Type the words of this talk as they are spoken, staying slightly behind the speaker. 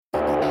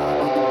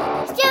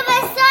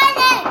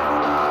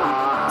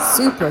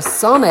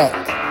Supersonic.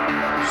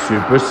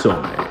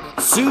 Supersonic.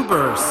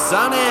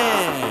 Supersonic.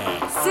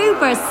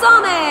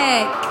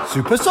 Supersonic.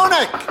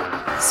 Supersonic.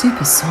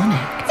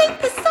 Supersonic.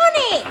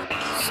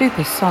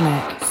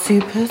 Supersonic.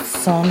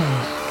 Supersonic.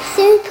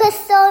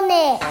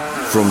 Supersonic.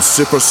 From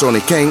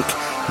Supersonic Inc.,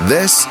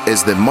 this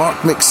is the Mark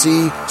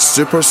McSee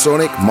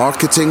Supersonic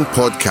Marketing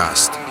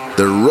Podcast,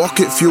 the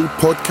rocket-fueled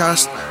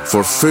podcast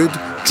for food,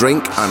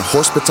 drink and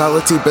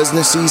hospitality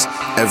businesses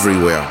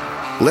everywhere.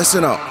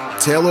 Listen up,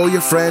 tell all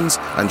your friends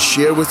and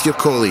share with your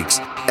colleagues.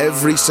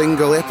 Every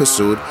single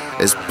episode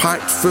is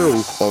packed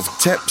full of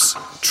tips,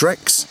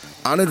 tricks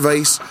and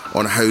advice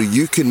on how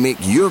you can make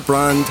your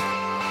brand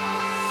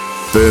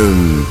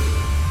boom.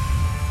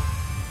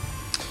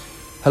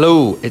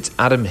 Hello, it's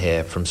Adam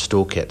here from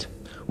StoreKit.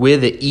 We're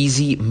the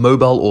easy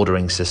mobile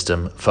ordering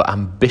system for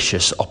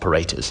ambitious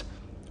operators.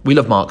 We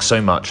love Mark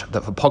so much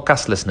that for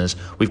podcast listeners,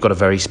 we've got a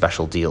very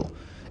special deal.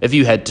 If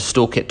you head to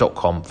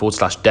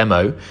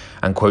storekit.com/demo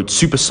and quote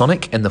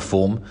Supersonic in the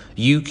form,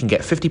 you can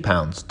get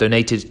 £50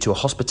 donated to a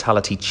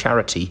hospitality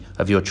charity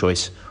of your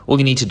choice. All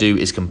you need to do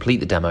is complete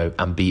the demo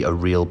and be a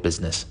real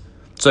business.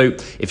 So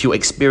if you're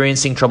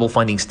experiencing trouble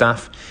finding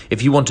staff,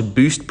 if you want to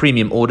boost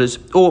premium orders,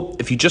 or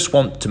if you just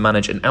want to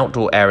manage an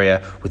outdoor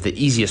area with the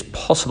easiest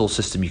possible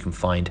system you can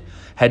find,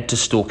 head to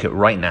StoreKit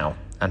right now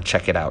and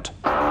check it out.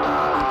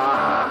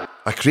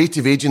 A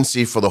creative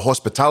agency for the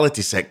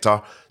hospitality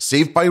sector,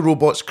 Saved by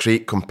Robots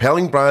create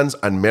compelling brands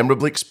and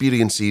memorable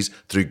experiences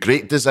through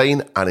great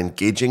design and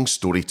engaging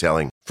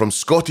storytelling. From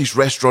Scottish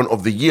Restaurant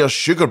of the Year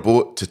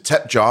Sugarboat to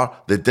TipJar,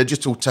 the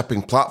digital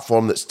tipping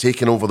platform that's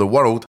taken over the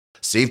world,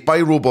 Saved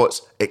by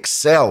Robots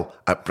excel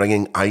at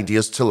bringing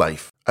ideas to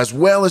life. As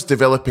well as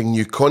developing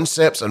new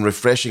concepts and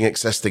refreshing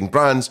existing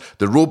brands,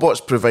 the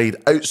robots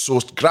provide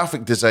outsourced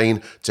graphic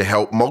design to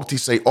help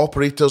multi-site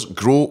operators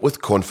grow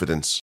with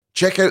confidence.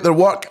 Check out their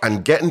work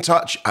and get in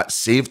touch at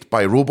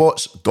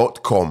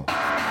savedbyrobots.com.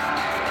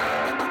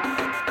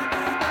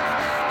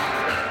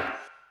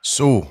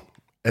 So,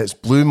 it's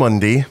Blue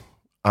Monday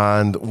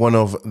and one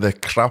of the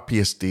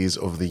crappiest days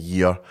of the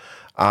year,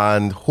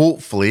 and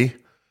hopefully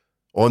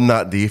on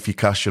that day, if you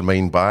cast your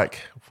mind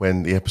back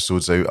when the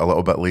episode's out a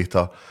little bit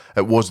later,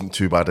 it wasn't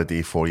too bad a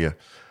day for you.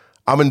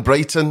 I'm in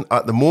Brighton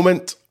at the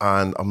moment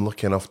and I'm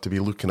lucky enough to be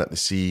looking at the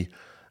sea,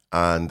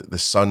 and the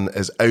sun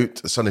is out,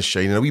 the sun is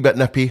shining, a wee bit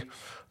nippy,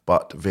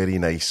 but very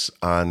nice,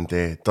 and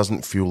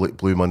doesn't feel like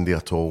Blue Monday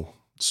at all.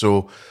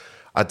 So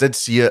I did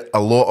see it,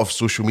 a lot of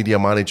social media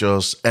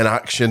managers in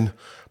action,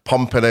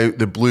 pumping out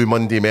the Blue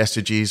Monday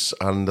messages,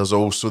 and there's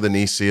also the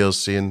naysayers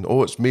saying,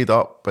 oh, it's made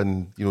up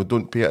and,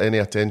 don't pay it any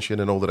attention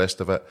and all the rest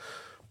of it.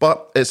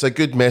 But it's a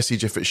good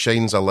message if it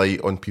shines a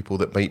light on people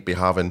that might be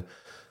having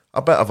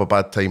a bit of a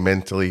bad time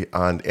mentally,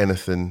 and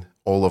anything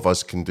all of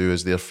us can do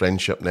as their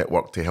friendship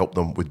network to help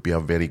them would be a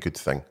very good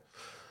thing.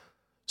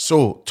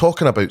 So,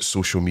 talking about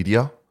social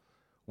media,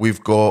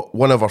 we've got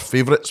one of our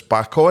favourites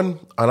back on,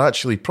 and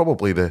actually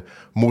probably the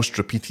most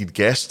repeated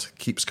guest,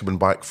 keeps coming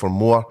back for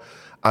more,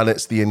 and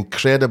it's the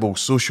incredible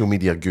social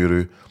media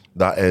guru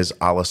that is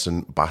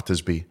ALISON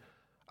BATTISBY.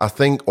 I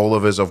think all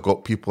of us have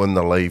got people in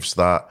their lives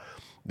that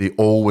they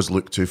always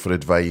look to for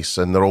advice,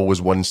 and they're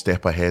always one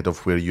step ahead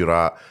of where you're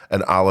at,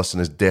 and ALISON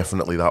is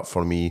definitely that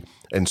for me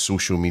in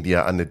social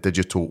media and the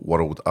digital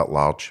world at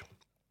large.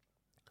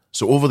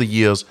 So over the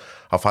years,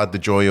 I've had the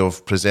joy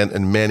of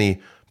presenting many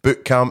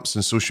boot camps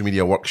and social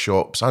media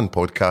workshops and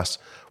podcasts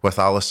with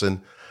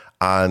ALISON,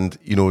 and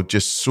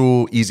just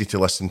so easy to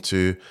listen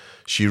to.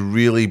 She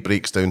really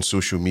breaks down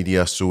social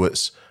media so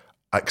it's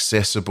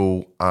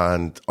accessible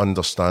and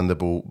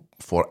understandable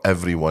for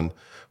everyone,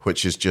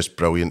 which is just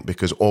brilliant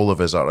because all of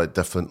us are at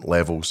different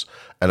levels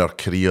in our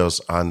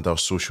careers and our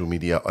social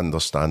media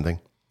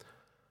understanding.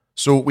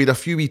 So we had a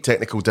few wee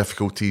technical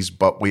difficulties,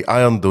 but we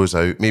ironed those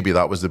out. Maybe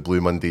that was the Blue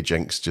Monday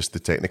jinx, just the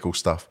technical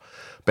stuff.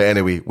 But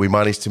anyway, we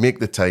managed to make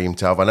the time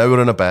to have an hour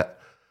and a bit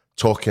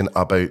talking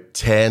about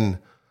 10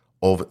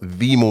 of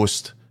the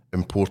most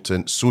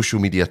important social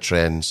media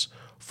trends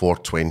for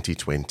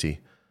 2020.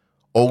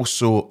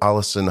 Also,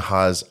 ALISON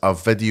has a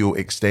video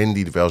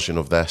extended version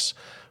of this,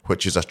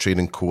 which is a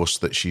training course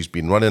that she's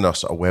been running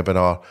us at a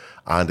webinar,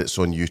 and it's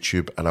on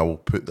YouTube, and I will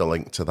put the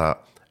link to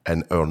that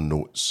in our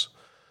notes.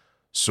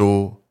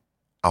 So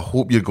I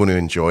hope you're going to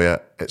enjoy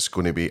it. It's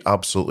going to be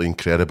absolutely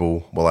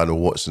incredible. Well, I know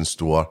what's in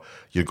store.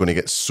 You're going to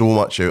get so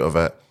much out of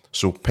it.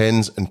 So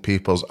pens and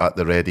papers at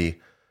the ready.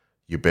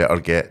 You better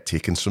get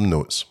taking some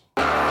notes.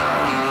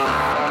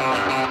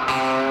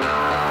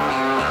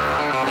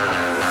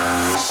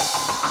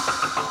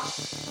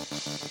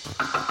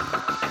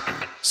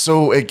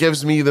 So it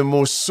gives me the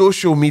most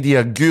social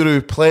media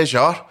guru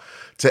pleasure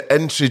to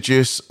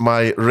introduce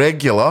my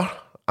regular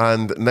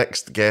and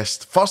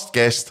first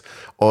guest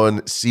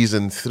on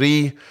season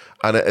 3,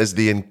 and it is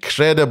the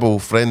incredible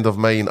friend of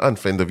mine and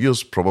friend of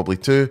yours probably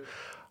too,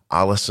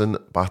 ALISON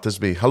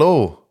BATTISBY.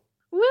 Hello.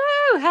 Woo!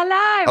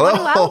 Hello.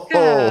 Hello.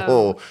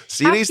 Welcome.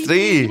 Series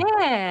Happy 3. New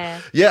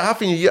Year. Yeah,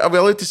 Happy New Year. Are we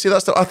allowed to say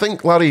that stuff? I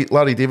think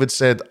Larry David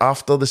said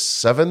after the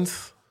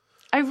 7th.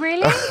 Oh,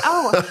 really?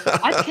 Oh,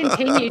 I've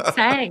continued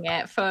saying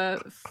it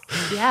to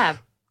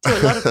a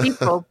lot of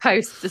people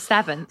post the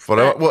 7th.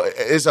 Well,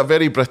 it's a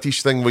very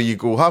British thing where you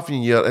go Happy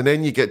New Year, and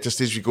then you get to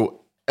stage you go,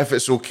 if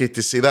it's okay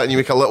to say that, and you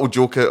make a little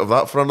joke out of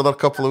that for another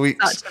couple of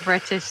weeks. Such a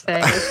British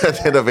thing. And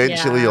then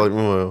eventually you're like,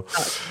 well.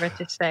 Such a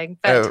British thing.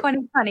 But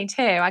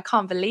 2022, I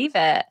can't believe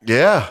it.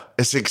 Yeah,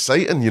 it's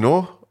exciting, you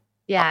know?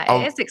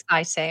 Yeah, it is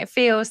exciting. It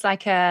feels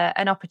like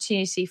an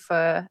opportunity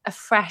for a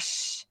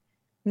fresh,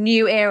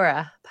 new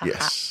era,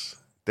 perhaps.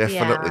 Yes,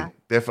 definitely.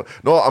 Definitely.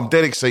 No, I'm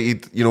dead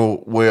excited, you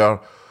know, we're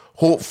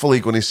hopefully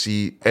going to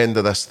see end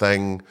of this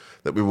thing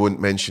that we won't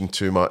mention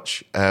too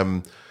much.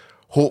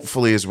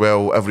 Hopefully as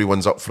well,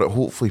 everyone's up for it.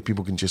 Hopefully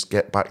people can just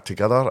get back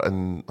together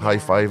and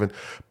high-fiving.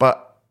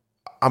 But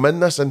I'm in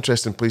this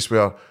interesting place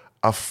where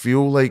I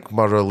feel like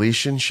my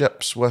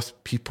relationships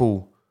with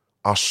people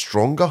are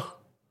stronger.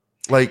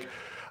 Like,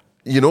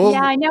 you know?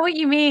 Yeah, I know what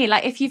you mean.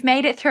 Like if you've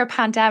made it through a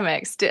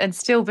pandemic and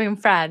still been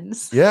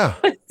friends. Yeah.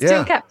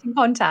 Still kept in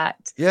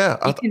contact. Yeah.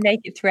 You can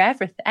make it through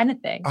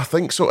anything. I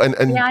think so. And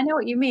yeah, I know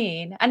what you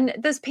mean. And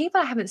there's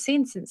people I haven't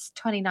seen since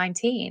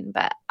 2019,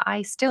 but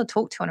I still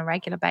talk to on a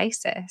regular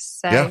basis.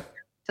 So it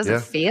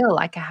doesn't feel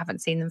like I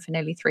haven't seen them for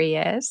nearly 3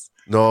 years.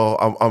 No,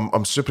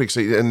 I'm super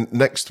excited. And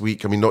next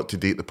week, I mean, not to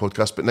date the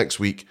podcast, but next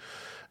week,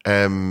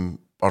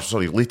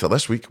 later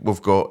this week,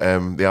 we've got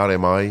the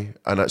RMI,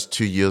 and it's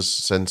 2 years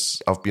since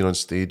I've been on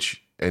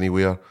stage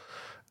anywhere.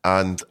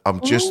 And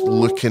I'm just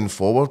looking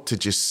forward to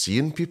just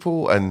seeing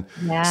people and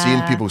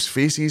seeing people's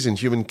faces and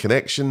human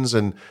connections.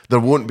 And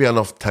there won't be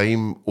enough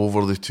time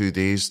over the 2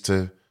 days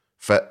to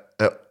fit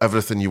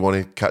everything you want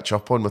to catch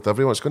up on with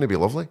everyone. It's going to be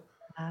lovely.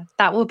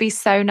 That will be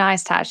so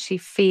nice to actually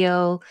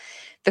feel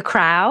the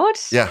crowd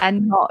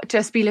and not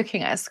just be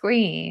looking at a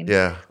screen.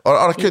 Yeah. Or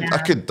I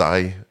could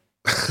die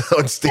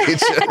on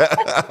stage.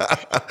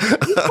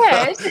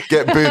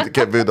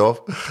 get booed off.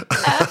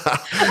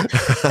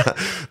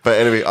 But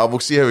anyway, we'll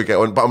see how we get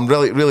on. But I'm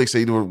really, really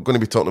excited. We're going to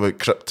be talking about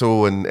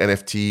crypto and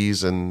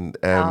NFTs and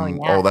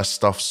all this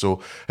stuff.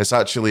 So it's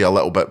actually a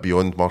little bit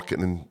beyond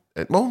marketing.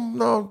 Well,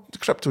 no,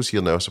 crypto's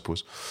here now, I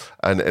suppose,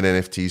 and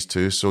NFTs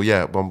too. So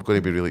yeah, I'm going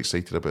to be really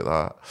excited about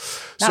that.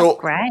 That's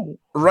great.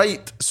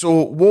 Right. So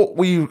what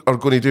we are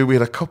going to do, we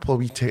had a couple of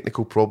wee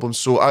technical problems.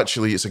 So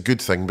actually, it's a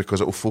good thing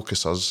because it will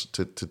focus us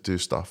to do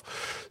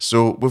stuff.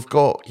 So we've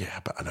got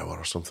about an hour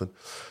or something.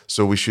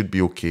 So we should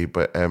be okay.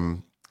 But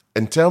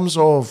in terms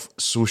of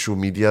social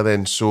media,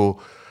 then, so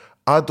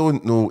I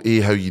don't know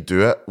how you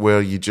do it,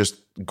 where you just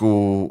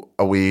go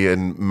away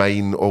and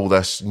mine all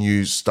this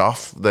new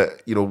stuff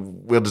that, you know,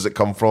 where does it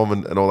come from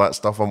and all that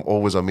stuff. I'm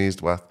always amazed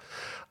with.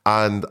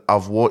 And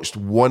I've watched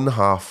one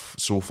half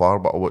so far,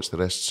 but I'll watch the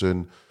rest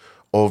soon,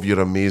 of your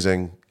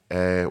amazing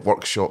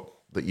workshop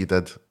that you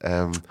did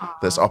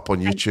that's up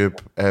on YouTube,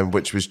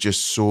 which was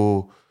just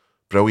so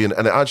brilliant.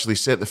 And it actually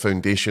set the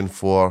foundation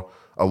for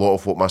a lot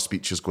of what my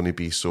speech is going to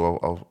be.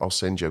 So I'll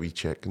send you a wee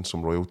check and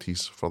some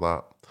royalties for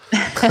that.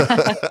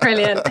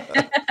 Brilliant.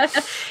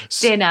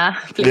 Dinner,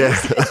 please.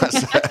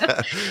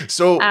 Yeah,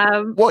 so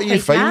what are you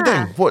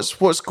finding?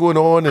 What's going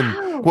on,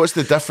 and what's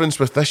the difference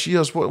with this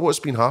year's? What's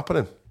been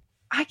happening?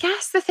 I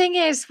guess the thing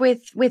is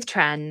with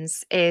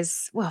trends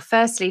is, well,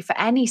 firstly, for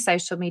any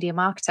social media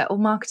marketer or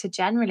marketer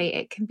generally,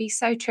 it can be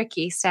so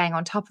tricky staying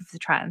on top of the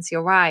trends.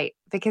 You're right,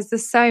 because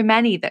there's so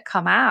many that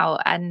come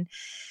out. And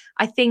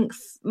I think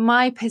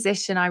my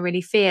position, I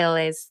really feel,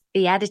 is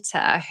the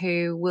editor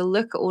who will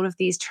look at all of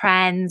these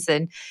trends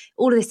and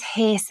all of this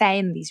hearsay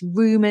and these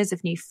rumors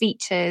of new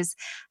features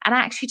and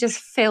actually just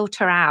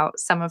filter out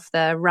some of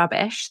the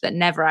rubbish that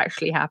never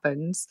actually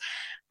happens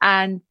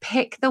and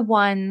pick the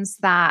ones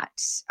that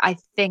I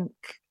think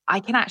I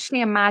can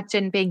actually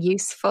imagine being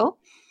useful,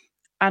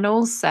 and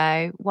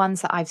also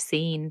ones that I've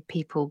seen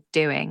people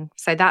doing.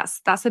 So that's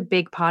a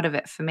big part of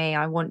it for me.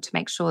 I want to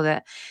make sure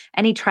that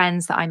any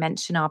trends that I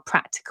mention are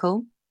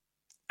practical,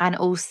 and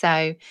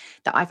also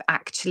that I've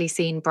actually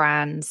seen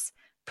brands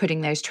putting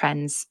those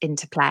trends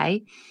into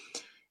play.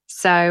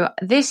 So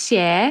this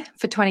year,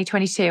 for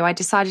 2022, I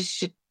decided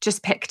to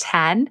just pick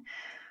 10.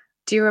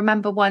 Do you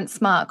remember once,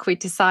 Mark, we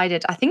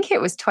decided, I think it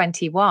was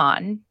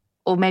 21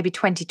 or maybe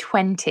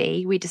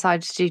 2020, we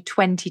decided to do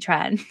 20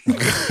 trends.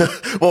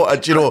 Well,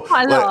 do you know,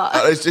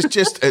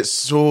 it's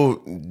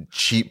so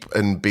cheap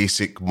and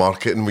basic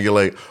marketing where you're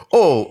like,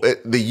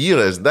 the year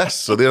is this,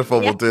 so therefore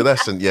we'll do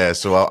this. And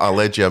so I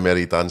led you a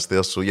merry dance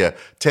there. So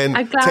 10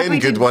 I'm glad 10 we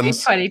good didn't ones.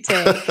 Do 22.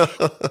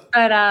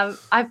 But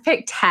I've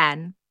picked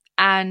 10,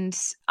 and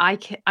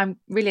I'm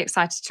really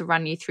excited to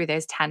run you through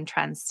those 10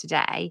 trends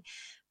today.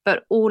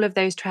 But all of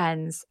those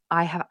trends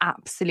I have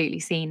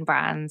absolutely seen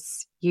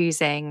brands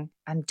using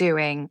and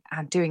doing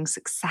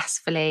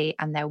successfully,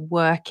 and they're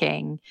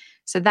working.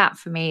 So that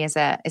for me is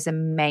a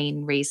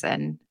main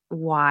reason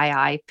why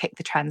I pick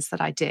the trends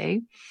that I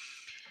do.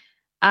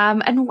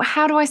 And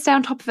how do I stay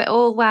on top of it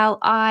all? Well,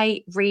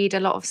 I read a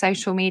lot of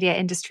social media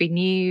industry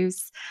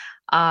news.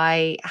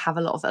 I have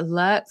a lot of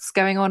alerts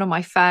going on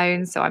my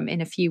phone. So I'm in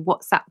a few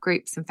WhatsApp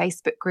groups and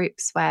Facebook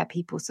groups where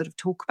people sort of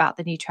talk about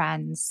the new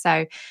trends.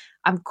 So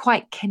I'm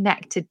quite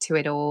connected to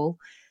it all.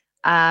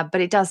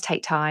 but it does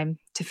take time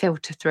to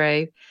filter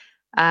through.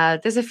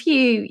 There's a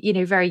few,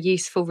 very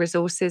useful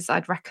resources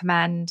I'd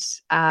recommend.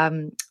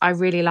 I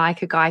really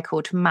like a guy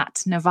called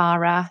Matt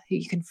Navarra, who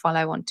you can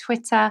follow on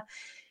Twitter,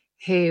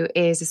 who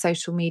is a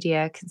social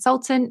media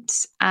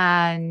consultant,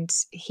 and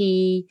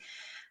he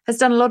has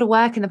done a lot of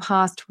work in the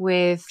past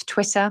with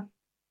Twitter,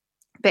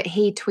 but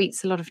he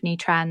tweets a lot of new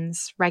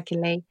trends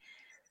regularly.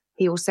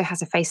 He also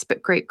has a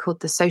Facebook group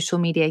called the Social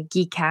Media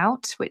Geek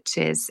Out, which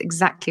is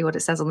exactly what it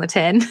says on the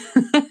tin.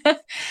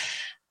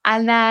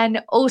 And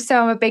then also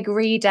I'm a big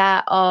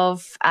reader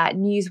of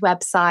news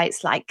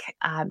websites like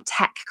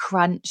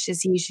TechCrunch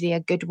is usually a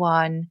good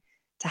one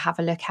to have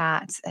a look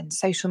at, and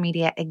Social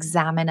Media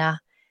Examiner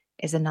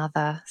is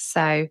another.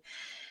 So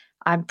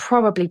I'm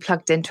probably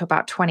plugged into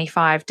about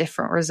 25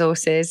 different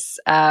resources,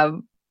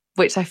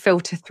 which I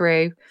filter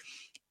through.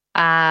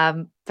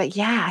 But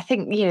yeah, I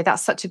think,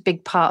 that's such a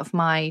big part of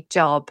my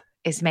job,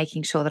 is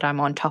making sure that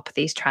I'm on top of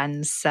these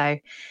trends. So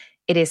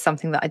it is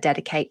something that I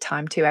dedicate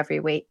time to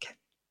every week.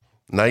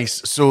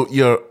 Nice. So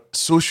your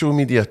social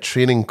media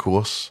training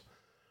course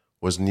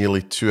was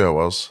nearly 2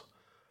 hours.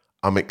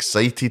 I'm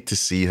excited to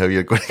see how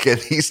you're going to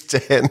get these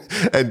 10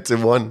 into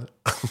one.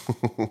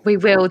 We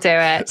will do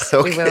it.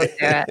 Okay. We will do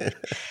it.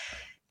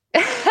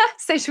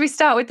 So should we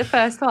start with the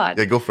first one?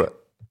 Yeah, go for it.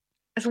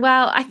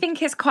 Well, I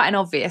think it's quite an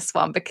obvious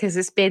one because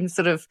it's been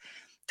sort of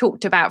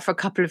talked about for a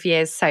couple of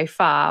years so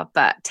far.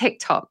 But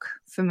TikTok,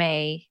 for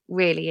me,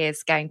 really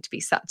is going to be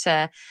such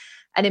an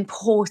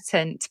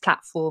important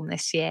platform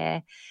this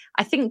year.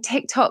 I think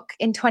TikTok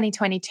in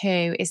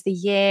 2022 is the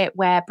year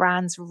where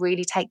brands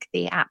really take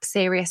the app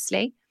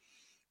seriously,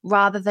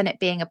 rather than it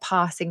being a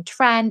passing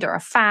trend or a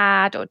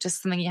fad or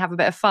just something you have a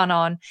bit of fun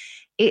on.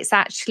 It's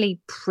actually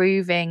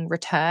proving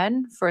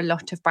return for a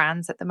lot of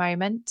brands at the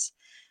moment.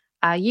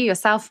 You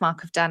yourself,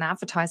 Mark, have done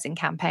advertising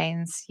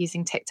campaigns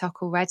using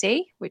TikTok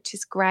already, which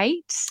is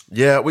great.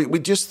 Yeah, we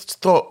just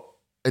thought,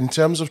 in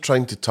terms of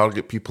trying to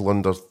target people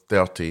under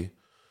 30,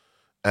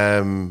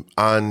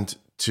 and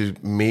to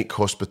make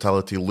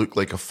hospitality look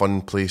like a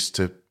fun place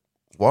to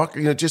work,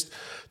 just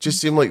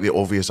seemed like the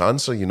obvious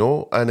answer,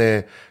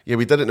 And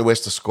we did it in the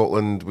west of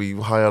Scotland. We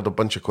hired a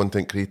bunch of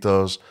content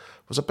creators.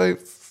 It was about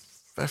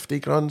 50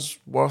 grand's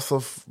worth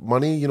of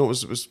money. It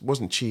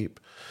wasn't cheap,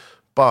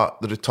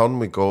 but the return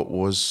we got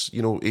was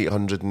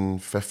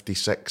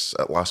 856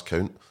 at last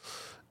count.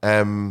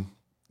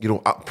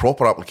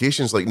 Proper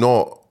applications, like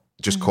not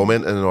just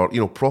commenting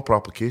or proper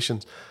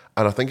applications.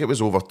 And I think it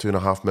was over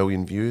 2.5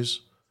 million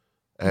views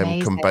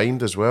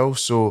combined as well.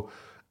 So,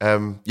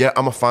 I'm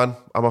a fan.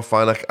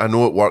 I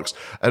know it works.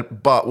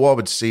 But what I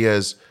would say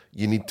is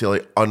you need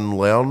to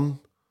unlearn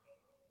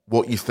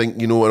what you think,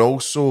 and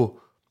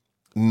also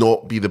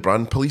not be the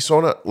brand police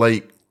on it.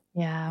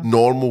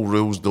 Normal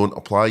rules don't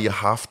apply. You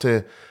have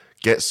to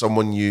get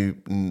someone you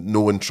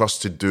know and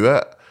trust to do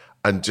it,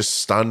 and just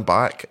stand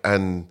back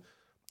and,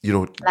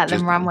 let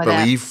them run with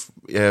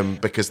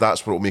it. Because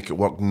that's what will make it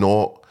work,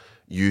 not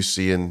you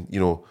saying,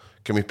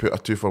 can we put a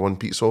 2-for-1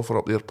 pizza offer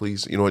up there,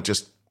 please? And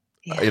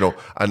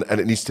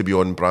it needs to be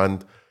on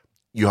brand.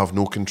 You have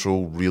no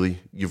control, really.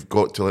 You've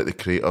got to let the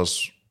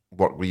creators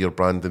work with your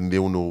brand, and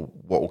they'll know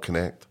what will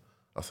connect,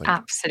 I think.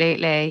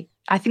 Absolutely.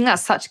 I think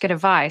that's such good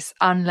advice.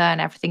 Unlearn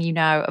everything you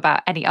know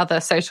about any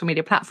other social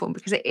media platform,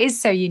 because it is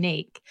so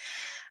unique.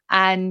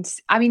 And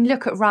I mean,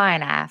 look at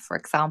Ryanair, for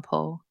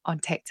example, on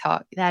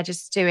TikTok. They're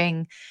just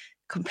doing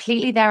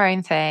completely their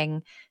own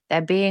thing.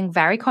 They're being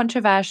very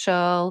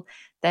controversial.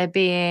 They're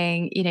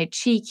being,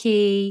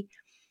 cheeky.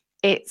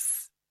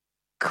 It's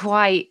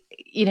quite,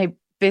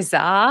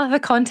 bizarre, the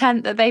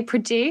content that they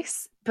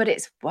produce, but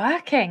it's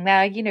working.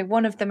 They're,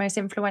 one of the most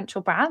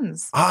influential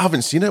brands. I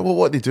haven't seen it.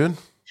 What are they doing?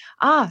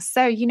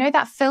 So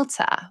that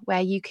filter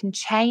where you can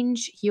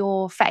change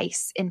your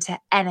face into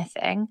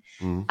anything,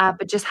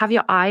 but just have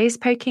your eyes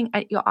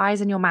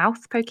and your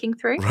mouth poking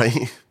through.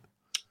 Right.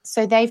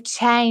 So they've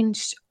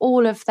changed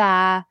all of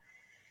their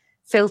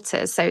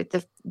filters. So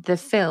the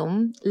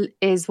film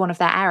is one of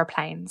their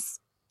aeroplanes.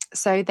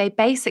 So they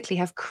basically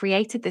have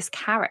created this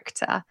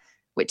character,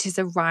 which is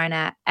a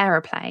Ryanair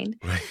aeroplane.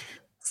 Right.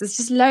 So there's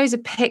just loads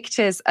of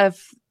pictures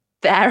of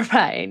the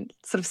aeroplane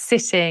sort of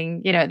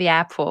sitting, at the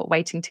airport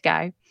waiting to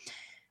go.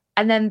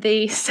 And then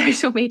the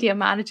social media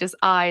manager's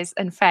eyes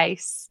and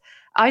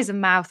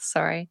mouth,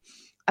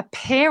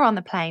 appear on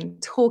the plane,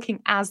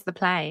 talking as the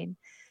plane.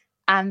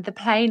 And the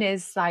plane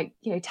is like,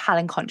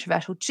 telling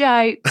controversial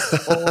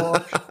jokes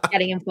or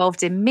getting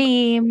involved in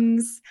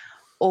memes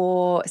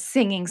or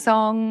singing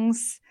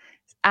songs.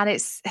 And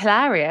it's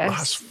hilarious.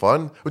 That's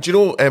fun. But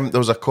there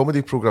was a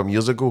comedy program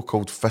years ago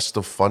called Fist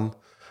of Fun.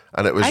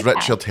 And it was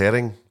Richard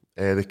Herring,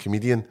 the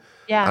comedian,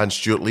 and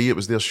Stuart Lee. It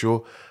was their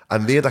show.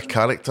 And they had a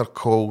character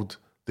called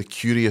The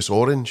Curious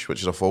Orange, which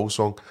is a folk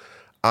song.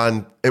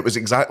 And it was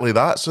exactly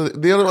that. So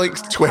they're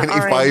like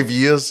 25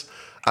 years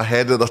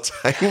ahead of their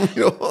time,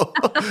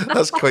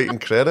 That's quite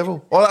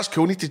incredible. Oh, that's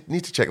cool. Need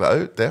to check that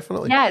out,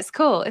 definitely. Yeah, it's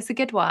cool. It's a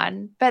good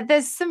one. But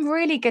there's some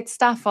really good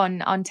stuff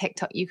on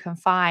TikTok you can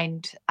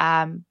find,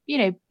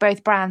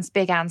 both brands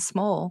big and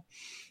small.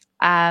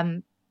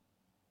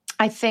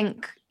 I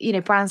think,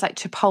 brands like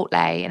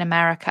Chipotle in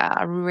America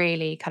are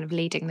really kind of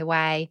leading the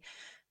way,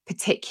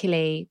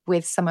 particularly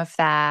with some of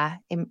their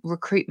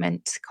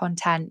recruitment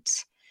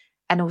content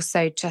and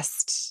also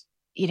just,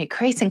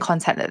 creating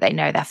content that they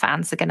know their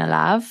fans are going to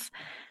love.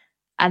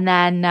 And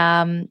then,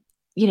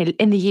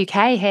 in the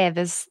UK here,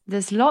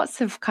 there's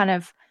lots of kind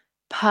of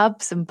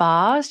pubs and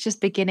bars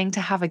just beginning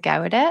to have a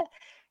go at it.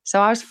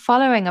 So I was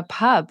following a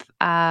pub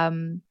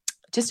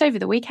just over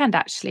the weekend,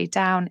 actually,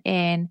 down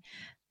in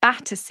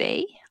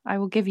Battersea. I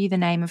will give you the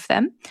name of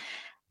them.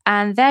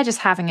 And they're just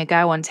having a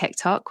go on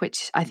TikTok,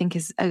 which I think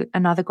is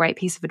another great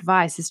piece of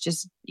advice, is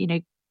just,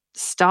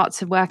 start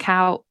to work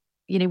out,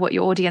 what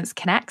your audience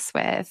connects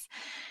with.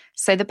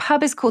 So the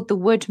pub is called The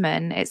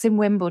Woodman. It's in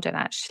Wimbledon,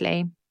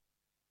 actually.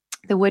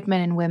 The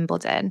Woodman in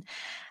Wimbledon.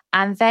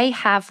 And they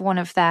have one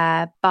of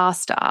their bar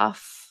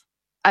staff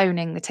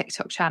owning the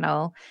TikTok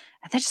channel.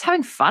 And they're just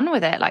having fun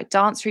with it, like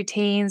dance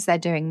routines. They're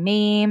doing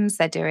memes.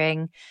 They're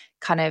doing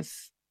kind of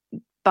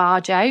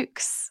bar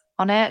jokes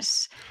on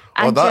it.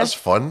 And that's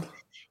fun.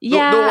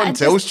 Yeah. No one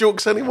tells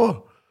jokes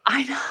anymore.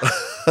 I know.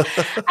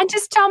 And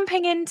just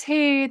jumping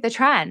into the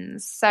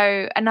trends.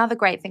 So another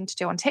great thing to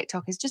do on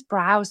TikTok is just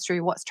browse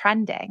through what's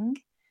trending,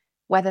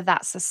 whether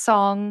that's a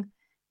song,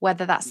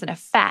 whether that's an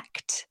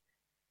effect,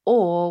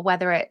 or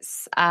whether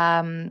it's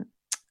a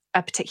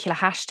particular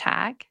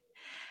hashtag.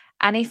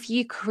 And if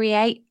you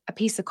create a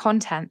piece of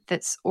content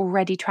that's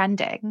already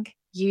trending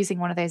using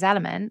one of those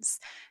elements,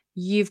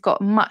 you've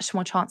got much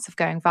more chance of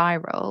going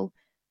viral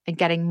and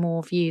getting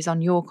more views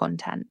on your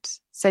content.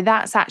 So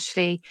that's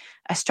actually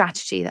a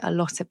strategy that a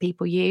lot of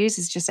people use,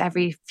 is just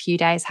every few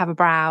days have a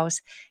browse.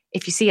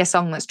 If you see a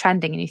song that's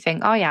trending and you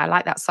think, oh yeah, I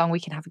like that song,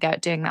 we can have a go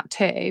at doing that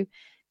too,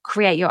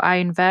 create your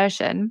own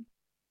version.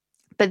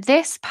 But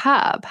this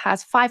pub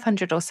has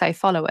 500 or so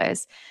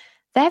followers.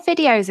 Their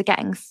videos are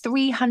getting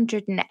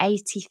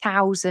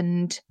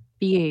 380,000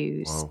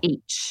 views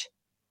each.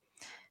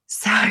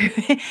 So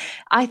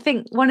I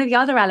think one of the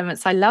other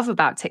elements I love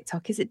about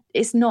TikTok is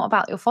it's not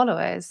about your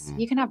followers.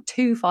 You can have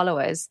 2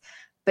 followers,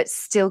 but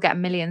still get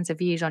millions of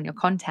views on your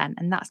content.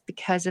 And that's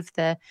because of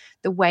the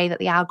way that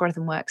the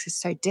algorithm works is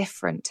so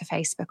different to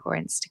Facebook or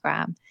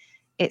Instagram.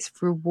 It's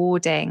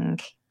rewarding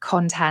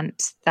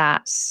content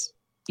that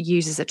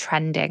uses a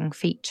trending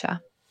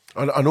feature.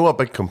 I know a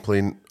big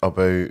complaint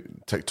about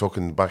TikTok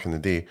back in the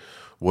day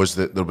was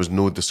that there was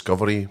no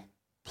discovery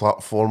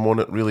platform on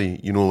it, really,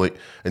 like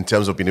in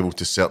terms of being able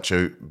to search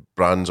out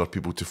brands or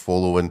people to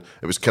follow, and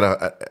it was kind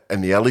of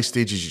in the early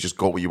stages you just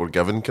got what you were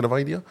given kind of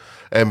idea,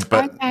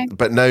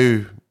 but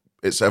now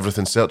it's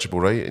everything searchable,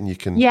 right? And you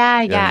can you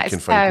can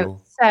it's find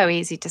people. So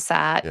easy to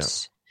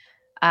search,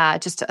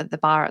 just at the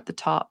bar at the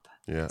top.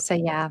 So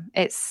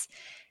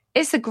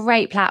it's a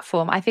great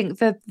platform. I think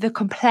the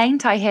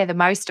complaint I hear the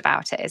most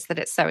about it is that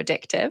it's so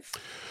addictive.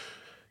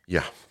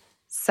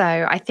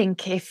 So I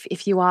think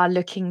if you are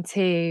looking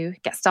to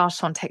get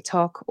started on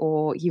TikTok,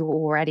 or you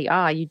already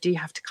are, you do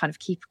have to kind of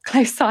keep a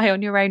close eye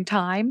on your own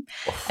time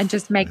and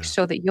just make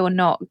sure that you're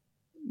not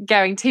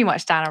going too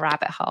much down a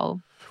rabbit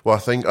hole. Well, I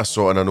think I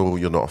saw, and I know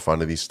you're not a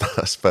fan of these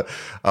stats, but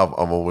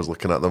I'm always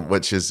looking at them,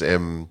 which is,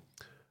 in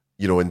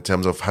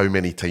terms of how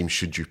many times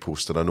should you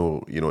post. And I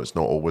know, it's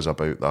not always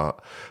about that,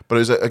 but it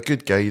was a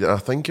good guide. And I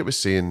think it was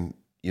saying,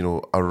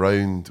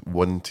 around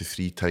 1 to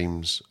 3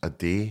 times a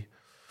day.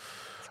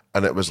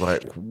 And it was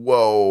like,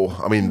 whoa.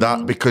 I mean,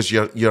 that, because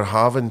you're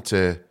having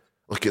to,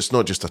 look, it's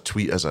not just a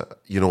tweet, is it?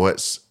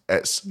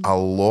 It's a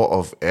lot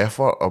of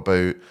effort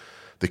about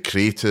the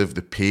creative,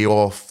 the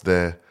payoff,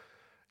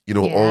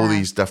 all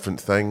these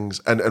different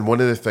things. And one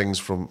of the things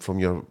from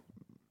your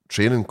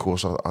training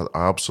course I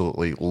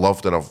absolutely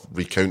loved, and I've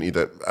recounted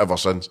it ever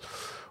since,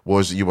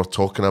 was you were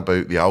talking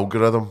about the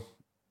algorithm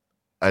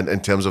and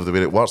in terms of the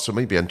way it works. So it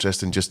might be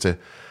interesting just to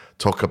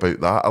talk about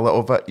that a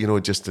little bit,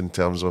 just in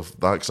terms of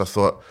that, because I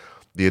thought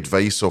the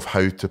advice of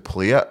how to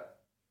play it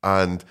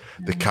and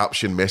the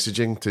caption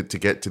messaging to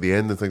get to the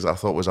end and things, I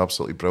thought was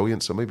absolutely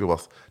brilliant. So maybe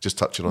worth just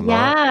touching on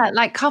that. Yeah,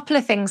 like a couple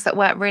of things that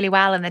work really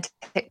well in the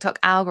TikTok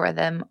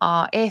algorithm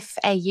are if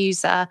a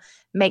user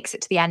makes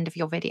it to the end of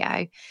your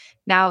video.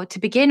 Now, to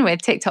begin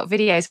with, TikTok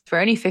videos were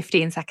only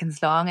 15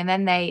 seconds long, and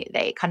then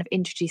they kind of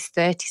introduced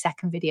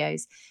 30-second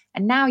videos.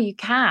 And now you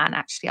can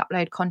actually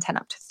upload content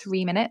up to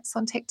 3 minutes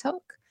on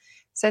TikTok.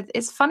 So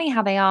it's funny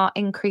how they are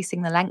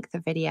increasing the length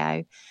of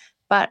video.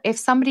 But if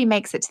somebody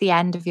makes it to the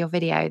end of your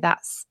video,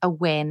 that's a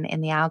win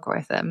in the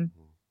algorithm.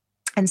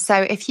 And so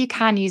if you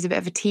can use a bit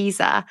of a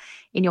teaser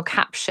in your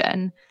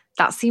caption,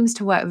 that seems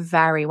to work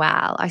very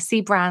well. I see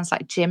brands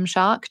like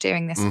Gymshark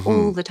doing this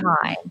all the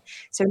time.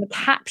 So in the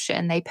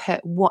caption, they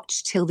put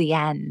 "watch till the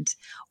end"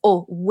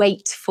 or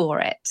 "wait for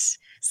it."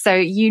 So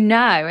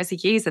as a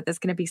user, there's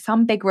going to be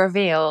some big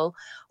reveal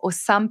or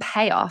some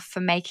payoff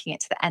for making it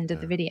to the end of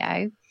the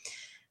video.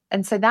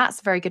 And so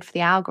that's very good for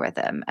the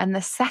algorithm. And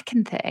the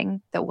second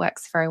thing that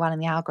works very well in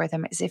the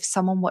algorithm is if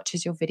someone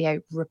watches your video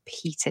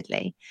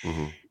repeatedly.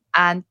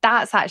 And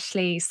that's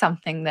actually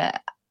something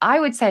that I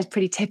would say is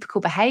pretty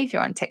typical behavior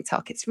on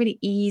TikTok. It's really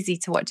easy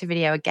to watch a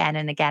video again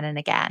and again and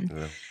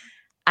again.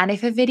 And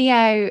if a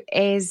video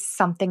is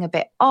something a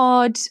bit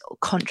odd or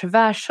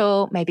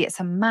controversial, maybe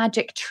it's a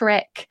magic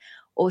trick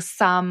or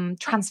some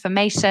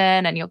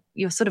transformation and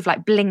you're sort of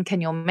like blink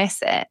and you'll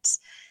miss it,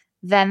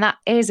 then that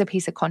is a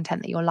piece of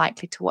content that you're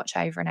likely to watch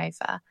over and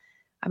over.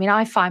 I mean,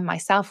 I find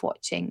myself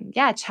watching,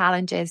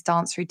 challenges,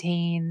 dance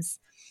routines,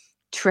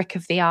 trick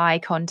of the eye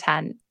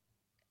content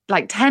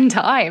like 10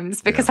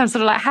 times because I'm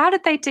sort of like, how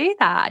did they do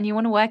that? And you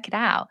want to work it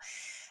out.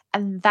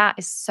 And that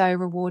is so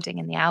rewarding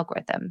in the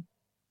algorithm.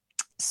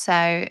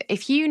 So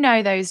if you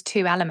know those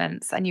two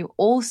elements and you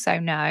also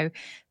know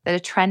that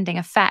a trending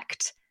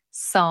effect,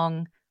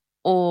 song,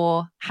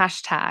 or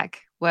hashtag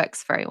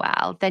works very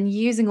well, then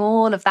using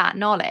all of that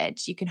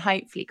knowledge, you can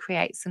hopefully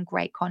create some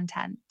great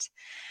content.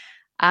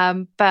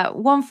 But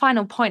one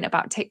final point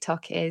about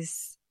TikTok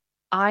is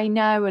I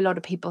know a lot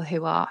of people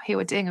who are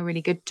doing a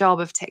really good job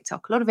of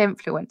TikTok, a lot of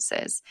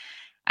influencers,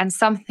 and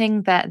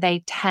something that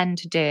they tend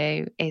to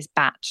do is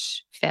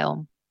batch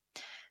film.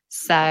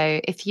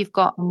 So if you've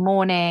got a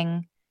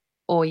morning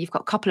or you've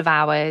got a couple of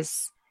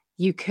hours,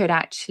 you could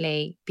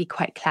actually be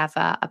quite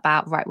clever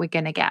about, right, we're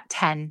going to get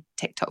 10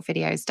 TikTok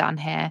videos done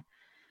here.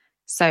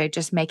 So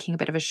just making a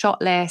bit of a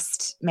shot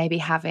list, maybe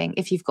having,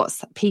 if you've got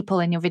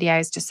people in your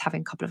videos, just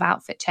having a couple of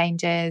outfit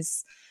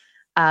changes.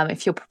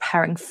 If you're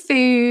preparing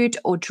food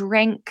or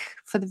drink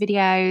for the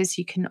videos,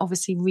 you can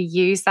obviously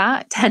reuse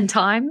that 10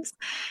 times.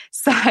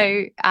 So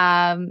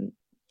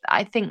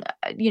I think,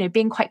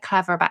 being quite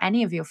clever about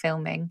any of your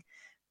filming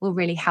will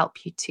really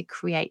help you to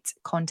create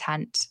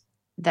content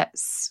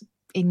that's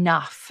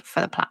enough for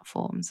the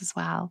platforms as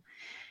well.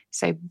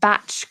 So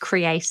batch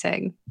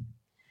creating.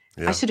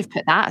 Yeah. I should have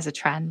put that as a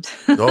trend.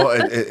 No,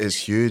 it is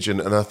huge.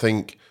 And I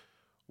think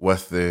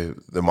with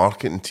the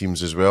marketing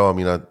teams as well, I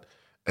mean,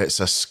 it's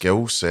a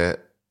skill set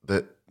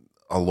that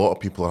a lot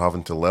of people are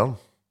having to learn.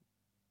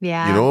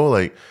 Yeah.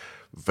 Like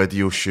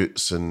video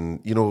shoots and,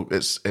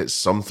 it's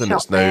something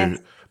that's now...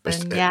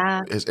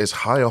 It's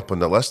high up on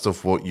the list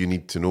of what you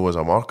need to know as a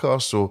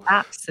marketer. So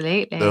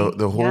absolutely,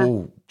 the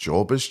whole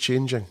job is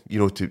changing.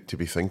 To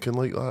be thinking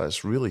like that,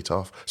 it's really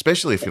tough,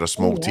 especially if you're a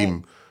small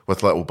team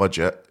with little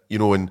budget.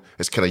 And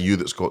it's kind of you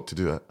that's got to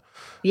do it.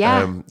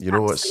 Yeah,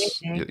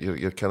 it's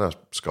you're kind of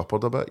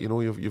scuppered a bit.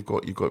 You've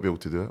got to be able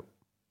to do it.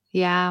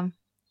 Yeah,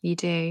 you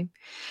do.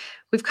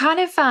 We've kind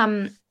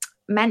of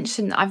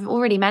mentioned. I've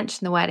already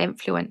mentioned the word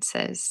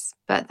influencers,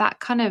 but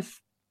that kind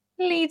of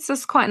leads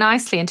us quite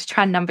nicely into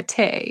trend number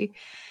 2,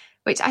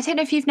 which I don't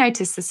know if you've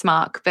noticed this,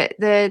 Mark, but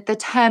the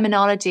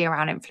terminology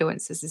around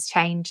influencers is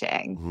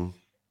changing. Mm-hmm.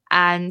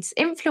 And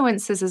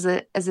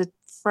influencers as a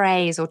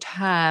phrase or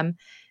term,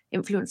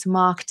 influencer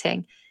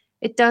marketing,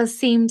 it does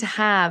seem to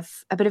have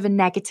a bit of a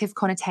negative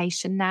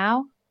connotation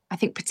now. I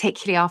think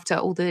particularly after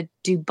all the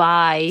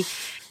Dubai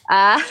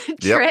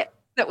trip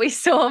that we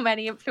saw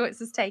many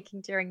influencers taking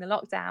during the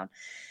lockdown.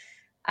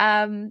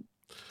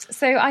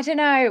 So I don't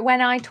know,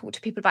 when I talk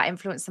to people about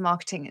influencer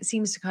marketing, it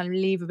seems to kind of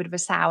leave a bit of a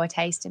sour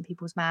taste in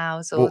people's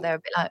mouths, or they're a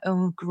bit like,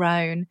 oh,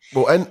 groan.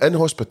 Well, in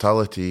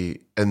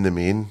hospitality, in the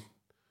main,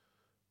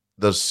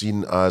 they're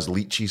seen as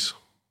leeches.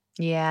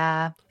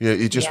 Yeah.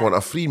 You just want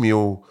a free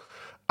meal,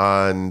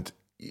 and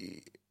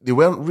they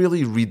weren't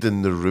really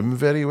reading the room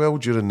very well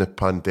during the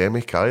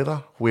pandemic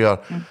either, where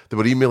they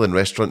were emailing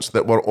restaurants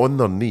that were on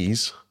their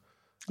knees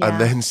and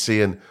then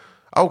saying,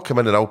 I'll come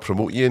in and I'll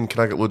promote you, and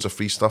can I get loads of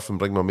free stuff and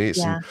bring my mates?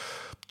 Yeah. And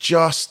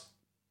just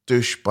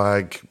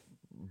douchebag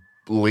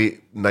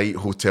late night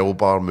hotel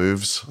bar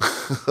moves.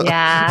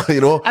 Yeah.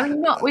 I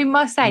mean, we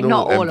must say,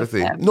 not all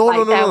empathy. Of them.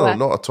 No,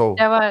 not at all.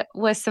 There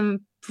were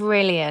some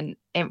brilliant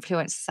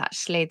influencers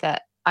actually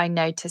that I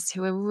noticed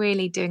who were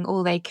really doing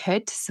all they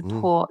could to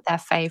support their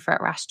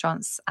favourite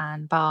restaurants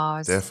and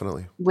bars.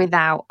 Definitely.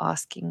 Without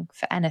asking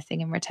for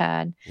anything in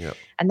return. Yep.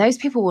 And those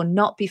people will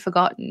not be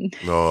forgotten.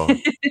 No.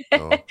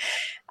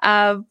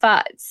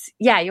 But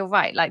yeah, you're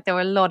right. Like, there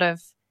were a lot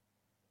of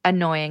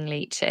annoying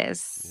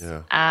leeches.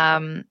 Yeah.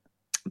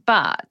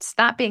 But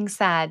that being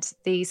said,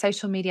 the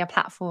social media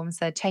platforms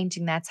are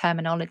changing their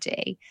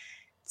terminology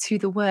to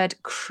the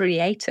word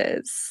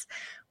creators,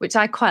 which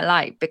I quite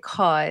like,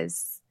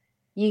 because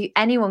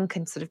anyone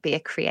can sort of be a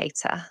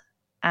creator,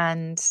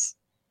 and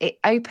it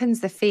opens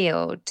the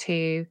field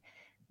to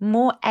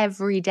more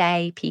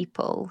everyday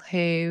people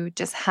who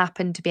just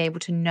happen to be able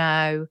to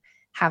know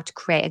how to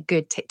create a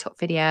good TikTok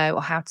video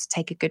or how to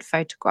take a good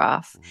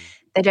photograph.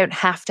 They don't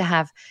have to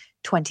have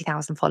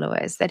 20,000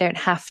 followers. They don't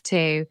have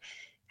to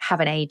have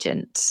an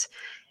agent.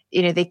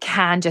 They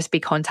can just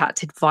be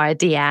contacted via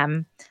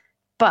DM,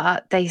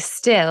 but they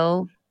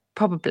still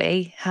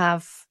probably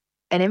have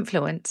an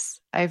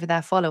influence over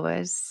their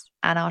followers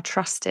and are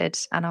trusted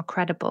and are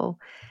credible.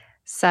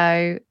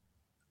 So,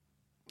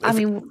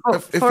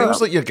 it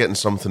feels like you're getting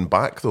something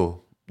back,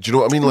 though. Do you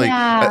know what I mean?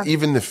 Like,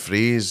 even the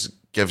phrase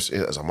gives,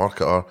 as a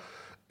marketer,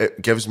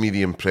 it gives me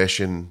the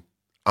impression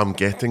I'm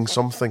getting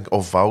something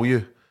of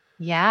value.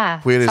 Yeah.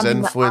 Whereas something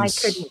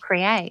influence, that I couldn't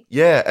create.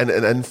 Yeah, and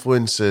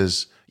influence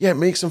is, it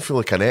makes them feel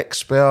like an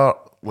expert,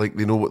 like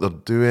they know what they're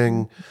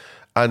doing.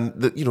 And,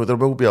 there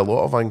will be a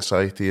lot of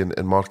anxiety in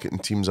marketing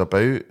teams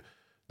about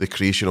the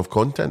creation of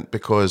content,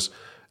 because,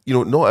 you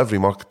know, not every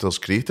marketer's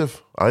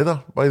creative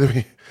either, by the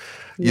way.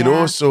 You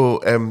know,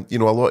 so, you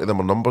know, a lot of them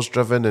are numbers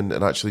driven and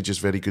actually just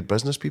very good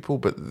business people,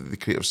 but the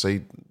creative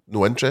side,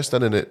 no interest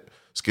in, and it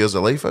scares the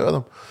life out of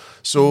them.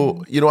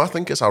 So, you know, I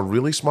think it's a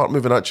really smart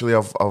move. And actually,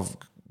 I've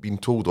been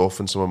told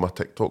off in some of my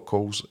TikTok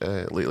calls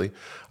lately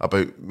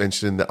about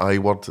mentioning the I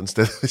word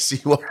instead of the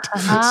C word.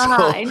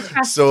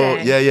 Interesting. So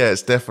yeah,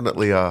 it's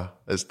definitely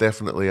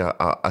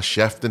a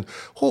shift. And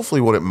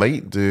hopefully what it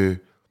might do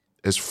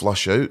is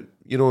flush out,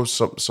 you know,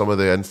 some of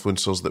the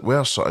influencers that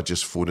were sort of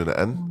just phoning it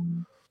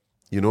in.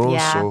 You know,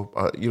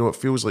 so, you know, it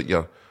feels like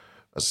you're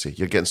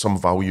getting some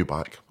value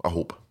back, I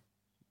hope.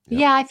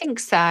 Yeah, I think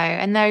so.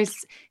 And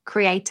those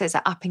creators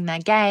are upping their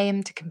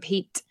game to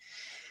compete,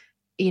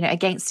 you know,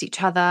 against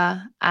each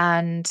other,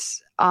 and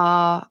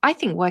are, I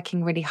think,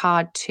 working really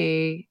hard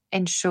to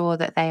ensure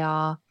that they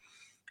are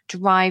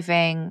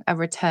driving a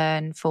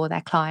return for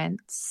their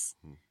clients.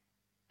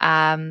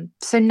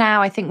 So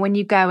now I think when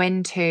you go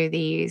into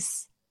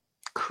these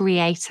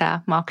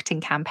creator marketing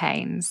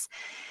campaigns,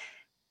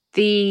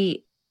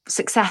 the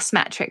success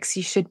metrics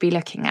you should be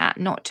looking at,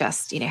 not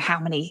just, you know, how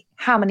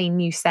many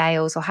new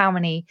sales or how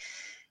many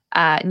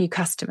new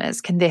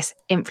customers can this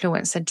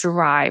influencer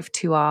drive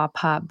to our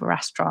pub,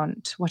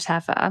 restaurant,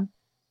 whatever,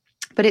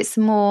 but it's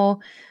more,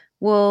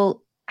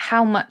 well,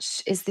 how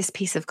much is this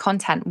piece of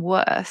content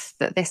worth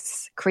that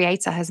this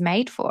creator has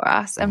made for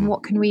us, and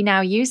what can we now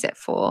use it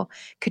for?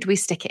 Could we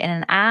stick it in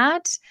an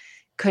ad?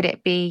 Could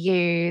it be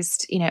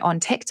used, you know, on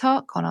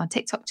TikTok, on our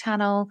TikTok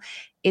channel?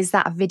 Is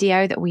that a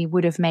video that we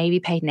would have maybe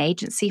paid an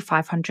agency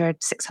 £500,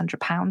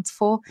 £600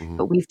 for,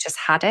 but we've just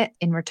had it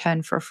in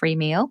return for a free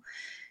meal?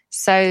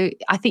 So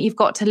I think you've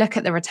got to look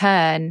at the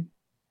return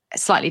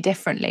slightly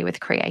differently with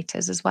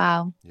creators as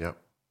well. Yeah,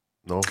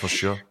 no, for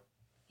sure.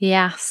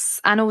 Yes.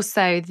 And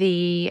also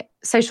the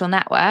social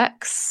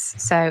networks.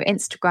 So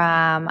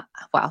Instagram,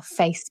 well,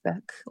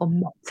 Facebook, or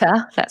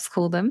Meta, let's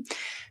call them.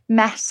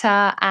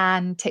 Meta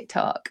and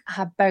TikTok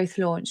have both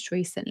launched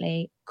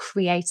recently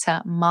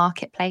creator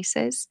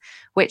marketplaces,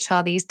 which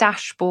are these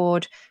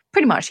dashboard,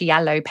 pretty much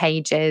yellow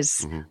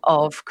pages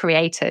of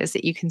creators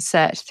that you can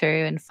search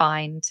through and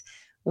find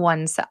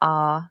ones that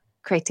are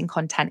creating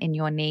content in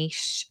your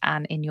niche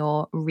and in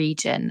your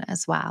region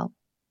as well.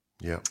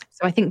 Yeah.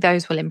 So I think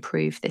those will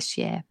improve this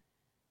year.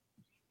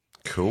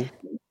 Cool.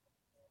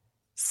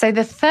 So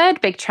the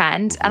third big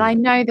trend, and I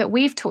know that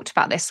we've talked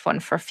about this one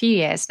for a few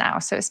years now,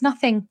 so it's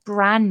nothing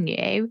brand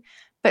new,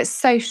 but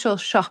social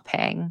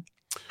shopping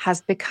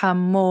has become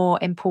more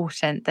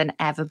important than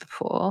ever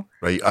before.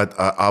 Right.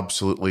 I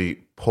absolutely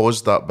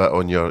paused that bit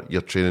on your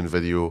training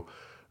video,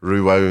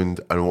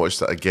 rewound and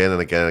watched it again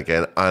and again and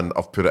again, and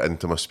I've put it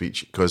into my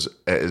speech because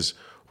it is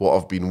what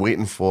I've been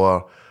waiting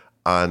for,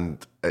 and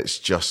it's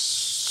just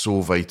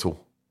so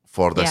vital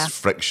for this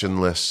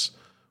frictionless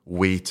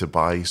way to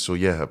buy. So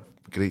yeah,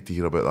 great to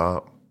hear about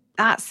that.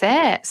 That's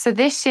it. So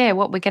this year,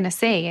 what we're going to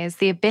see is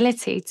the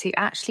ability to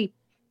actually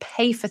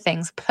pay for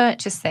things,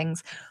 purchase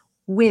things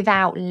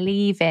without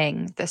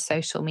leaving the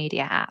social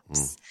media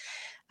apps.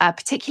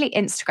 Particularly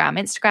Instagram.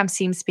 Instagram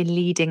seems to be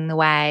leading the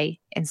way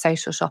in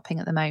social shopping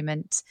at the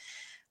moment.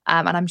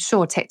 And I'm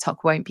sure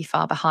TikTok won't be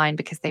far behind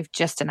because they've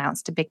just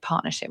announced a big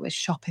partnership with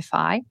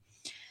Shopify.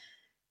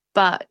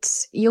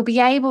 But you'll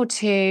be able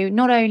to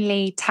not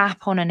only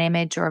tap on an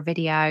image or a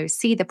video,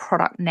 see the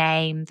product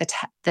name,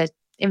 the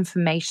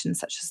information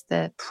such as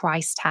the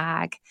price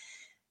tag,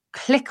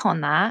 click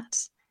on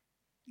that,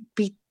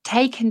 be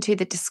taken to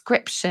the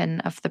description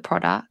of the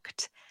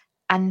product,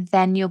 and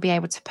then you'll be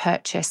able to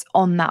purchase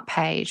on that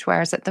page.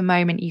 Whereas at the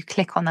moment, you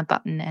click on the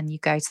button and you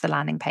go to the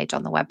landing page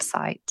on the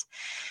website.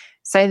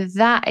 So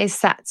that is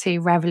set to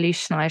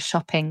revolutionize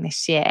shopping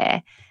this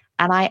year.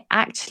 And I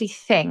actually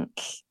think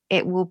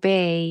it will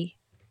be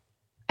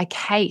a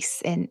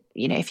case in,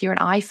 you know, if you're an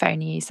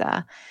iPhone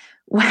user,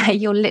 where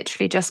you'll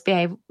literally just be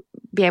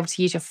able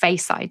to use your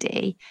Face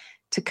ID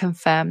to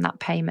confirm that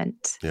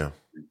payment. Yeah.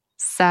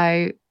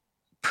 So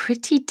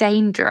pretty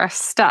dangerous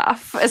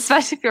stuff,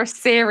 especially if you're a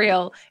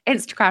serial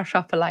Instagram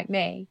shopper like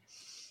me.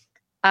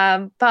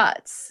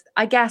 But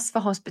I guess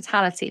for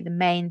hospitality, the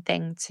main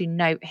thing to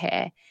note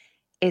here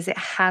is it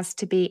has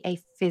to be a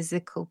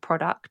physical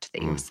product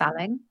that you're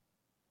selling.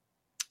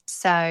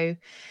 So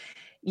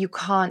you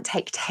can't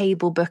take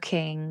table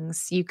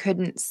bookings. You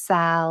couldn't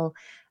sell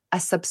a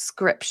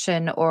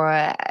subscription or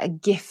a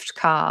gift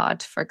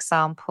card, for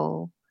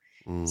example.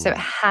 So it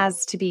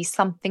has to be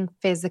something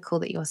physical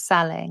that you're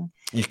selling.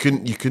 You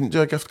couldn't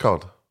do a gift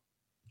card?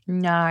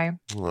 No.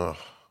 Oh,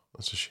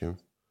 that's a shame.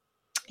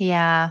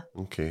 Yeah.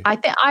 Okay.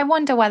 I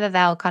wonder whether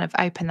they'll kind of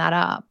open that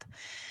up.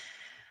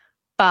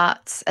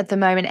 But at the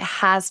moment, it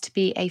has to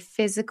be a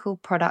physical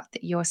product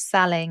that you're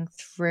selling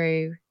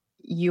through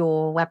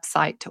your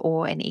website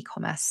or an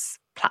e-commerce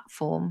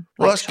platform.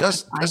 Well,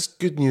 that's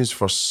good news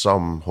for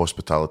some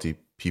hospitality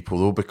people,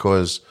 though,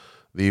 because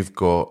they've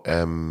got...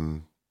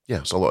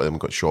 so a lot of them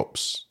got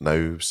shops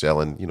now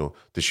selling, you know,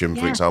 Dishoom,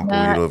 for example,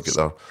 you know, they've got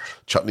their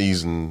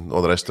chutneys and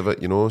all the rest of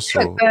it, you know. So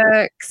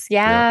cookbooks,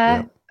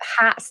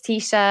 hats,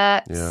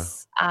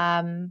 t-shirts,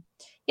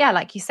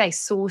 like you say,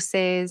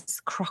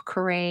 sauces,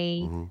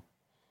 crockery,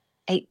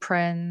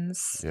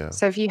 aprons. Yeah.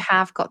 So if you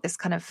have got this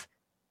kind of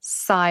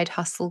side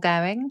hustle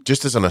going.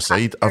 Just as an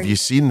aside, have you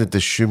seen the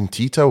Dishoom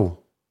tea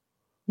towel?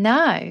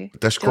 No.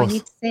 Dishcloth? Do I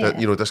need to see it?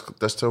 You know,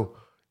 dish towel?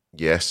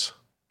 Yes.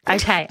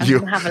 Okay, I'm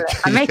going to have a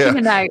look. I'm making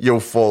a note. You'll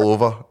fall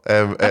over.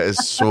 It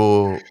is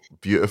so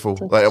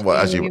beautiful,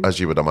 as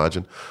you would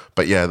imagine.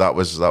 But yeah, that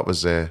was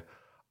a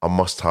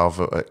must-have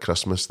at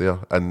Christmas there,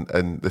 and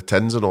the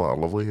tins and all are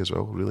lovely as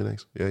well. Really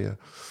nice. Yeah.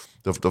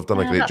 They've done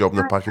a great job in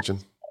the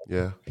packaging.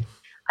 Yeah.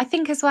 I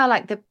think as well,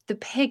 like the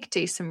Pig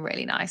do some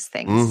really nice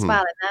things as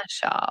well in their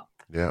shop.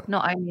 Yeah.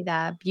 Not only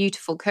their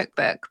beautiful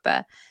cookbook,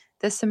 but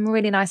there's some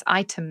really nice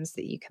items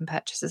that you can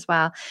purchase as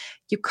well.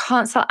 You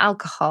can't sell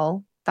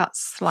alcohol.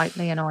 That's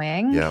slightly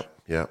annoying. Yeah.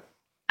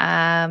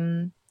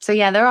 So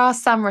yeah, there are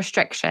some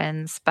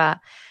restrictions, but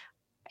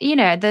you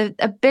know, the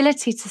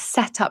ability to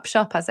set up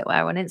shop, as it were,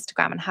 on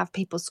Instagram and have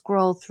people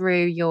scroll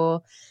through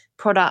your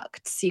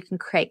products. You can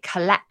create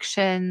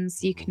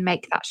collections. You can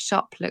make that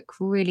shop look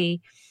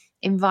really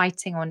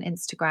inviting on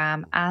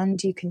Instagram,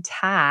 and you can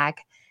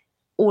tag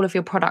all of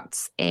your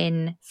products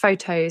in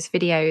photos,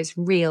 videos,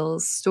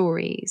 reels,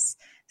 stories.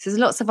 So there's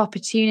lots of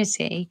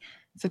opportunity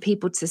for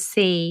people to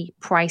see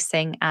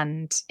pricing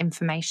and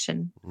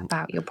information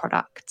about your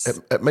products.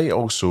 It might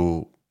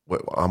also,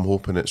 I'm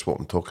hoping it's what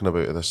I'm talking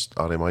about in this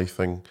RMI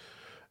thing,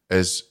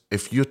 is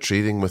if you're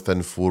trading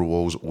within four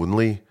walls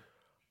only,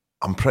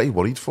 I'm pretty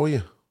worried for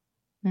you.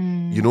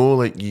 You know,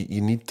 like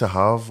you need to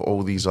have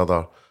all these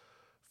other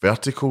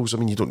verticals. I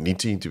mean, you don't need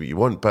to do what you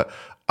want, but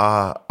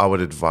I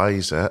would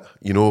advise it,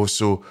 you know.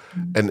 So,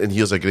 and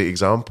here's a great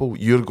example.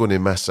 You're going to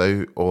miss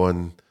out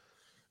on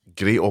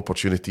great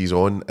opportunities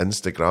on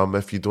Instagram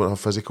if you don't have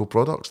physical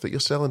products that you're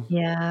selling.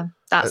 Yeah,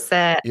 that's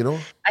it. You know,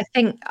 I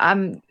think,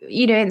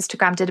 you know,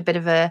 Instagram did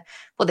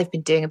they've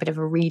been doing a bit of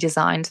a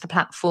redesign to the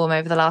platform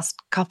over the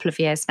last couple of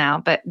years now,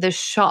 but the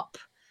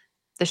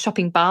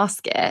shopping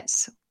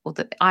basket,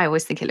 I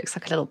always think it looks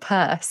like a little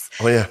purse.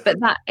 Oh yeah. But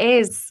that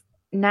is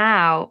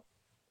now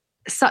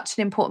such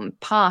an important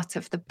part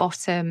of the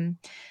bottom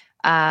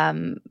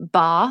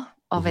bar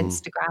of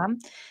Instagram.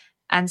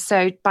 And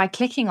so by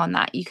clicking on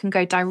that, you can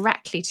go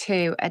directly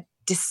to a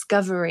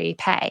discovery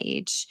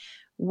page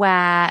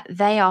where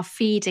they are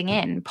feeding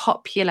in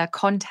popular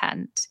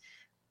content,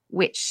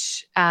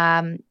 which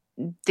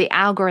the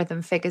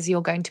algorithm figures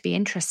you're going to be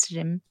interested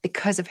in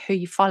because of who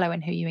you follow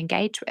and who you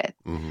engage with.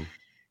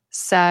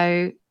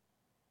 So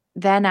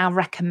they're now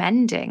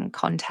recommending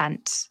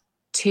content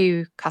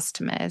to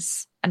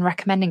customers and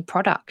recommending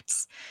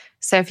products.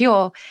 So if you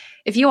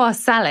are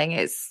selling,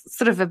 it's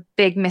sort of a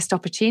big missed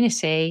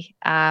opportunity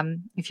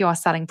if you are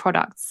selling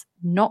products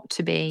not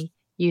to be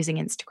using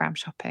Instagram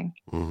shopping.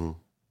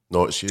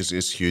 No,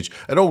 it's huge.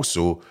 And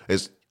also,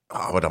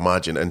 I would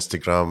imagine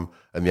Instagram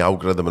and the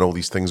algorithm and all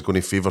these things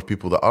going to favour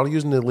people that are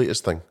using the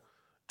latest thing.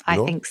 I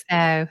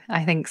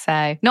think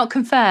so. Not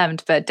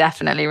confirmed, but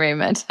definitely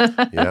rumoured.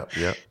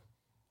 Yeah.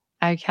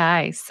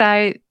 Okay,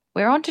 so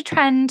we're on to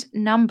trend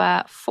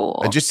number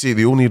 4. And just say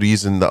the only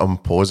reason that I'm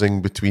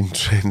pausing between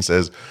trends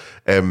is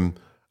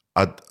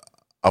I've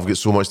got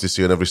so much to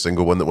say on every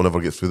single one that we'll never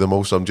get through them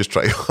all. So I'm just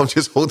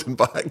holding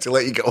back to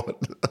let you get on.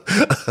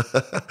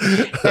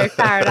 No,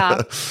 fair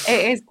enough.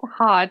 It is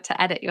hard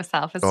to edit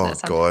yourself, isn't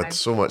it? God,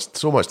 so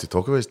much to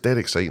talk about. It's dead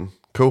exciting.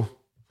 Cool.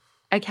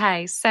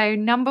 Okay, so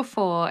number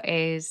 4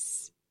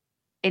 is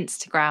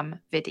Instagram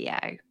video.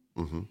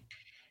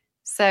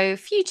 So a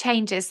few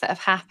changes that have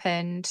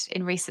happened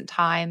in recent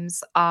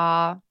times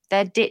are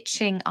they're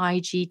ditching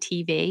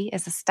IGTV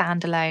as a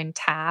standalone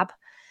tab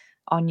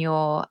on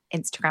your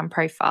Instagram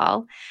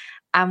profile.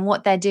 And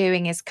what they're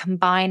doing is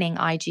combining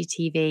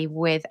IGTV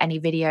with any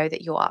video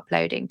that you're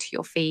uploading to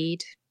your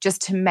feed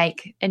just to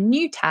make a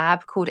new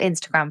tab called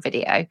Instagram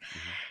video.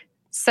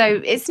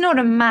 So it's not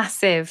a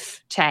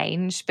massive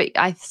change, but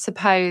I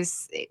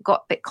suppose it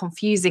got a bit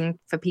confusing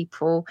for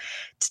people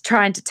to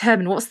try and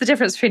determine what's the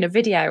difference between a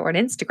video or an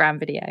Instagram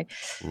video.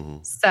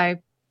 So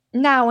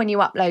now when you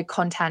upload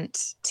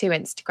content to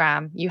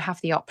Instagram, you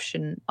have the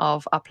option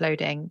of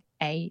uploading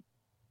a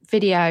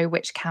video,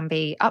 which can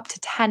be up to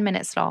 10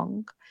 minutes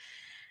long.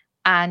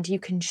 And you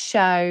can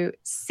show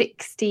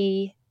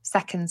 60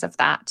 seconds of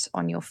that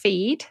on your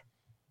feed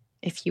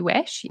if you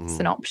wish. It's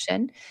an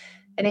option.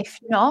 And if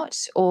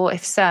not, or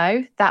if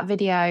so, that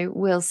video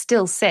will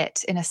still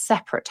sit in a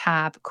separate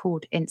tab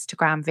called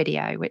Instagram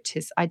video, which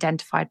is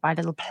identified by a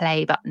little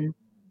play button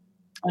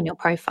on your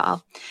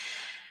profile.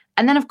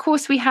 And then, of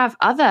course, we have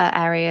other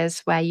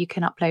areas where you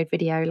can upload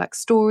video like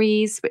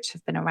stories, which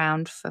have been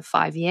around for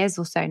 5 years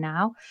or so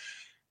now,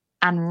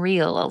 and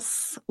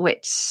reels,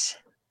 which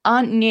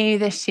aren't new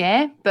this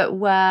year, but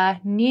were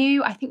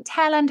new, I think,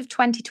 tail end of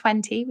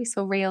 2020. We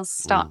saw reels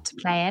start to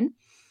play in,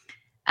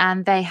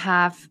 and they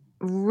have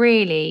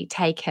really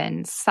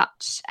taken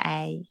such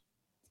a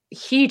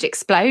huge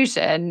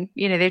explosion.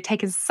 You know, they've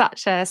taken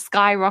such a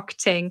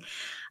skyrocketing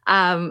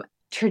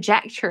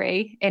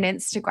trajectory in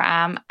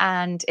Instagram.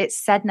 And it's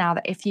said now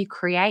that if you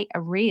create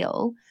a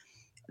reel,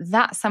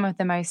 that's some of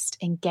the most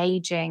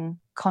engaging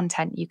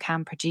content you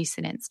can produce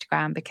in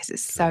Instagram because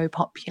it's so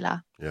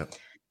popular. Yeah.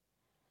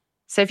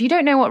 So if you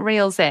don't know what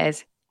Reels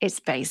is, it's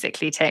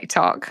basically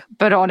TikTok,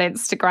 but on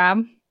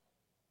Instagram.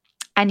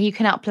 And you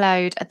can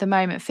upload at the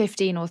moment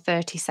 15 or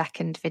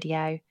 30-second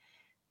video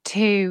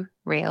to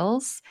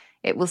Reels.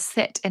 It will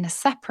sit in a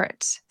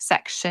separate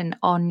section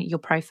on your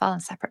profile, a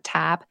separate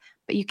tab,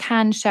 but you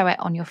can show it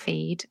on your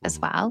feed as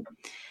well.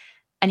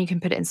 And you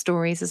can put it in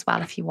stories as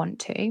well if you want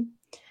to.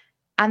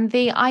 And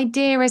the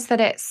idea is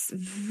that it's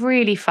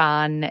really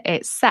fun.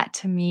 It's set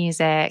to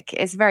music.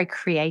 It's very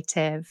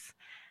creative.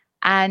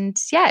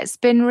 And yeah, it's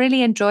been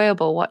really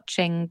enjoyable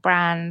watching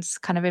brands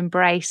kind of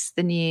embrace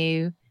the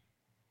new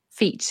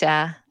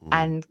feature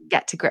and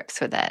get to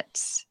grips with it.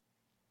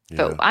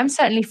 But I'm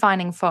certainly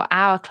finding for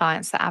our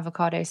clients at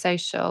Avocado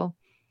Social,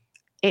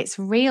 it's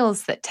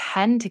Reels that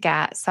tend to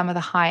get some of the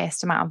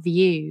highest amount of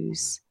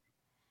views,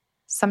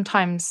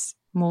 sometimes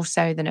more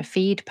so than a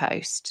feed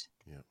post.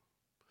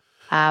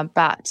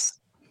 But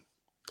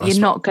you're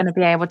not going to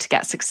be able to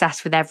get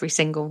success with every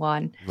single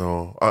one.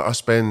 No, I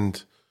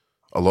spend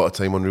a lot of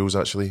time on Reels,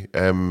 actually.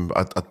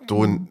 I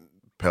don't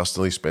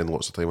personally spend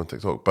lots of time on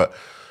TikTok, but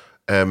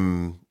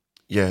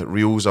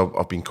Reels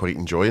I've been quite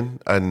enjoying.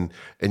 And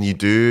you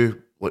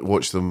do like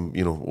watch them,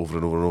 over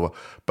and over and over.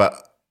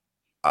 But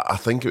I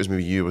think it was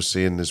maybe you were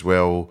saying as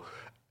well,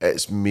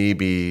 it's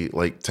maybe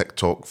like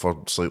TikTok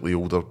for slightly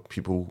older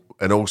people.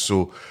 And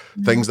also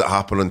things that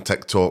happen on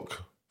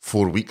TikTok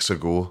 4 weeks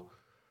ago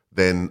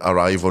then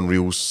arrive on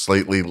Reels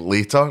slightly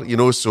later,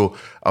 So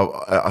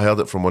I heard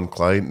it from one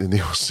client and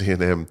they were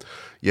saying,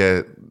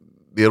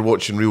 they're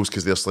watching Reels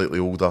because they're slightly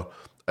older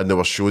and they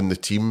were showing the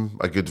team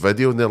a good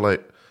video and they're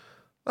like,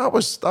 that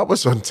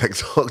was on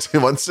TikTok 2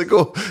 months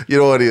ago,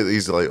 and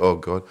he's like, oh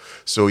God.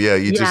 So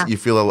you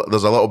feel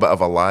there's a little bit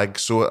of a lag.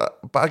 So,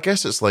 but I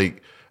guess it's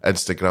like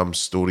Instagram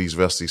stories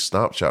versus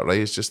Snapchat, right?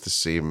 It's just the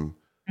same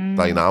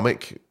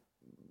dynamic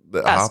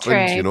that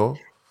happens, true.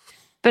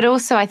 But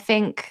also I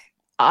think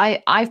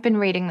I've been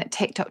reading that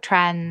TikTok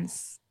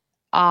trends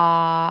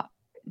are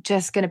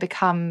just going to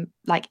become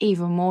like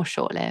even more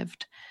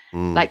short-lived.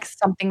 Like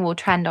something will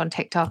trend on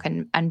TikTok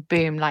and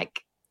boom,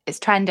 like it's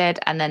trended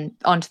and then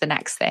on to the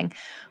next thing.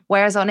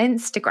 Whereas on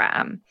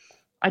Instagram,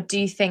 I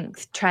do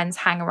think trends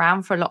hang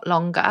around for a lot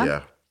longer.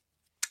 Yeah.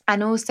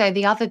 And also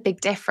the other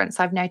big difference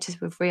I've noticed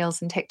with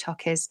Reels and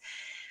TikTok is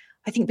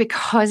I think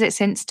because it's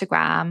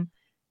Instagram,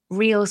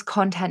 Reels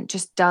content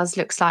just does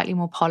look slightly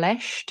more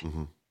polished.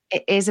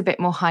 It is a bit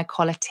more high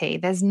quality.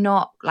 There's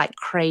not like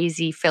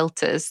crazy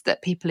filters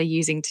that people are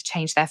using to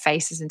change their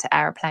faces into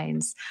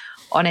airplanes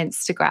on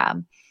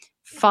Instagram.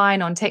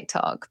 Fine on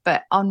TikTok,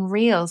 but on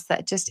Reels,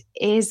 that just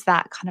is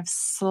that kind of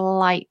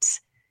slight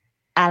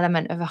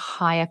element of a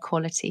higher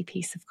quality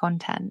piece of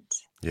content.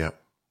 Yeah,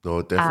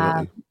 no,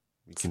 definitely.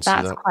 You can see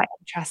that's that. quite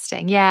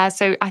interesting. Yeah,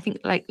 so I think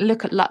like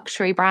look at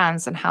luxury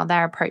brands and how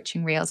they're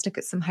approaching Reels. Look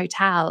at some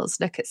hotels,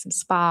 look at some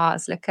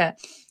spas, look at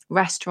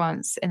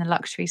restaurants in the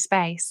luxury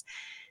space.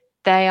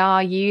 They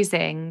are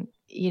using,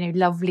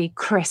 lovely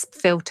crisp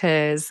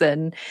filters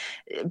and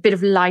a bit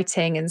of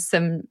lighting and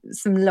some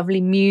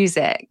lovely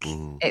music.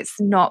 It's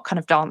not kind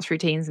of dance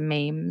routines and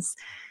memes.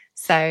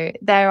 So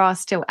there are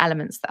still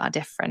elements that are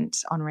different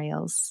on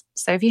Reels.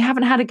 So if you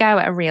haven't had a go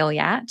at a Reel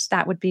yet,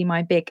 that would be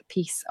my big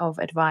piece of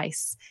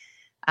advice.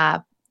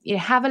 Have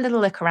a little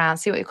look around,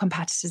 see what your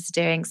competitors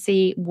are doing,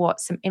 see what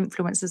some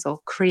influencers or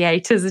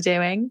creators are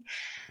doing.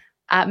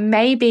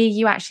 Maybe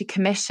you actually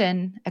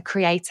commission a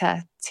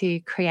creator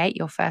to create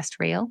your first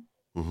Reel.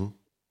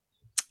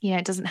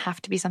 It doesn't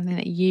have to be something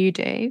that you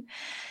do,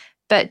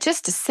 but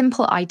just a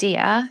simple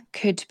idea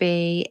could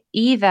be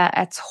either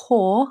a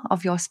tour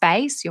of your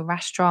space, your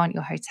restaurant,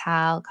 your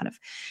hotel, kind of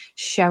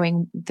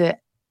showing the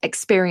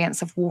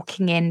experience of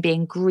walking in,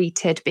 being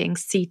greeted, being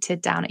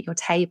seated down at your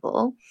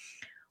table,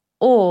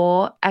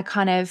 or a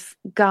kind of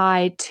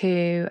guide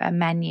to a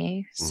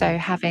menu. So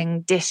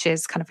having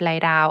dishes kind of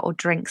laid out or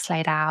drinks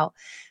laid out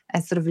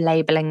and sort of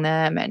labeling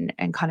them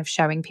and kind of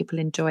showing people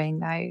enjoying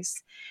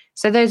those.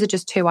 So those are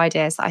just two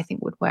ideas that I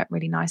think would work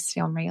really nicely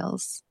on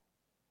Reels.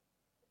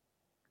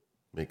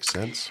 Makes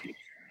sense.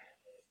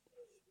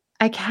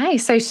 Okay,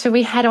 so should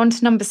we head on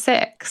to number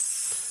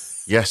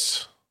 6?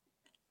 Yes.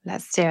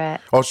 Let's do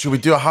it. Or should we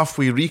do a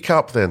halfway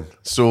recap then?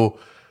 So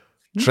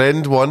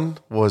trend 1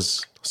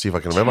 was, see if I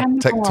can remember,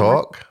 Trend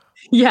TikTok. 1.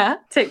 Yeah,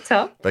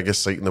 TikTok.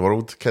 Biggest site in the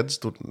world, kids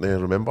don't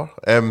remember.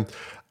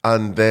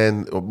 And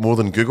then more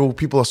than Google.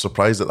 People are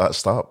surprised at that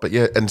stat. But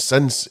yeah, and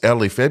since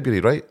early February,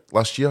 right,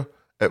 last year,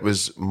 it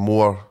was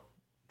more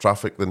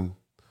traffic than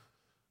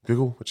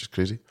Google, which is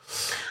crazy.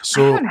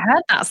 So I haven't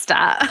heard that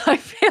stat. I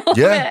feel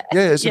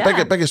it's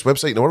the biggest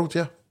website in the world.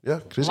 Yeah,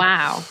 crazy.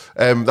 Wow.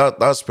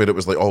 That's where it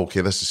was like, oh,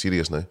 okay, this is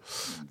serious now.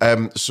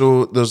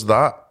 So there's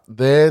that.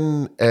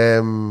 Then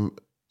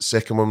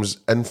second one was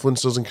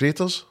influencers and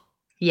creators.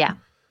 Yeah.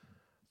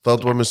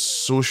 Third one was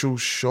social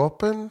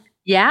shopping.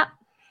 Yeah.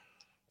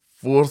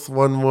 Fourth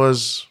one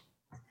was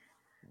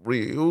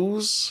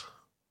Reels.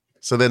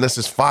 So then this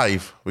is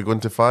 5. We're going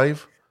to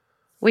 5.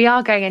 We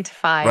are going into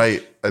 5.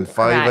 Right, and 5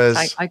 Correct.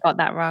 is? I got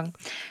that wrong.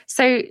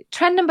 So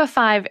trend number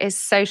 5 is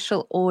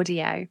social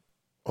audio.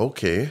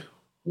 Okay.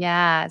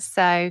 Yeah.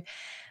 So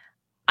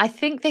I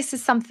think this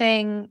is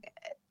something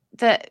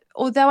that,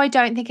 although I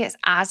don't think it's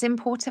as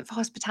important for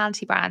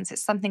hospitality brands,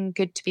 it's something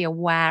good to be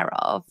aware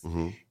of.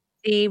 Mm-hmm.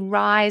 The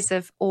rise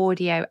of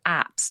audio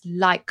apps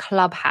like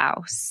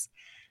Clubhouse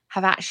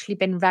have actually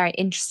been very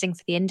interesting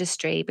for the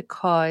industry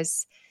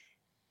because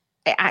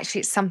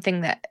it's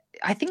something that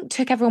I think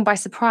took everyone by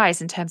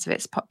surprise in terms of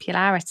its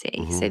popularity.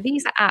 Mm-hmm. So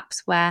these are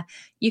apps where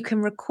you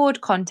can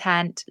record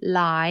content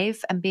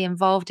live and be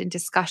involved in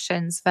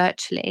discussions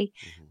virtually,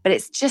 but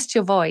it's just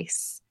your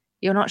voice.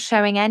 You're not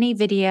showing any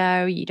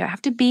video. You don't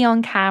have to be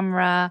on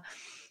camera.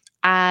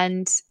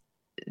 And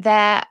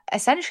they're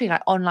essentially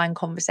like online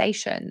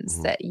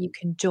conversations that you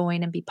can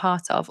join and be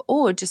part of,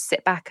 or just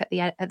sit back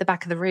at the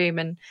back of the room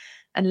and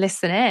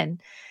listen in.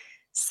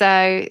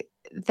 So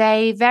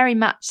they very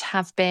much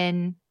have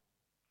been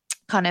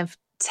kind of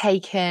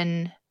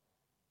they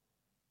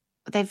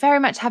very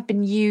much have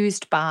been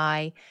used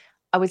by,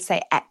 I would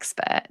say,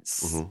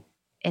 experts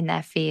in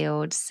their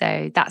field.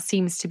 So that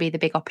seems to be the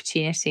big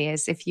opportunity,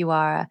 is if you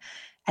are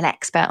an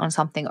expert on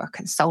something or a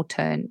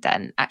consultant,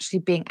 then actually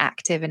being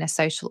active in a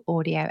social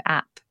audio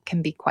app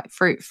can be quite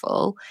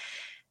fruitful.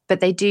 But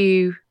they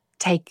do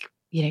take,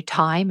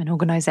 time and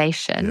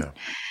organization. Yeah.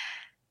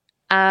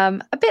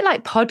 A bit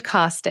like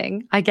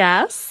podcasting, I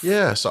guess.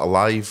 Yeah, sort of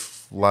live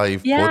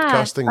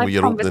podcasting where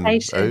you're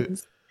opening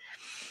out.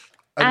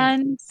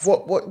 And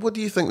what do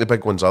you think the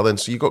big ones are then?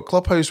 So you got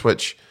Clubhouse,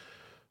 which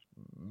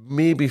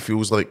maybe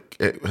feels like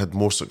it had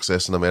more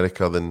success in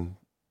America than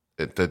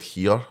it did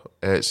here.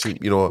 Yeah,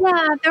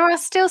 there are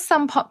still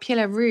some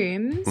popular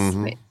rooms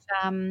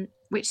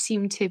which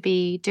seem to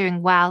be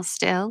doing well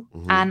still.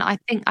 And I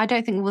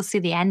don't think we'll see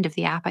the end of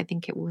the app. I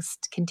think it will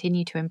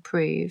continue to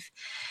improve.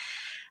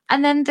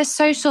 And then the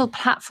social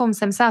platforms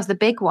themselves, the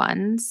big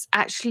ones,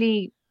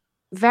 actually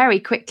very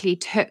quickly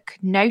took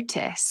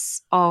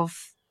notice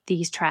of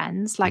these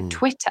trends. Like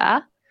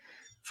Twitter,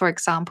 for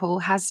example,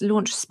 has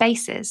launched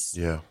Spaces,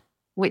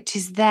 which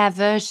is their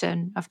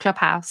version of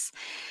Clubhouse.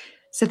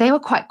 So they were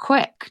quite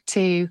quick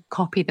to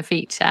copy the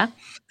feature.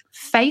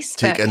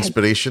 Facebook Take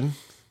inspiration.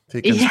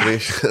 So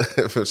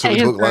we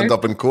don't land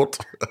up in court.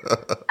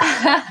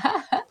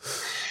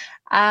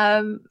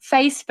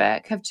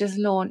 Facebook have just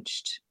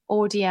launched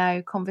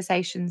audio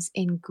conversations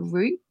in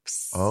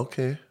groups.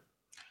 Okay.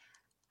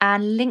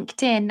 And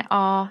LinkedIn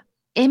are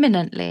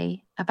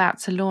imminently about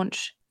to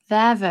launch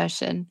their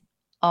version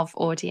of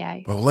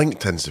audio. Well,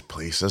 LinkedIn's the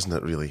place, isn't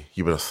it, really?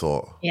 You would have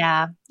thought.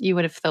 Yeah, you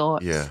would have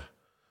thought. Yeah.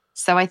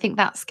 So I think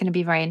that's going to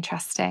be very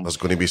interesting. There's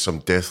going to be some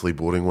deathly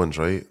boring ones,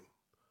 right?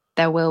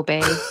 There will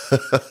be.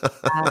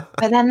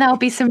 But then there'll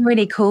be some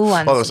really cool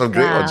ones. Oh, there's some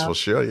great ones for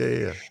sure.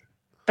 Yeah.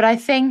 But I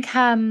think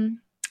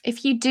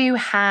if you do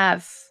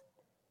have,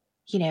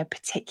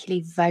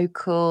 particularly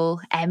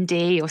vocal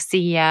MD or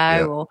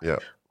CEO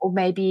or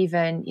maybe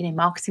even,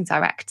 marketing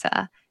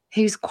director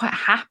who's quite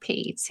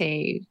happy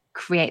to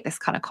create this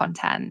kind of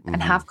content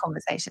and have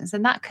conversations,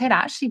 then that could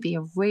actually be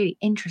a really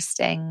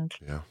interesting,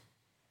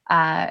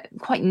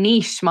 quite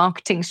niche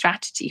marketing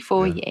strategy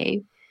for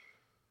you.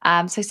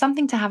 So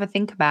something to have a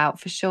think about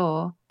for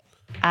sure.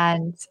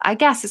 And I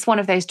guess it's one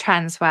of those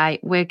trends where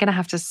we're going to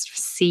have to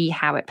see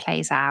how it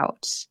plays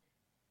out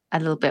a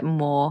little bit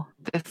more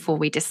before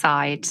we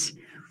decide,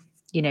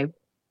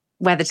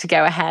 whether to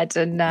go ahead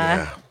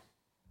and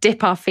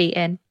dip our feet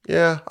in.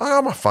 Yeah,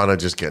 I'm a fan of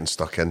just getting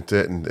stuck into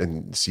it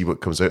and see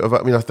what comes out of it.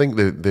 I mean, I think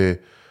the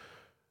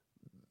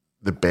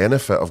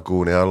benefit of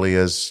going early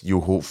is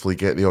you'll hopefully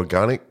get the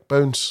organic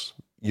bounce,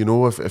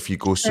 if you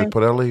go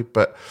super early.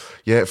 But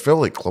yeah, it felt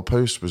like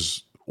Clubhouse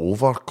was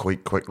over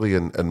quite quickly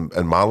in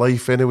my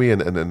life anyway,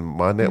 and in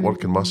my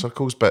network and my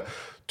circles. But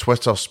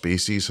Twitter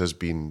Spaces has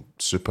been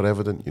super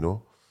evident,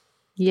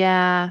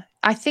 Yeah,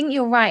 I think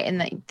you're right in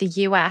that the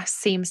US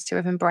seems to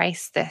have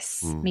embraced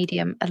this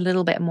medium a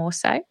little bit more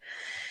so.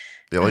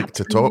 They like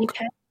to talk.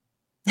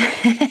 The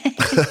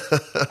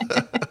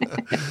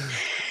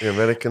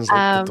Americans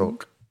like to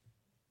talk.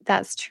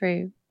 That's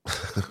true.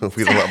 We're a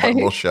little bit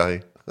more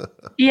shy.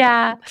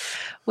 Yeah,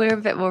 we're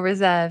a bit more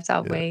reserved,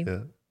 aren't we? Yeah.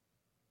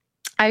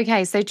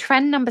 Okay, so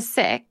trend number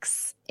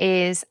 6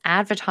 is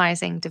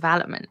advertising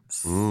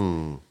developments.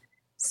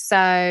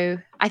 So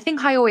I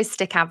think I always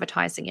stick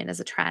advertising in as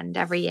a trend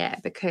every year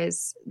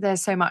because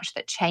there's so much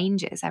that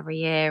changes every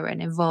year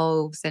and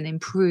evolves and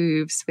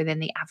improves within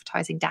the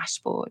advertising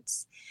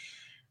dashboards.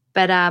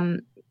 But,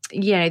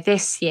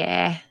 this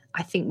year,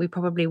 I think we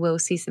probably will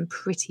see some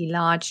pretty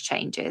large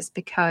changes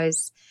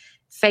because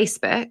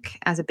Facebook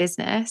as a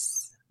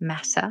business,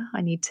 Meta,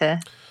 I need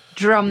to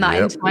drum that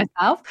into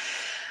myself,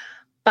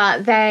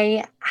 but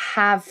they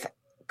have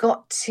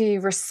got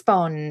to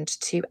respond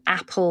to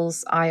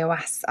Apple's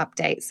iOS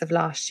updates of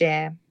last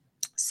year.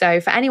 So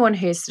for anyone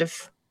who's sort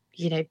of,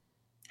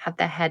 had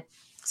their head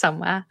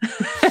somewhere in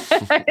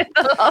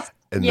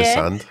the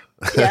sand.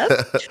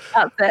 Yes,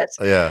 that's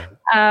it.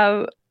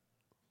 Yeah.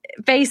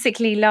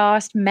 basically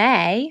last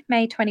May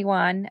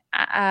 21,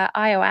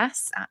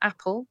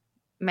 Apple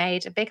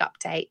made a big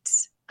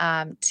update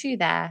to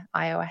their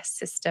iOS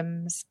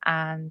systems.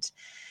 And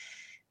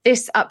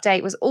this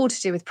update was all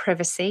to do with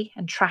privacy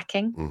and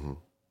tracking. Mm-hmm.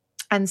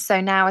 And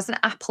so now as an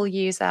Apple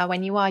user,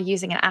 when you are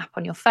using an app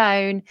on your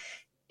phone,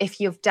 if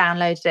you've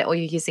downloaded it or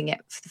you're using it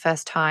for the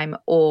first time,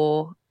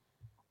 or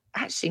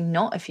actually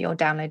not if you're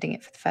downloading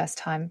it for the first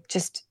time,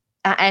 just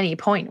at any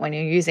point when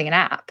you're using an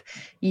app,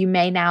 you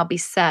may now be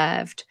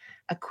served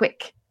a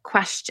quick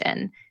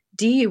question.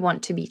 Do you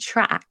want to be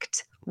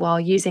tracked while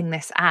using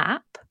this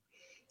app?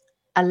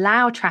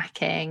 Allow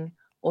tracking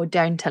or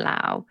don't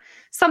allow,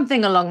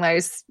 something along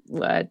those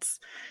words.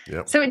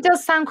 Yep. So it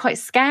does sound quite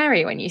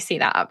scary when you see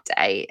that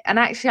update. And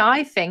actually,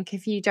 I think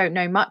if you don't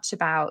know much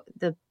about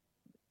the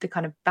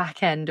kind of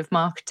back end of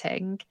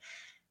marketing,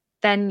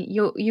 then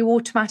you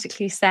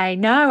automatically say,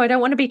 no, I don't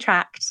want to be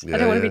tracked. I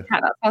don't want to be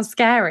tracked. That sounds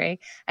scary.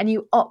 And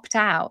you opt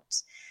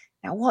out.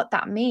 Now, what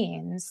that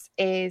means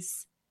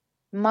is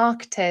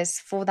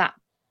marketers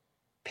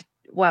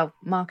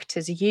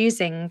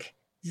using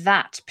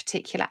that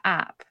particular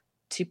app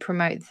to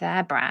promote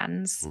their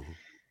brands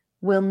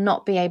will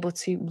not be able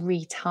to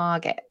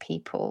retarget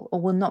people, or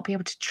will not be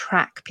able to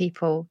track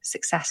people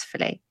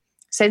successfully.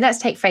 So let's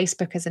take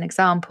Facebook as an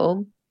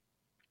example.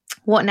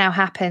 What now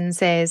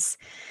happens is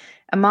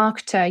a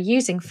marketer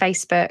using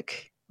Facebook,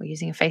 or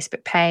using a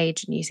Facebook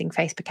page and using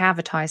Facebook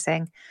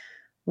advertising,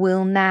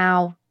 will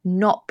now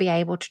not be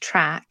able to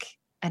track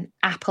an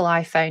Apple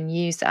iPhone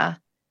user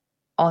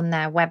on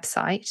their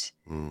website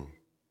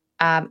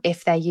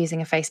if they're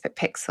using a Facebook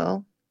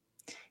Pixel,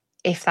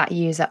 if that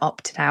user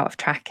opted out of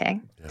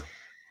tracking. Yeah.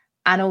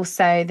 And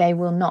also they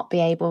will not be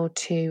able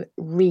to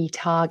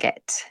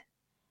retarget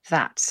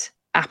that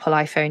Apple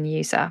iPhone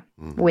user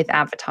with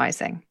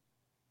advertising.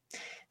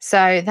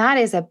 So that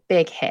is a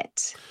big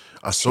hit.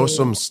 I saw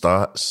some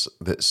stats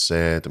that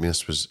said,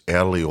 this was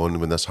early on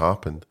when this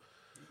happened,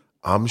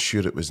 I'm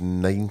sure it was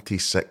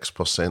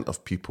 96%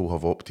 of people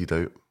have opted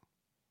out.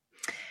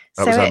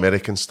 That was an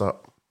American stat.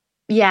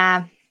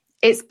 Yeah,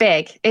 it's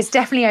big. It's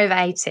definitely over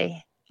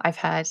 80, I've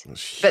heard.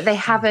 But they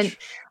haven't,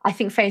 I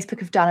think Facebook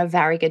have done a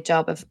very good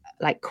job of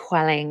like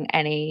quelling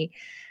any,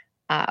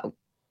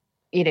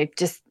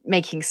 just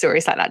making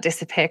stories like that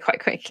disappear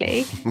quite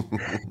quickly.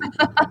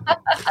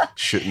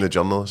 Shooting the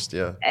journalist,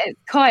 yeah. It's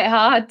quite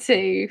hard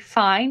to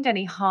find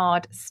any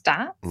hard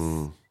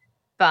stats,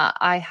 but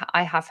I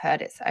have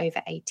heard it's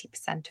over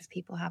 80% of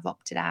people have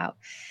opted out.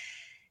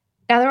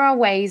 Now, there are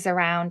ways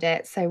around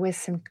it. So with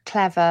some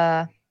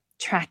clever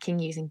tracking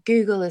using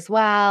Google as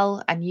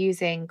well, and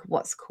using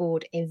what's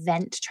called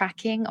event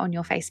tracking on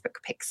your Facebook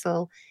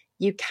Pixel,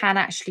 you can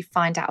actually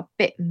find out a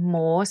bit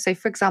more. So,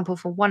 for example,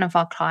 for one of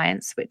our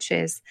clients, which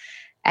is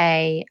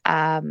a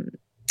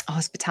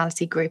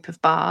hospitality group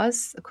of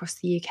bars across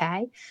the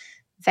UK,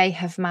 they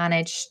have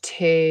managed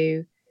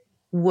to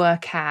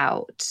work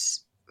out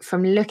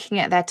from looking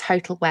at their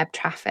total web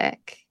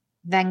traffic,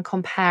 then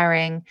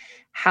comparing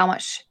how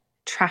much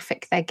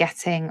traffic they're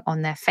getting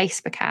on their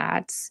Facebook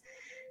ads,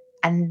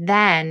 and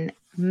then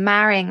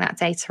marrying that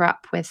data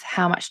up with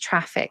how much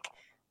traffic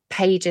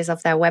pages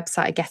of their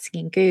website are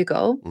getting in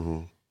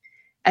Google,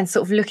 and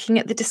sort of looking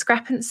at the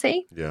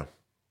discrepancy. Yeah.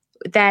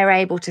 They're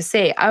able to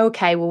see,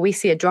 okay, well, we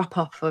see a drop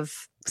off of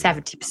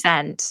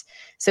 70%.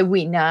 So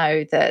we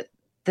know that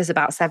there's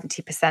about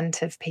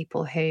 70% of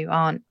people who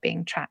aren't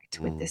being tracked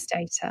with this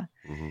data.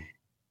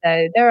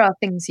 So there are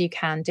things you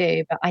can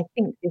do, but I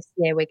think this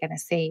year we're going to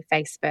see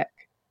Facebook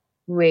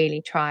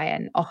really try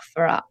and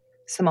offer up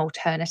some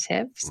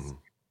alternatives.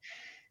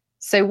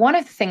 So one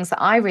of the things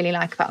that I really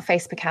like about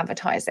Facebook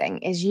advertising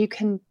is you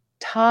can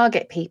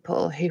target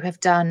people who have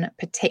done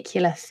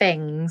particular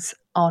things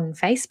on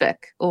Facebook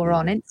or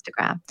on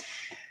Instagram.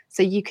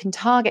 So you can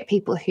target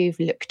people who've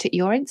looked at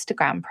your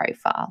Instagram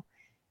profile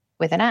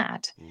with an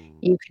ad.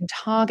 You can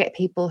target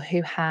people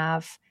who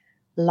have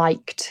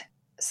liked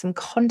some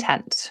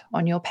content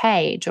on your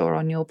page or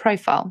on your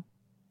profile.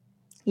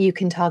 You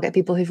can target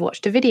people who've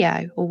watched a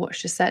video or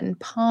watched a certain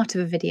part of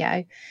a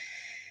video.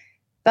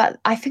 But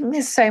I think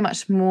there's so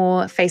much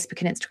more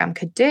Facebook and Instagram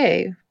could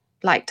do,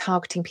 like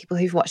targeting people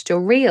who've watched your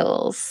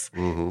reels,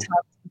 targeting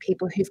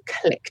people who've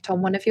clicked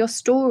on one of your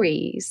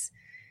stories,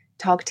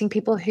 targeting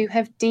people who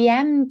have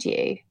DM'd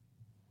you.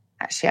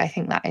 Actually, I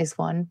think that is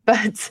one.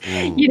 But, so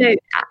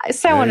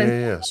on.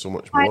 Yeah, so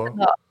much more.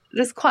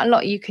 There's quite a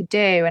lot you could do.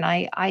 And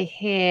I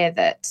hear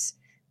that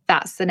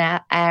that's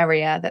an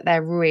area that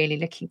they're really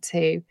looking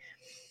to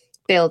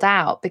build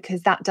out,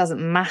 because that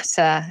doesn't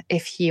matter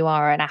if you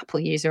are an Apple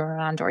user or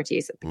an Android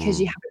user, because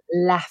you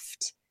haven't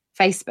left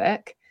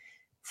Facebook.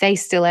 They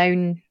still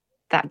own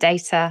that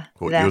data.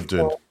 What you're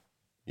doing.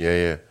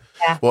 Yeah.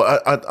 Well,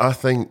 I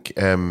think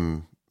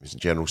it's a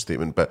general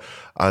statement, but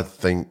I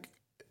think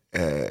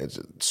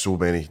so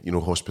many,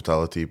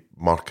 hospitality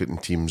marketing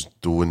teams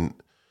don't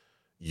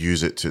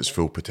use it to its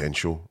full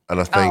potential. And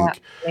I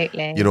think,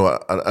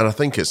 and I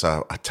think it's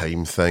a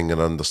time thing, an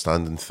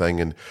understanding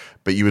thing.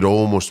 But you would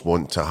almost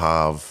want to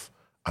have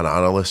an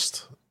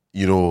analyst,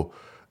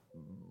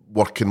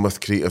 working with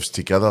creatives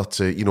together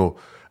to, you know,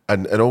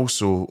 and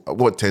also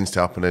what tends to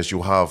happen is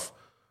you'll have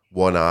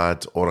one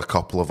ad or a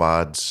couple of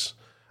ads,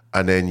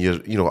 and then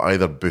you're, you know,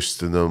 either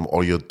boosting them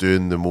or you're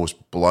doing the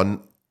most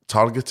blunt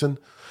targeting.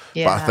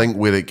 Yeah. But I think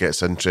where it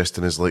gets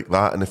interesting is like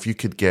that. And if you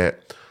could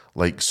get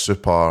like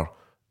super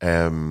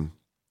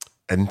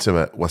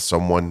intimate with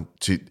someone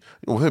to, you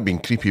know, without being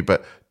creepy,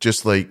 but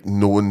just like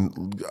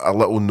knowing a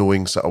little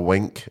knowing sort of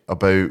wink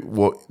about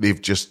what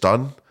they've just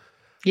done.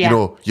 Yeah. You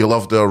know, you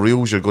love their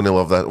reels, you're going to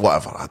love that.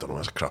 Whatever, I don't know,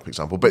 that's a crap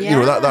example. But, you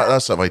know,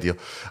 that sort of idea.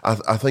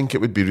 I think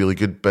it would be really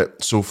good.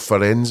 But so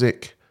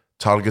forensic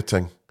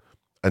targeting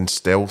and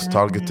stealth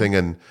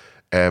targeting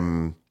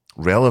and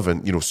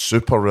relevant, you know,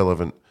 super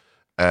relevant,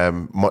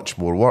 much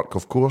more work,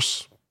 of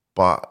course.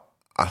 But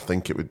I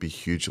think it would be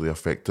hugely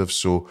effective.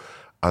 So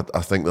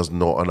I think there's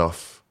not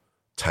enough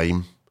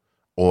time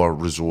or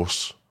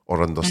resource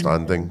or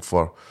understanding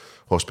for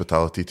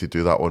hospitality to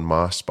do that en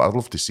masse. But I'd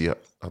love to see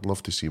it. I'd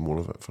love to see more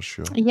of it for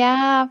sure.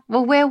 Yeah.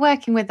 Well, we're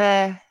working with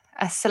a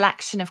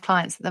selection of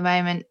clients at the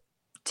moment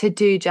to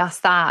do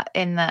just that,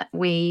 in that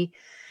we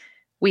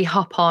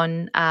hop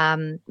on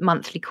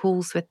monthly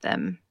calls with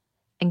them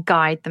and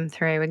guide them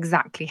through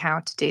exactly how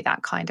to do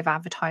that kind of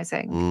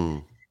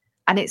advertising.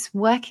 And it's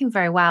working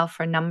very well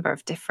for a number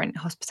of different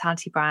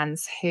hospitality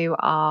brands who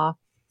are,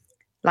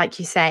 like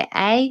you say,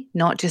 A,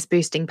 not just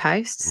boosting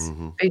posts.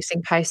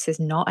 Boosting posts is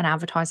not an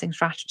advertising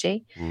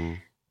strategy.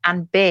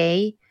 And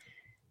B,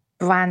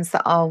 brands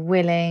that are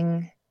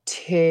willing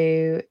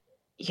to,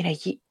 you know,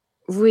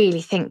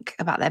 really think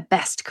about their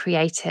best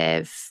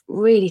creative,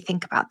 really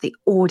think about the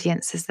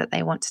audiences that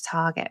they want to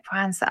target,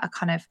 brands that are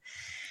kind of,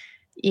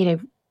 you know,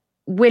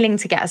 willing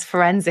to get as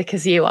forensic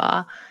as you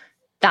are.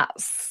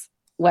 That's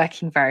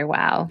working very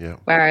well. Yeah.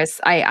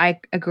 Whereas I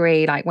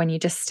agree, like when you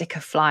just stick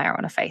a flyer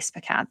on a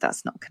Facebook ad,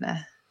 that's not going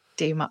to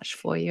do much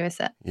for you, is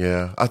it?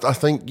 Yeah, I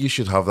think you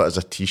should have that as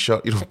a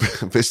t-shirt. You know,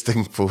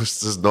 boosting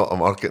posts is not a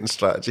marketing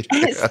strategy.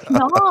 It's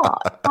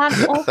not.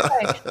 And also,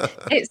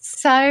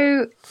 it's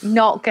so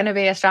not going to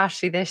be a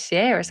strategy this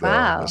year as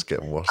well. It's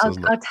getting worse, I'll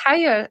isn't it? I'll tell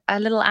you a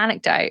little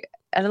anecdote,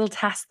 a little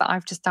test that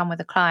I've just done with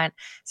a client.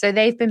 So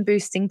they've been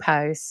boosting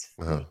posts,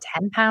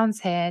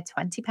 £10 here,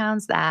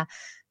 £20 there,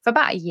 for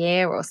about a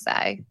year or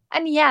so.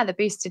 And yeah, the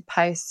boosted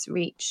posts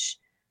reach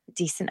a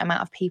decent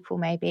amount of people,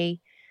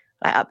 maybe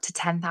like up to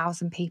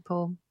 10,000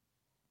 people,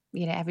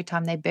 you know, every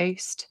time they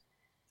boost,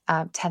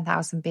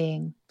 10,000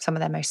 being some of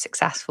their most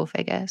successful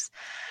figures.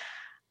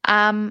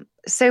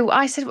 So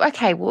I said,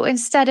 okay, well,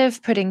 instead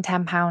of putting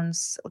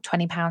 £10 or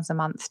 £20 a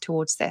month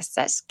towards this,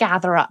 let's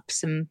gather up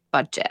some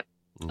budget.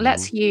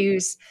 Let's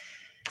use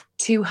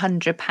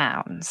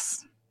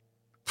 £200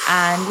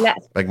 and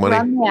let's Big money.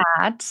 run the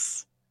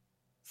ads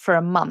for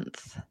a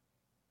month.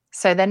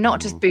 So they're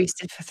not just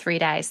boosted for 3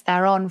 days,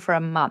 they're on for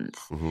a month.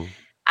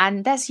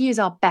 And let's use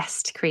our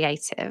best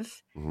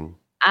creative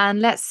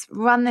and let's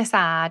run this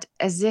ad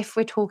as if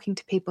we're talking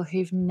to people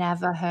who've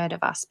never heard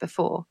of us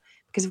before.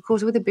 Because, of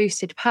course, with a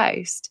boosted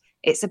post,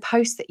 it's a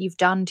post that you've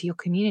done to your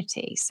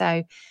community.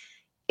 So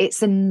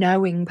it's a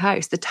knowing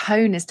post. The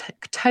tone is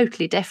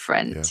totally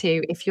different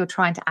to if you're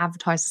trying to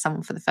advertise to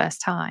someone for the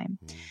first time.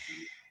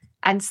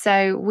 And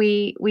so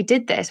we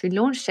did this. We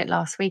launched it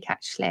last week,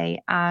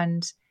 actually.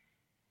 And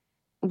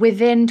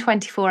within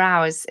 24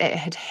 hours, it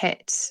had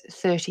hit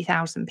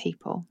 30,000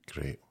 people.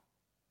 Great.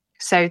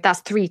 So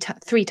that's three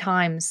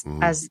times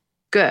as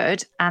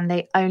good. And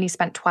they only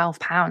spent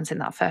 £12 in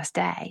that first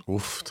day.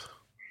 Oofed.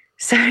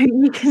 So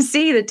you can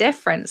see the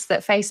difference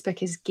that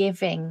Facebook is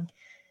giving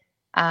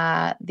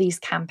these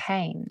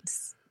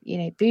campaigns. You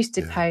know,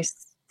 boosted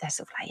posts, they're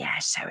sort of like, yeah,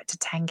 show it to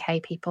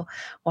 10K people,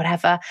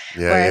 whatever.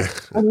 Whereas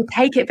when you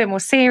take it a bit more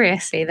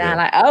seriously, they're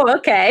like, oh,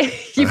 okay,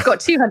 you've got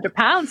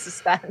 £200 to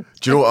spend.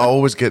 Do you know, I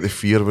always get the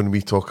fear when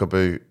we talk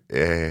about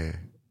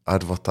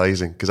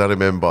advertising, because I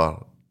remember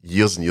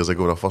years and years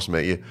ago when I first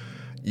met you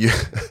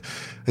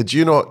did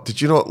you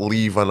not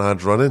leave an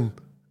ad running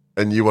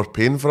and you were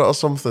paying for it or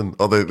something,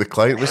 or the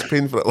client was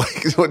paying for it?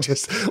 Like, it's not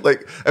just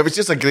like, it was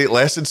just a great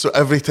lesson. So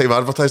every time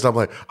advertised, I'm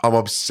like, I'm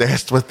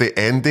obsessed with the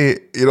end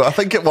date. You know, I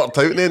think it worked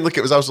out in the end. Like,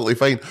 it was absolutely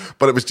fine,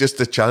 but it was just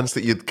the chance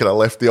that you'd kind of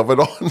left the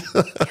oven on.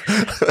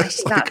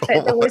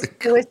 There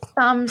was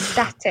some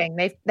setting.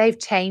 They've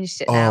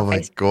changed it now. Oh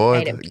my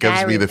God, it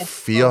gives me the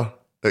fear.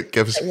 It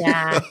gives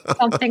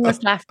something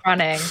was left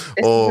running. This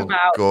was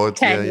about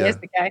 10 years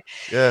ago.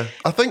 Yeah,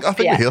 I think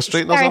the hair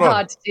straighteners are very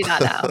hard to do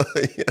that now.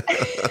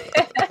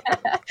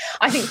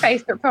 I think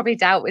Facebook probably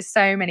dealt with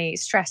so many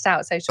stressed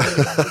out social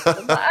media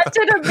managers. I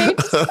didn't mean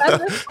to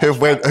spend this.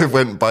 Who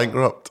went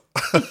bankrupt.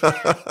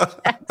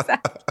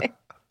 Exactly.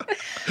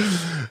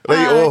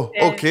 Right.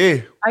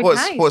 Okay.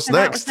 What's so next?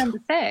 That was number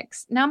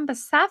 6. Number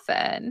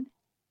 7.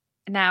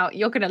 Now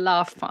you're going to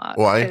laugh, Mark.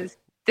 Why? Because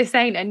this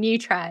ain't a new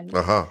trend.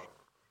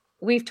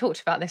 We've talked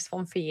about this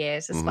one for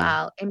years as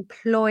well.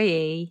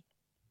 Employee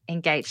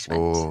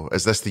engagement. Oh,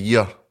 is this the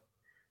year?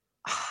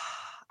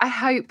 I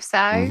hope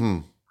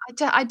so.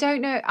 I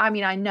don't know. I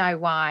mean, I know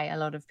why a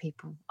lot of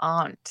people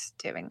aren't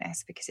doing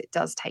this, because it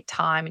does take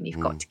time and you've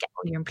got to get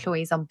all your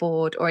employees on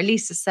board, or at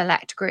least a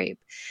select group.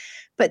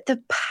 But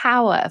the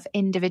power of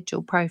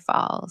individual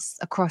profiles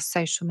across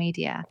social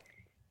media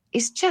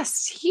is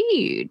just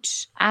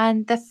huge.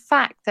 And the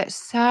fact that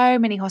so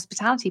many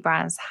hospitality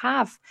brands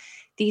have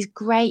these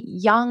great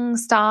young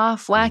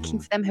staff working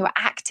for them who are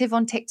active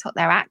on TikTok,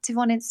 they're active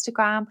on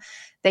Instagram,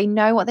 they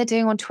know what they're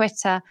doing on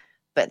Twitter,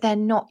 but they're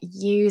not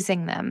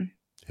using them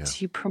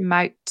to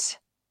promote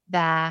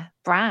their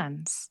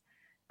brands.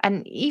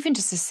 And even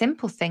just a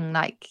simple thing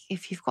like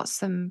if you've got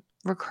some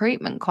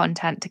recruitment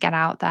content to get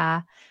out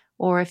there,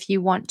 or if you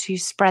want to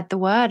spread the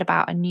word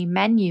about a new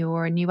menu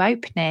or a new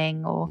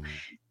opening or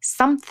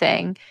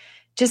something,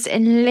 just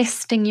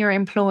enlisting your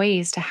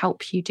employees to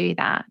help you do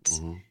that.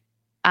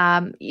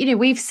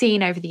 We've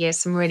seen over the years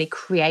some really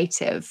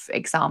creative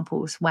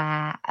examples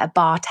where a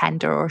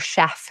bartender or a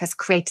chef has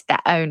created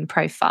their own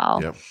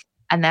profile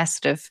and they're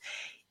sort of,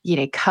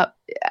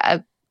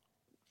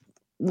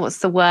 what's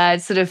the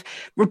word? Sort of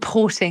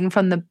reporting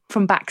from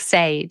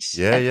backstage.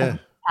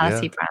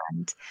 Hospitality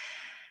brand.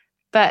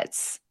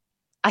 But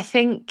I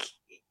think,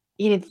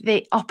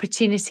 the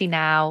opportunity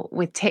now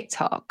with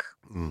TikTok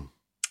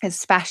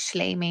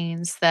especially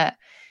means that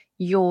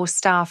your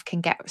staff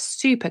can get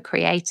super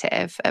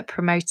creative at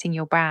promoting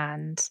your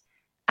brand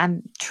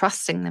and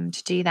trusting them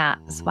to do that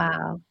as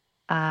well.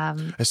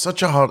 It's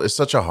such a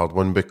hard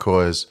one,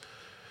 because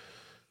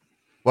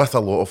with a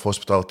lot of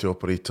hospitality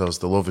operators,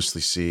 they'll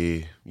obviously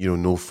say,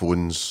 no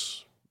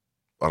phones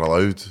are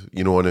allowed,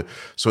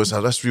 so it's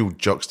this real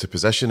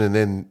juxtaposition. And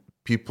then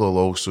people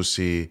will also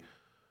say,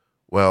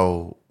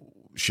 well,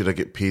 should I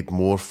get paid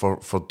more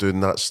for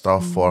doing that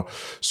stuff? Or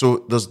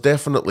so there's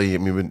definitely,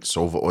 we wouldn't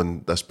solve it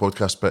on this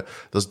podcast, but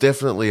there's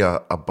definitely a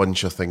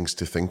bunch of things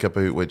to think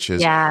about, which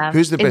is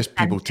who's the best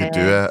people to do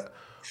it?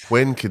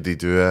 When could they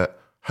do it?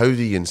 How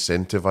do you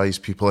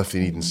incentivize people if they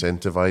need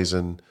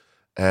incentivizing?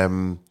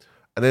 And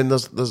then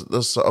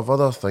there's sort of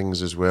other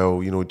things as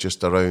well,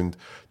 just around,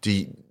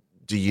 do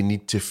you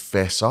need to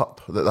fess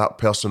up that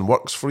person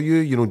works for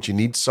you? Do you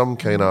need some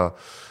kind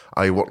of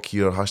I work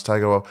here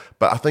hashtag? Or,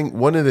 but I think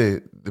one of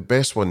the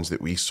best ones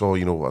that we saw,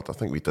 I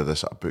think we did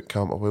this at a boot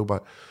camp a while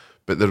back,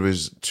 but there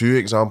was 2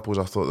 examples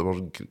I thought there were,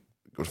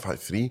 in fact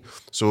 3.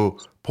 So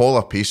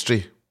Paula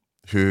Pastry,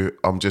 who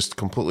I'm just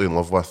completely in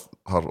love with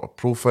her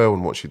profile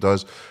and what she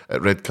does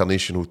at Red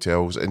Carnation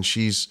Hotels, and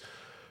she's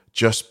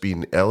just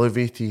been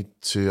elevated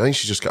to, I think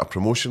she's just got a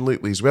promotion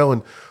lately as well.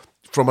 And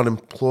from an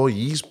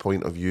employee's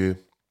point of view,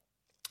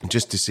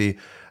 just to say,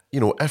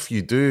 if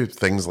you do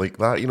things like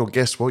that,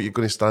 guess what? You're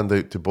going to stand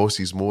out to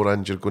bosses more,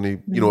 and you're going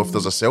to, if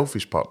there's a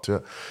selfish part to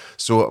it.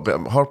 So,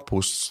 but her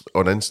posts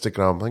on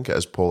Instagram, I think it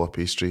is Paula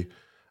Pastry,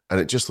 and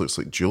it just looks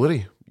like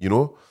jewellery,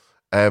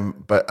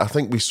 But I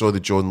think we saw the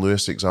John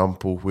Lewis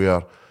example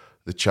where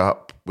the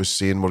chap was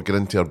saying we're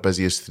getting into our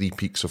busiest 3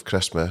 peaks of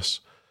Christmas,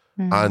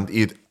 and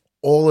he had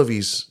all of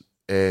his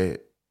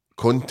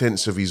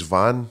contents of his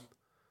van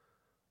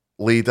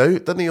laid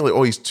out, didn't he? Like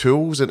all his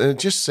tools, and it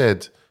just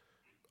said,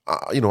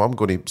 I'm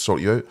going to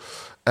sort you out.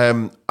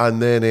 And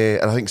then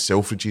and I think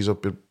Selfridges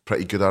have been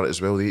pretty good at it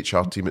as well, the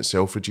HR team at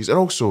Selfridges. And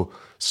also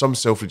some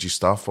Selfridges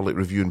staff are like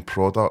reviewing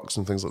products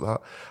and things like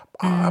that.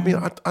 I mean,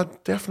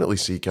 I'd definitely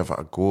say give it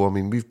a go. I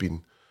mean, we've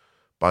been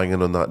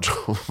banging on that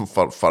drum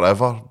for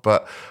forever,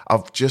 but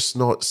I've just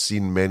not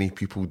seen many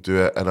people do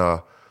it in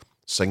a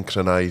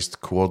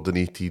synchronised,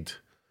 coordinated,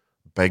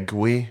 big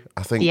way.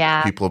 I think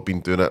people have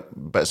been doing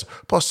it bits,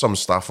 plus some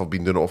staff have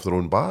been doing it off their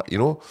own bat,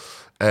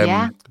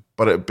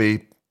 But it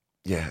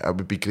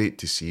would be great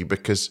to see,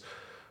 because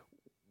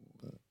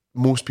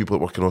most people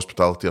that work in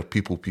hospitality are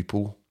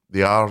people.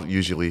 They are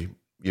usually,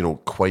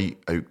 quite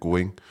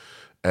outgoing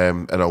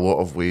in a lot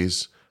of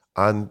ways.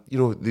 And,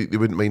 they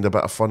wouldn't mind a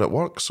bit of fun at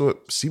work. So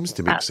it seems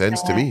to make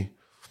sense to me.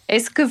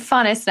 It's good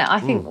fun, isn't it? I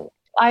think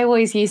I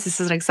always use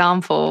this as an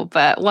example,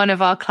 but one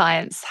of our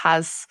clients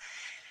has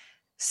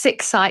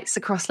 6 sites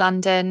across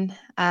London,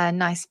 a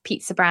nice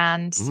pizza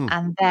brand,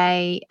 and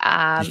they...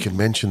 you can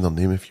mention their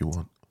name if you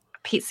want.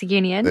 Pizza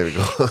Union. There we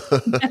go.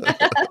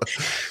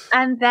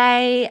 And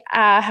they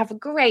have a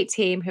great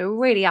team who are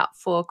really up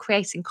for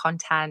creating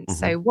content.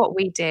 So what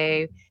we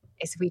do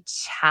is we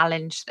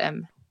challenge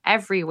them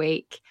every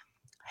week.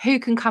 Who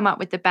can come up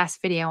with the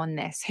best video on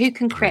this? Who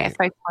can create a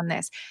photo on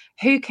this?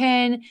 Who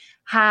can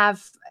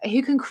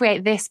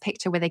create this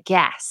picture with a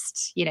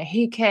guest?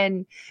 Who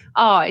can,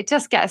 it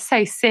just gets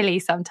so silly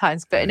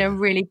sometimes, but in a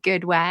really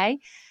good way.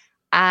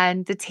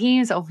 And the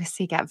teams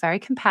obviously get very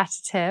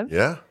competitive.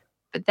 Yeah.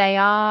 But they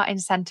are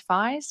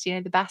incentivized.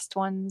 The best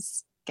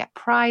ones get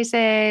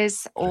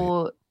prizes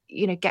or,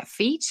 get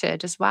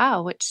featured as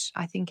well, which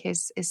I think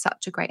is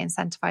such a great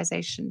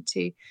incentivization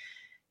to...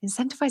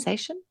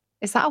 Incentivization?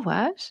 Is that a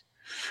word?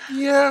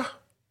 Yeah.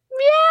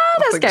 Yeah,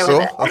 let's go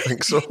with it. I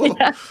think so.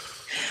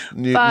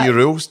 New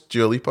rules,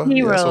 Dua Lipa.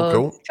 New rules, so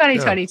cool.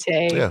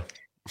 2022. Yeah.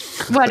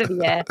 Word of the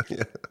year.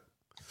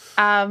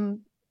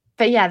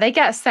 But yeah, they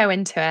get so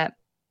into it.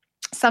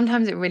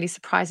 sometimes it really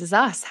surprises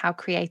us how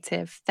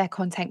creative their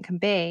content can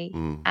be.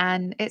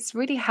 And it's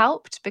really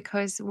helped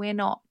because we're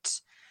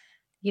not,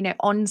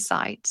 on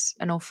site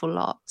an awful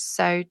lot.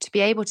 So to be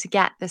able to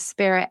get the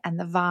spirit and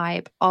the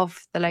vibe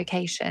of the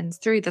locations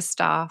through the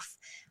staff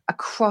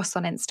across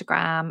on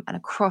Instagram and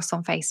across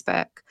on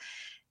Facebook,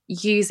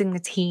 using the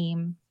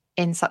team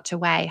in such a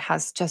way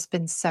has just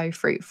been so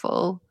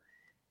fruitful.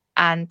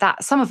 And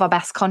that some of our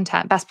best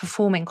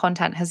performing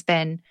content has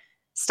been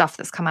stuff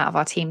that's come out of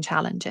our team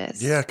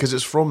challenges. Yeah, because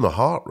it's from the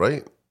heart,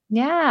 right?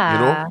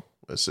 Yeah.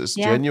 It's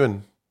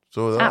genuine.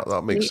 So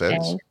that makes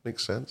sense.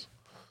 Makes sense.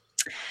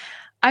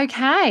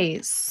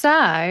 Okay,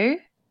 so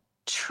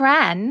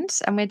trend,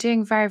 and we're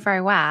doing very,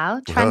 very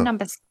well. Trend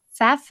number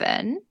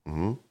 7,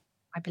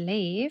 I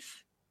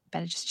believe.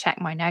 Better just check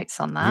my notes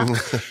on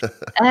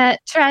that.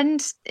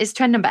 Trend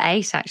number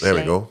 8, actually. There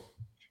we go.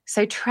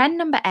 So trend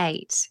number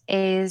 8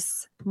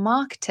 is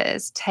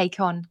marketers take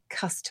on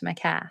customer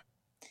care.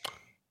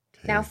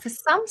 Okay. Now, for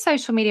some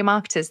social media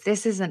marketers,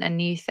 this isn't a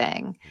new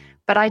thing,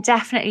 but I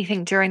definitely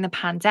think during the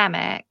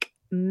pandemic,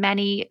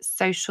 many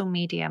social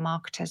media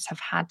marketers have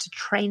had to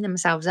train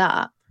themselves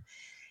up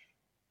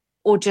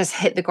or just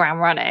hit the ground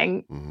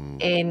running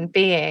in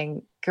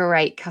being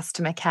great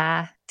customer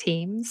care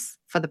teams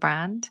for the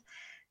brand.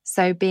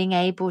 So being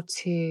able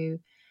to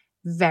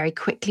very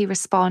quickly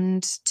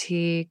respond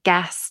to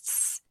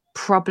guests,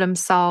 problem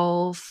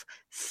solve,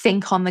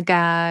 think on the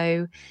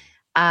go,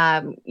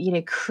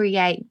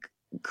 create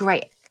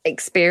great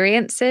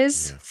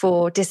experiences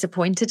for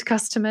disappointed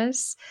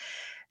customers,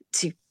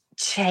 to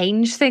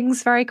change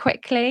things very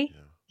quickly.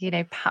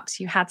 Perhaps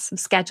you had some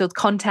scheduled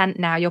content,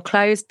 now you're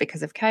closed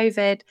because of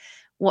COVID.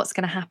 What's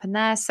going to happen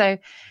there? So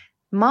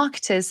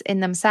marketers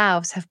in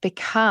themselves have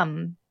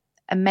become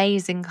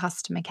amazing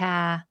customer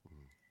care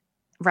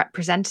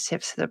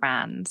representatives for the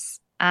brands.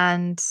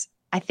 And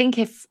I think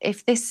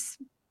if this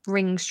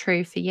rings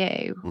true for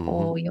you,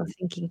 or you're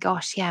thinking,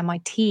 gosh, yeah, my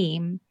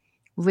team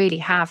really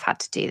have had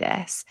to do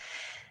this,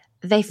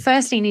 they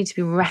firstly need to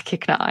be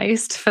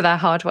recognized for their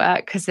hard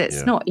work, because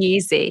it's not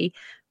easy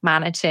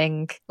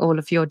managing all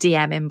of your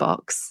DM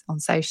inbox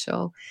on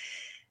social.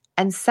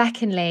 And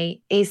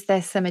secondly, is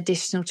there some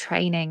additional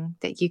training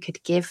that you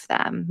could give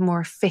them,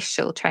 more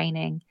official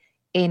training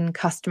in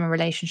customer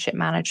relationship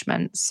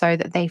management, so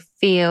that they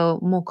feel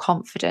more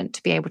confident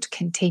to be able to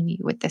continue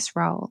with this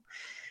role?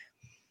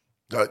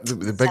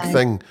 The big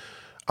thing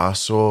I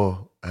saw,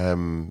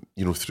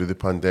 through the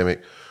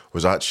pandemic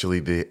was actually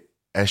the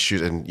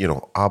issue,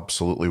 and,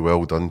 absolutely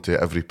well done to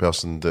every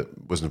person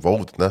that was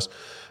involved in this,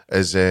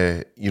 is,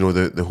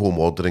 the home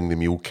ordering, the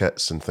meal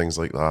kits and things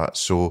like that.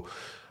 So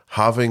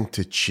having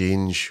to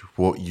change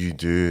what you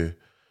do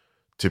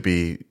to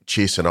be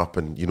chasing up,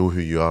 and you know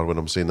who you are when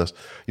I'm saying this,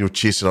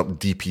 chasing up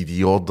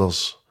DPD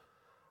orders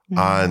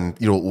and,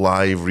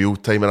 live real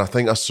time. And I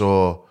think I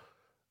saw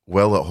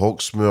Will at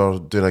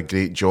Hawksmoor doing a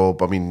great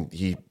job. I mean,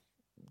 he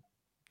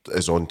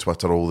is on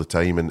Twitter all the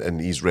time, and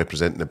he's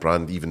representing the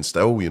brand even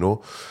still,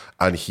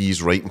 and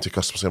he's writing to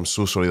customers saying, I'm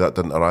so sorry that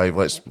didn't arrive,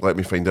 let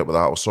me find out about that,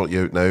 I'll sort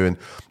you out now. And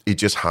he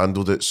just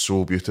handled it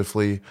so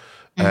beautifully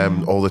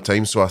all the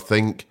time. So I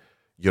think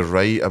you're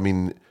right. I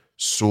mean,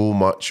 so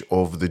much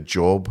of the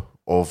job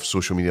of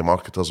social media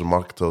marketers and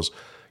marketers,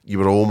 you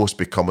were almost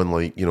becoming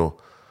like,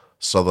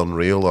 Southern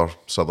Rail or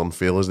Southern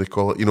Fail, as they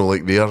call it.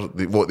 Like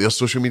what their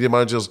social media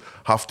managers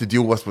have to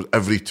deal with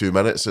every 2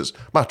 minutes. It's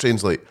my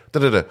train's late.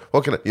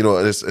 What can I?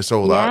 And it's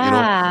all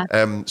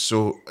that.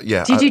 So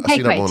yeah. Did you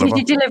take it? Did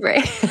you deliver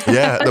it?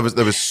 Yeah,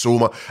 there was so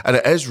much, and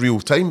it is real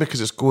time,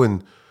 because it's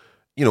going.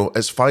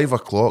 It's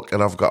 5:00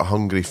 and I've got a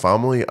hungry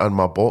family, and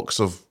my box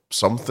of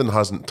something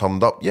hasn't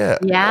turned up yet.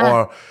 Yeah.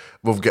 Or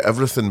we've got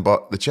everything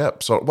but the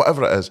chips, or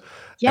whatever it is.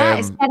 Yeah,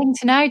 it's getting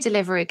to know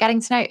Deliveroo, getting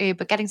to know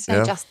Uber, getting to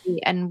know Just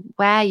Eat, and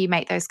where you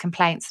make those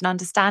complaints, and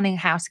understanding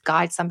how to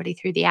guide somebody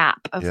through the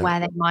app of where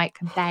they might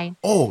complain.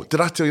 Oh, did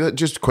I tell you that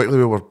just quickly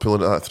while we're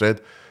pulling at that thread?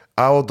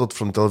 I ordered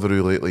from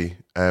Deliveroo lately.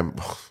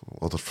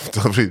 Ordered from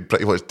Deliveroo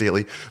pretty much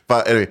daily.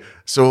 But anyway,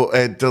 so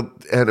and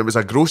it was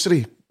a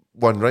grocery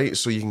one, right?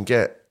 So you can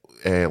get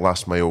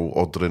last mile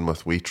ordering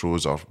with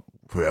Waitrose or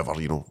whoever,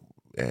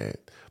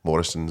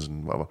 Morrison's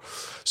and whatever.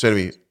 So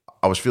anyway,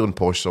 I was feeling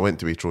posh, so I went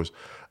to Waitrose.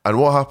 And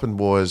what happened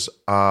was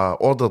I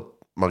ordered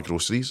my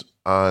groceries,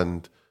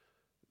 and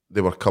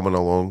they were coming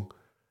along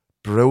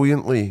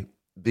brilliantly.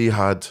 They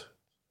had,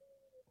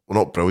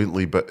 well, not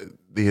brilliantly, but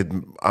they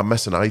had a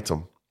missing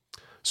item.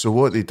 So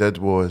what they did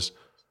was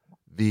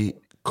they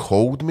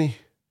called me,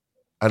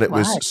 and it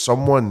was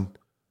someone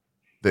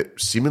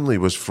that seemingly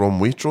was from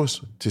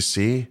Waitrose, to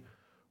say,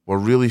 we're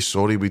really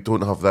sorry, we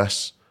don't have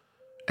this.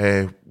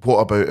 What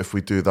about if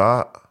we do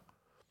that?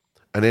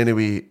 And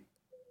anyway,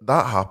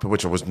 that happened,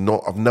 which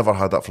I've never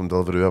had that from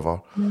Deliveroo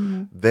ever.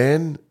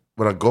 Then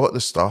when I got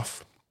the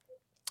stuff,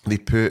 they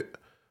put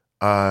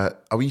a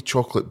wee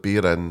chocolate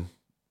bear in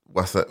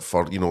with it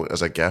for,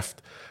 as a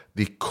gift.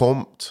 They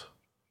comped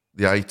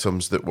the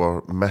items that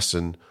were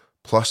missing,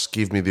 plus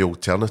gave me the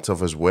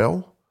alternative as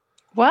well.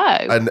 Wow.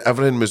 And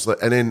everything was like,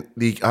 and then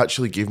they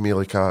actually gave me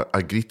like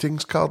a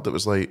greetings card that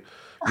was like,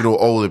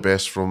 all the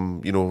best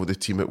from, the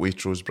team at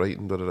Waitrose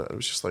Brighton. Da, da, da. It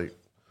was just like,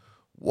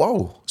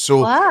 wow.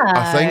 So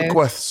I think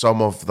with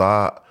some of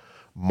that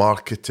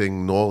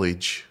marketing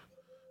knowledge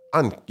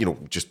and,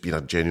 just being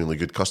a genuinely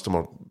good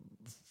customer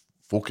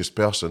focused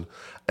person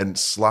and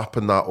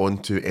slapping that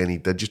onto any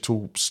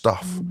digital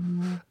stuff,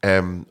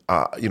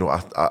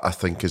 I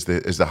think is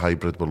the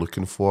hybrid we're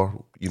looking for,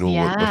 with all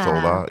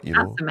that,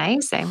 That's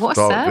amazing. What a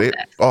So service. great.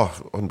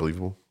 Oh,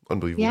 unbelievable.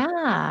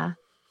 Yeah.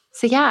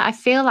 So yeah, I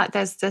feel like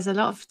there's a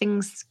lot of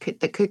things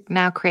that could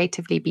now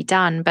creatively be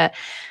done. But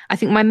I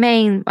think my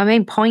main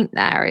point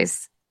there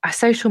is a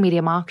social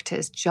media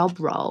marketer's job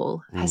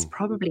role has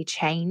probably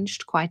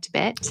changed quite a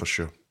bit. For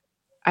sure.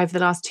 Over the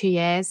last 2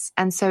 years.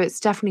 And so it's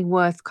definitely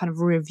worth kind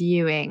of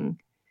reviewing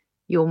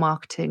your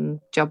marketing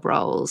job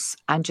roles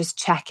and just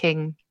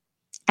checking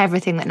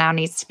everything that now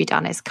needs to be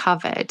done is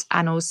covered,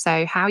 and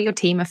also how your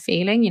team are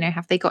feeling.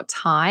 Have they got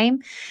time?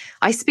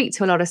 I speak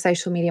to a lot of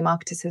social media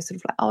marketers who are sort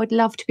of like, oh, I'd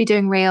love to be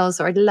doing reels,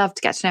 or I'd love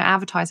to get to know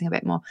advertising a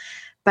bit more,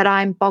 but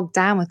I'm bogged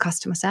down with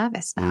customer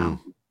service now.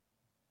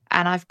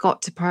 And I've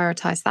got to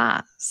prioritize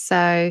that.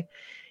 So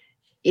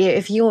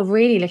if you're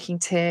really looking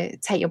to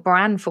take your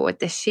brand forward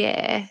this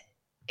year,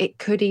 it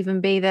could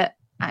even be that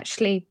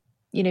actually,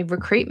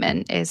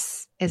 recruitment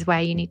is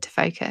where you need to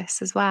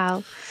focus as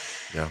well.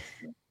 Yeah.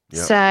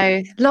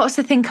 So lots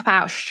to think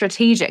about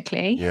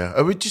strategically. Yeah,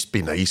 it would just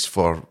be nice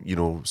for,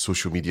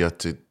 social media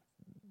to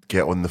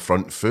get on the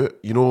front foot.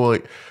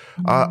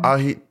 I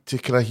hate to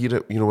kind of hear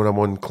it, when I'm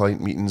on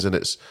client meetings and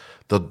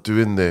they're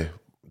doing the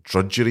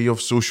drudgery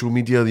of social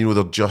media.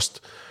 They're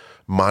just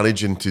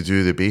managing to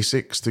do the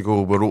basics to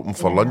go, we're open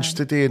for lunch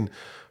today.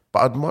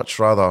 But I'd much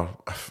rather,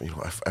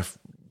 if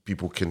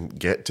people can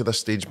get to this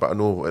stage, but I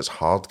know it's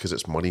hard because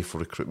it's money for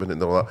recruitment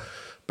and all that,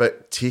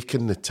 but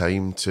taking the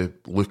time to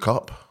look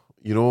up,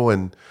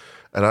 and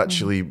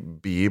actually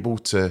be able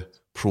to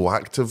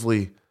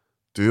proactively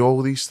do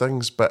all these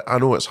things. But I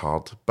know it's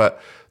hard, but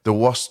the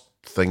worst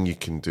thing you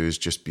can do is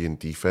just be in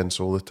defense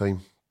all the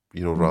time,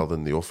 rather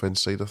than the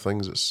offense side of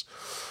things. It's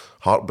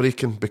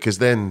heartbreaking because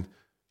then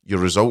your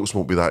results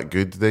won't be that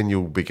good. Then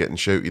you'll be getting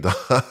shouted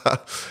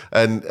at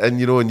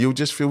and you'll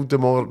just feel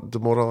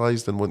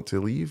demoralised and want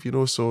to leave,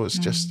 so it's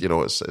just,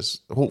 it's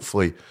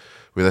hopefully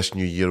with this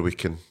new year we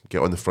can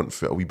get on the front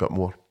foot a wee bit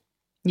more.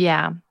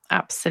 Yeah,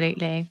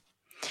 absolutely.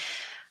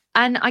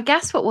 And I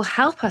guess what will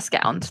help us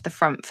get onto the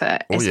front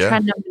foot is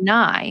trend number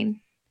 9,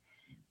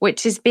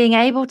 which is being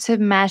able to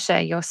measure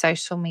your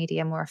social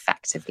media more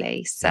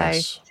effectively. So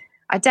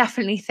I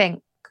definitely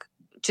think,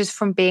 just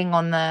from being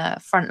on the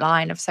front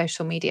line of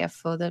social media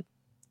for the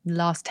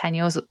last 10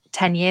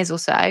 years or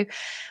so,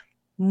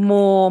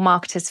 more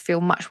marketers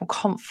feel much more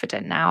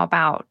confident now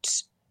about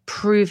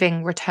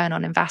proving return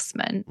on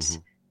investment.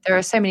 There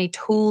are so many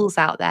tools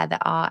out there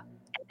that are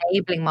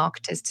enabling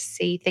marketers to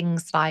see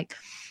things like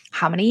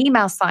how many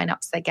email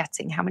signups they're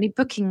getting, how many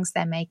bookings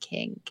they're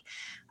making,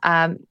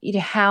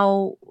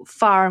 how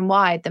far and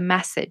wide the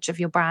message of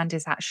your brand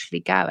is actually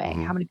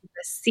going, how many people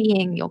are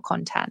seeing your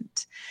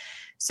content.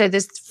 So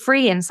there's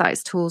free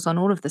insights tools on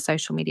all of the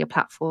social media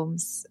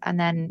platforms. And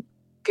then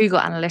Google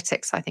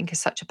Analytics, I think, is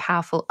such a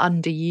powerful,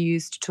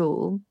 underused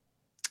tool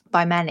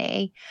by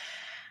many.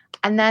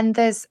 And then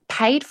there's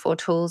paid for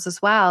tools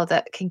as well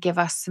that can give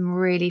us some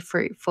really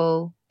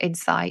fruitful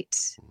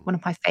insight. One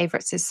of my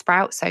favorites is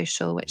Sprout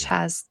Social, which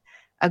has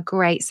a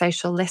great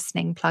social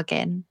listening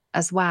plugin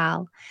as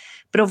well.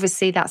 But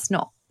obviously that's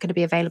not going to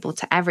be available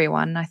to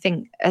everyone. I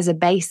think as a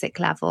basic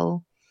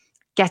level,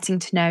 getting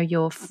to know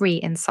your free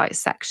insight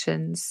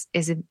sections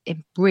is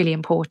really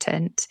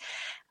important.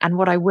 And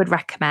what I would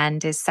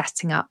recommend is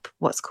setting up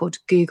what's called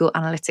Google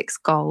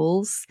Analytics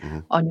goals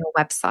on your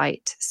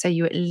website. So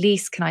you at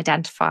least can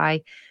identify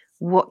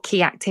what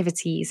key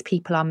activities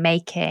people are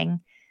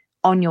making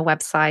on your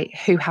website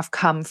who have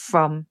come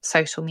from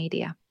social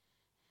media.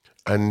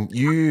 And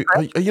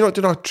are you not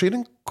doing a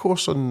training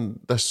course on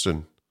this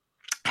soon?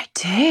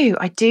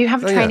 I do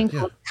have a training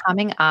course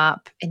coming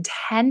up in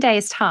 10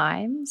 days'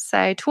 time.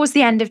 So towards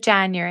the end of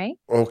January.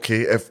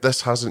 Okay, if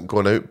this hasn't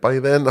gone out by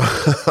then,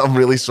 I'm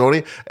really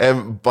sorry.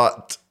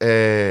 But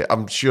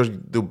I'm sure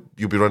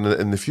you'll be running it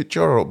in the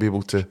future, or I'll be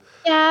able to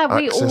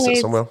access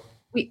it somewhere.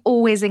 We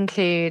always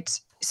include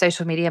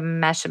social media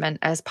measurement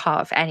as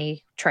part of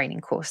any training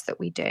course that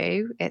we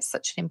do. It's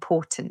such an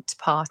important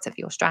part of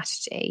your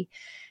strategy.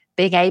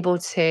 Being able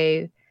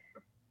to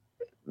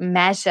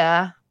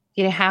measure,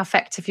 how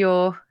effective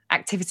your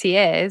activity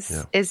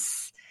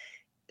is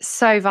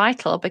so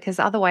vital, because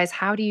otherwise,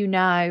 how do you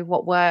know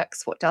what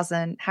works, what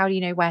doesn't? How do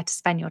you know where to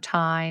spend your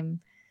time?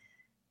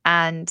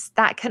 And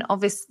that can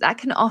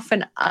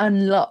often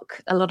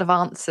unlock a lot of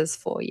answers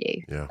for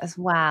you as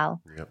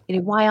well.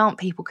 Why aren't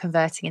people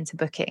converting into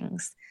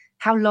bookings?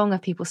 How long are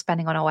people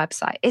spending on our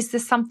website? Is there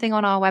something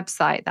on our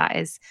website that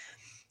is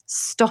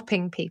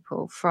stopping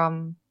people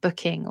from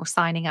booking or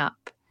signing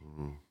up?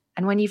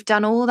 And when you've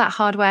done all that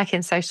hard work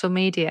in social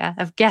media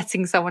of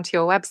getting someone to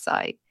your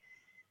website,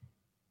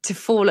 to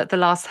fall at the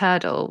last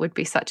hurdle would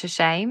be such a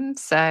shame.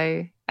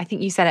 So I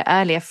think you said it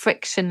earlier,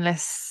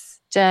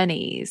 frictionless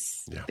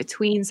journeys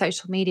between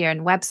social media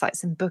and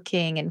websites and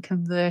booking and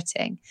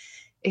converting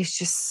is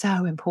just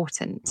so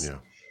important. Yeah.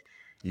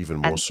 Even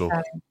more so.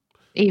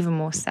 Even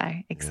more so,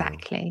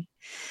 exactly.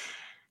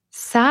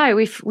 So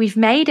we've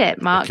made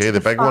it, Mark. Okay, to the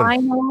big one.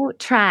 Final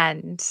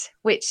trend,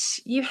 which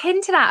you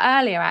hinted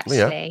at earlier,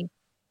 actually.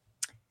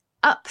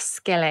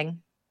 Upskilling.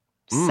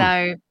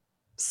 So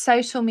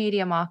social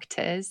media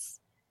marketers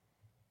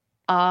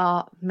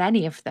are,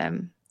 many of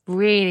them,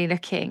 really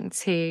looking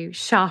to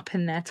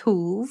sharpen their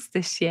tools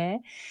this year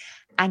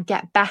and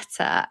get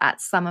better at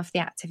some of the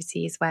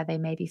activities where they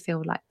maybe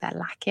feel like they're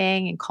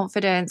lacking in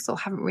confidence or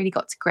haven't really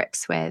got to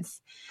grips with.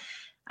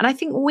 And I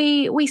think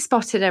we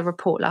spotted a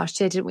report last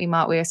year, didn't we,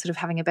 Mark? We were sort of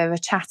having a bit of a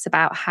chat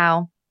about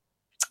how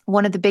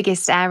one of the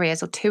biggest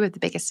areas, or two of the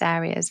biggest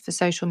areas for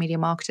social media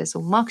marketers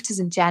or marketers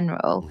in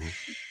general,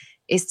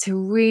 is to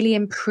really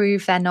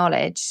improve their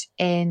knowledge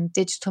in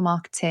digital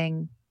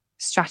marketing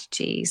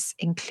strategies,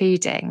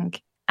 including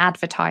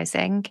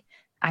advertising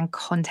and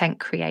content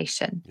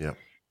creation. Yeah.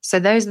 So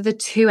those are the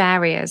two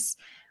areas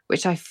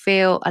which I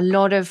feel a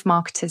lot of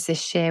marketers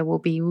this year will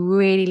be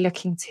really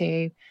looking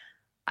to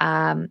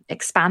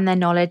expand their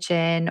knowledge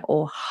in,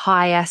 or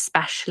hire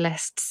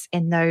specialists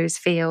in those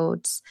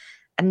fields.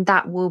 And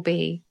that will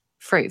be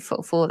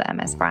fruitful for them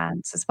as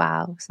brands as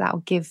well. So that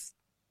will give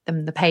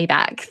them the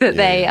payback that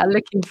they are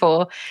looking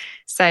for.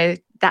 So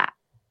that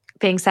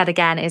being said,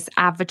 again, is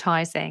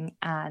advertising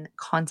and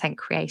content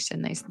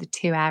creation. Those are the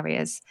two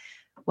areas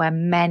where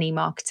many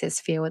marketers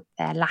feel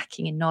they're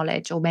lacking in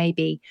knowledge, or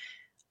maybe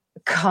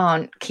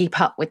can't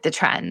keep up with the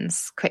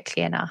trends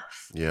quickly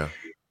enough. Yeah.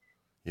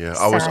 Yeah,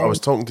 I was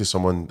talking to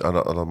someone,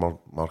 another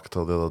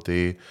marketer the other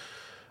day,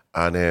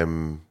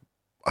 and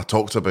I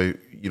talked about,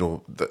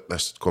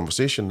 this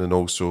conversation, and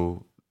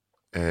also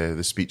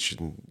the speech,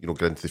 and,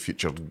 get into the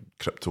future,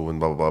 crypto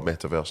and blah, blah, blah,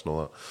 metaverse and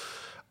all that.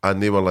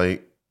 And they were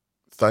like,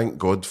 thank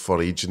God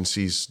for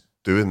agencies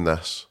doing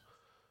this,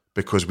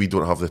 because we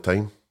don't have the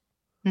time.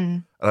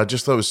 And I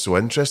just thought it was so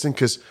interesting,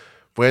 because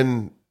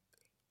when,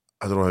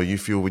 I don't know how you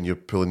feel when you're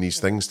pulling these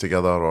things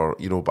together, or,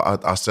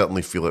 but I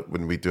certainly feel it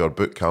when we do our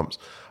boot camps.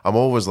 I'm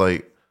always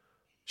like,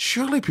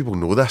 surely people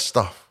know this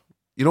stuff,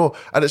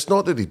 and it's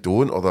not that they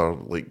don't, or they're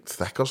like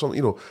thick or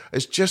something,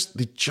 it's just,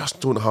 they just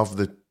don't have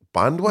the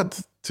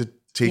bandwidth to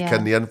take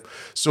in the info.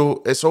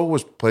 So it's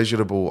always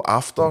pleasurable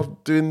after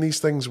doing these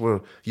things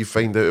where you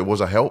find out it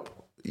was a help,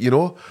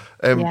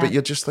 but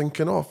you're just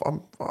thinking,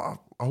 I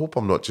hope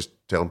I'm not just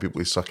telling people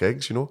to suck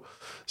eggs,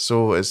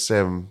 So it's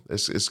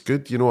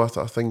good, I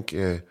think,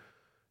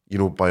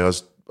 by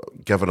us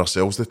giving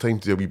ourselves the time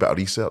to do a wee bit of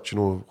research,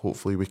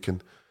 hopefully we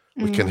can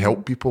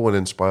help people and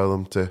inspire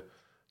them to,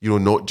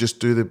 not just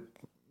do the,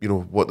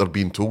 what they're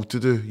being told to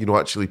do,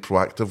 actually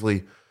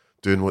proactively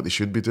doing what they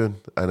should be doing,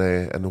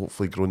 and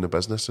hopefully growing the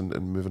business and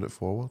moving it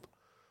forward.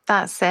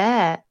 That's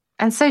it.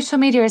 And social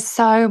media is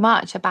so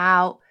much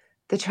about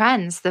the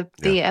trends,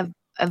 the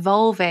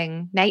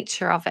evolving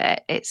nature of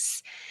it.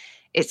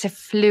 It's a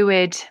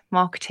fluid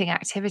marketing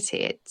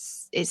activity.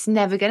 It's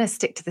never going to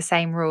stick to the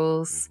same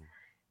rules.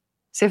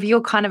 So if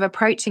you're kind of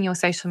approaching your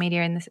social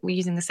media and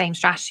using the same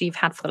strategy you've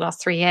had for the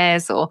last 3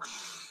 years, or,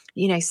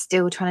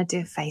 still trying to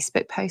do a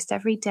Facebook post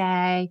every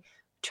day,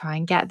 try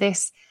and get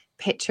this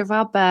picture of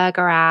our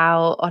burger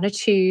out on a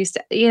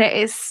Tuesday,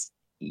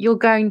 you're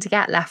going to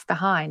get left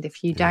behind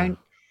if you don't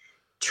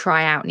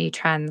try out new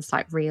trends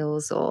like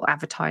reels or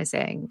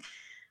advertising.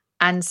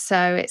 And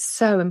so it's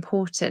so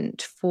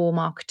important for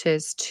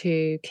marketers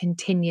to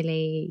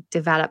continually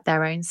develop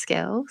their own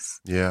skills.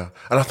 Yeah.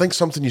 And I think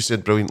something you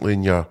said brilliantly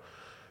in your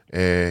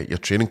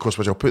training course,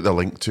 which I'll put the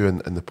link to in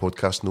the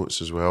podcast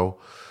notes as well.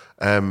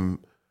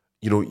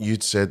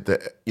 You'd said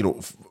that,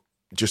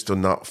 just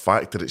on that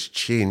fact that it's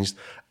changed,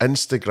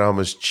 Instagram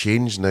has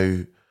changed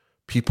now.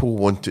 People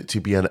want it to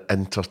be an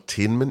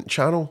entertainment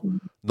channel,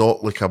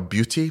 not like a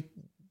beauty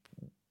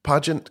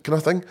pageant kind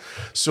of thing.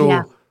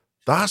 So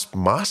that's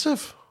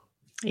massive.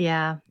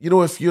 Yeah.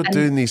 If you're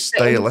doing these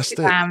stylistic...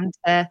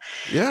 to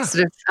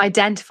sort of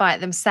identify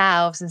it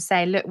themselves and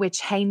say, look, we're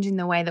changing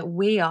the way that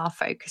we are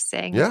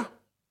focusing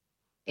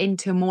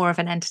into more of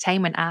an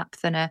entertainment app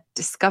than a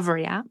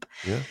discovery app,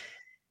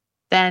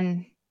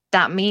 then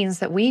that means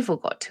that we've all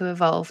got to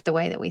evolve the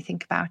way that we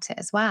think about it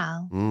as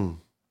well.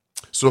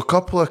 So a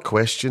couple of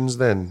questions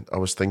then I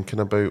was thinking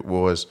about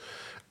was,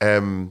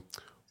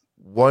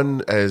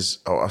 one is,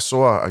 I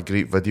saw a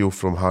great video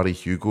from Harry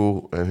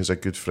Hugo, who's a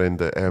good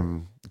friend at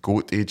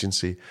Goat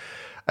Agency,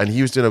 and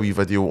he was doing a wee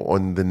video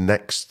on the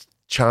next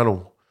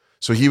channel.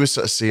 So he was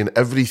sort of saying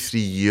every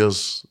 3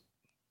 years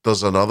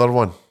there's another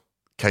one,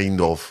 kind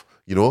of,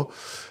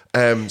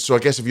 So I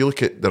guess if you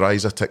look at the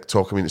rise of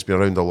TikTok, I mean, it's been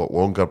around a lot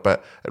longer,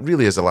 but it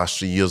really is the last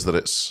 3 years that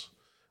it's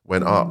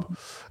went up.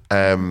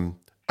 And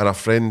a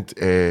friend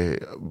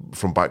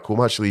from back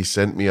home actually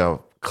sent me a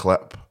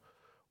clip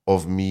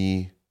of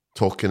me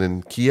talking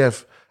in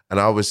Kiev, and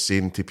I was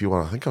saying to people,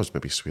 I think I was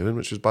maybe swearing,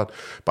 which was bad,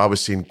 but I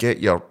was saying, get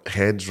your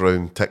heads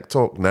round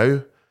TikTok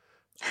now.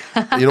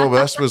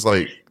 This was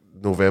like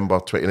November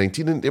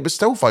 2019, and it was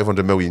still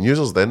 500 million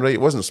users then, right?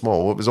 It wasn't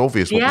small. It was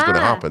obvious what was going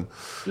to happen.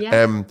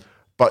 Yeah.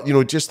 But,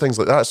 just things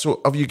like that.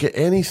 So have you got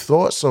any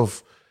thoughts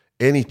of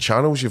any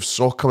channels you've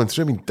saw coming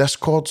through? I mean,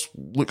 Discord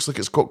looks like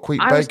it's got quite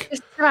big. I was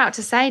just about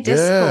to say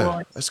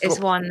Discord is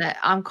one that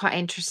I'm quite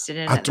interested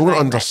in. I don't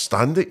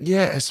understand it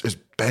yet. It's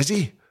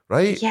busy,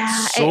 right? Yeah,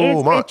 so it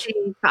is much.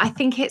 busy, but I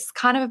think it's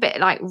kind of a bit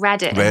like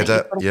Reddit.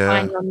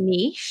 Find your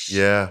niche.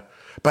 Yeah.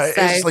 But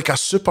it's like a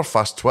super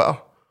fast Twitter.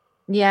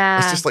 Yeah.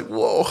 It's just like,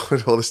 whoa,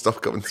 all this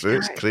stuff coming through.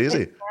 It's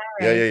crazy.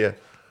 Yeah.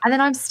 And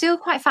then I'm still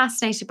quite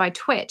fascinated by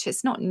Twitch.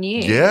 It's not new.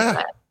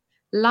 Yeah.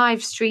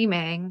 Live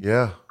streaming.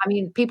 Yeah. I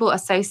mean, people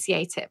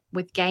associate it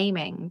with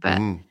gaming, but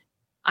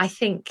I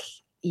think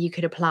you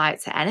could apply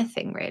it to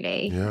anything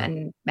really. Yeah.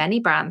 And many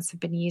brands have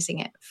been using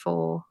it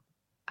for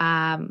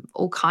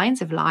all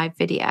kinds of live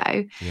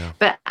video. Yeah.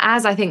 But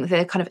as I think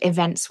the kind of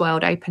events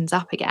world opens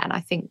up again, I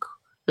think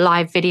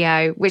live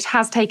video, which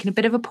has taken a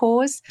bit of a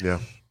pause,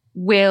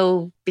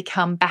 will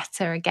become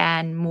better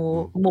again,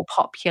 more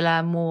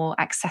popular, more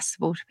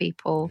accessible to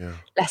people,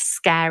 less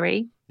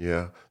scary.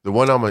 Yeah. The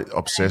one I'm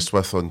obsessed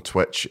with on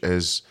Twitch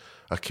is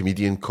a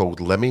comedian called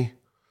Limmy.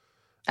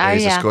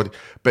 He's a Scotty.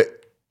 But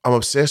I'm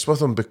obsessed with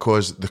him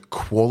because the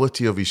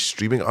quality of his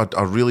streaming,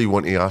 I really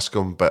want to ask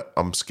him, but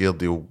I'm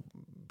scared he'll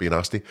be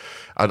nasty.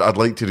 I'd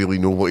like to really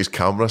know what his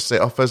camera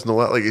setup is and all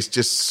that. Like, it's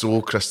just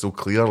so crystal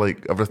clear,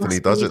 like everything he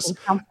does.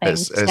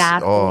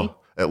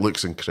 It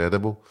looks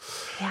incredible.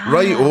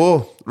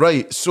 Yeah.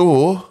 Right.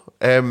 So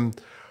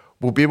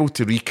we'll be able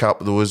to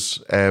recap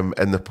those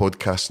in the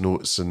podcast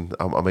notes, and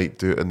I might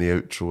do it in the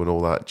outro and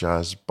all that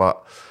jazz.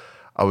 But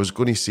I was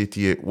going to say to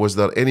you, was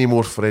there any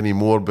more for any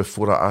more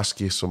before I ask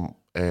you some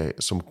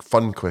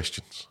fun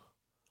questions?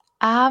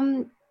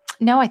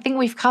 No, I think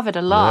we've covered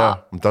a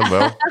lot. Yeah, I've done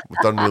well. We've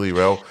done really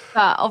well.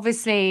 But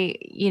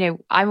obviously,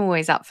 I'm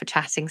always up for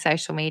chatting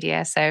social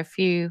media. So if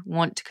you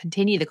want to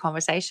continue the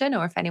conversation,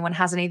 or if anyone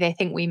has any they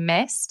think we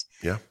missed,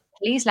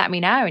 please let me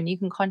know. And you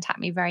can contact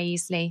me very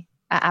easily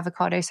at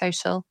Avocado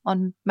Social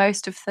on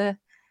most of the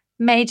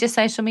major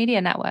social media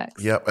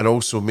networks. Yeah, and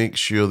also make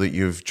sure that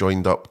you've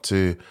joined up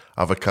to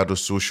Avocado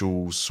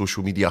Social's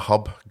social media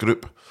hub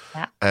group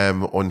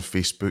on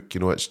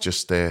Facebook. It's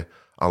just a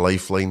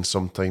lifeline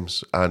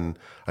sometimes and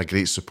a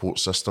great support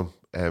system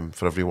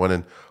for everyone.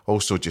 And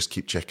also just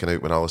keep checking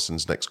out when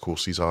Alison's next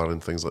courses are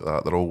and things like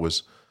that. They're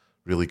always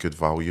really good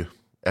value.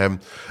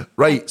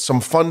 Right, some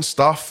fun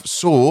stuff.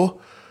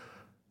 So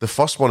the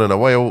first one in a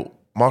while,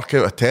 mark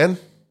out of 10.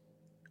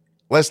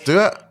 Let's do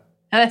it.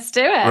 Let's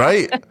do it.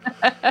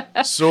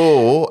 Right.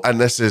 So,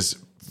 and this is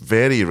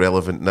very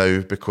relevant now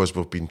because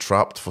we've been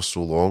trapped for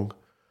so long.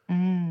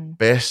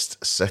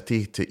 Best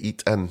city to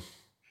eat in.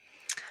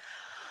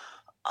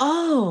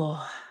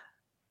 Oh,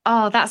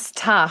 that's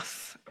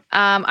tough.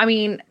 I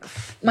mean,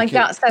 my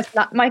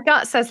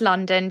gut says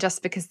London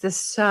just because there's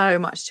so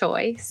much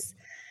choice.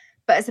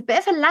 But as a bit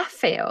of a left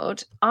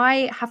field,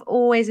 I have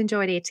always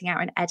enjoyed eating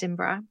out in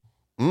Edinburgh.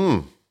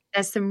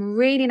 There's some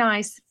really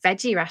nice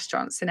veggie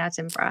restaurants in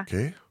Edinburgh.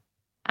 Okay.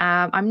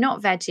 I'm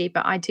not veggie,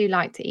 but I do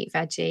like to eat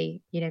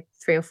veggie,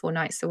 3 or 4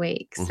 nights a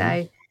week.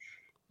 So,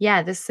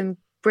 there's some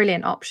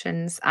brilliant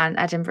options, and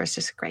Edinburgh is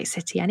just a great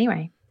city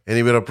anyway.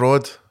 Anywhere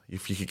abroad?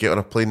 If you could get on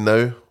a plane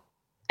now?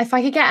 If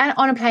I could get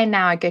on a plane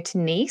now, I'd go to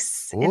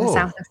Nice in the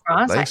south of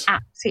France. Nice. I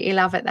absolutely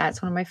love it there.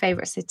 It's one of my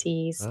favourite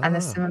cities. And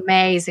there's some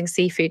amazing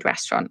seafood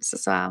restaurants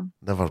as well.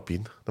 Never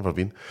been.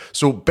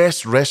 So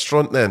best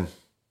restaurant then?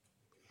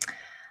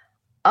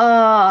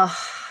 Oh,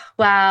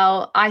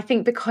 well, I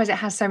think because it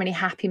has so many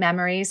happy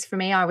memories for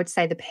me, I would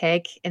say the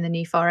Pig in the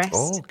New Forest.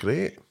 Oh,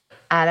 great.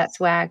 That's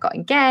where I got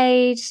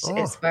engaged.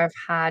 It's where I've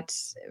had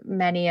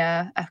many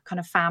a kind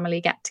of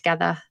family get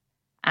together.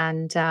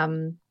 And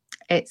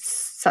it's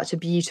such a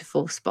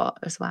beautiful spot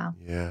as well.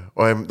 Yeah.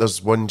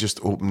 There's one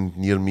just opened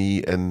near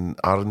me in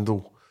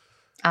Arundel.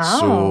 Oh.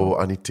 So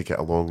I need to get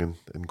along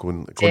and go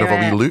and have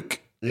a wee look.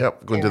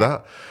 Yep, go and do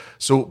that.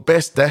 So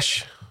best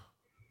dish?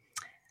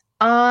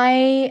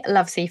 I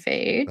love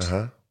seafood.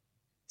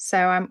 So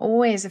I'm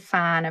always a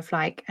fan of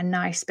like a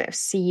nice bit of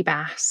sea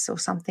bass or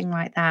something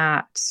like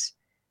that.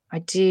 I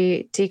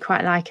do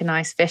quite like a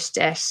nice fish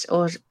dish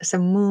or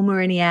some moule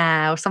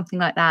or something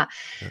like that.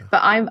 Yeah.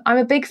 But I'm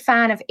a big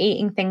fan of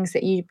eating things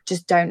that you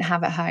just don't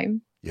have at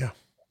home. Yeah.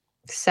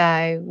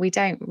 So we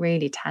don't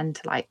really tend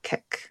to like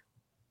cook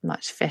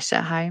much fish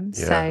at home.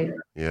 Yeah. So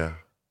yeah.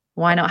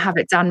 Why not have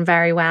it done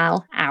very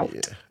well out?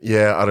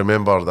 Yeah, I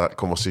remember that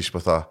conversation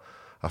with a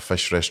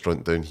fish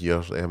restaurant down here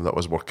that I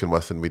was working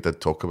with, and we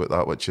did talk about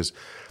that, which is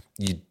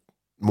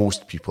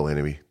most people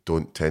anyway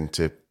don't tend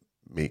to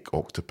make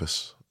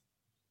octopus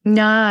in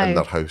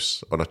their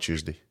house on a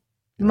Tuesday.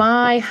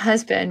 My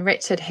husband,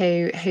 Richard,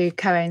 who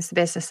co-owns the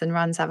business and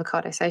runs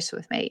Avocado Social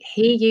with me,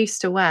 he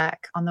used to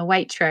work on the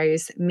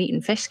Waitrose meat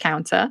and fish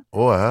counter.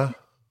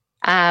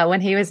 When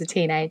he was a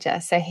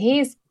teenager. So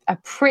he's a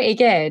pretty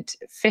good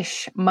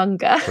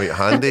fishmonger. Quite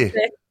handy.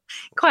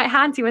 Quite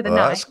handy with a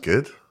knife. That's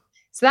good.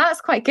 So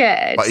that's quite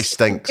good. But he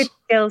stinks. Good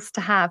skills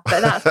to have,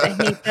 but that's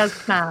what he does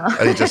smell.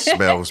 And he just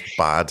smells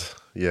bad.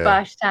 Yeah.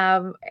 But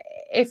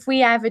if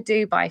we ever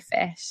do buy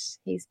fish,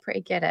 he's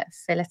pretty good at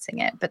filleting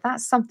it. But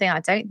that's something I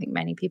don't think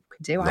many people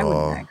can do. I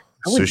wouldn't know.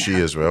 Sushi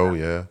as well,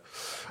 yeah.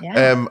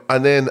 Yeah.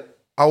 And then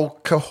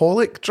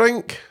alcoholic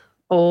drink?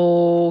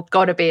 Oh,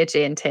 gotta be a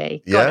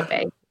G&T. Yeah? Gotta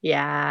be.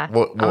 Yeah.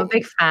 What, I'm a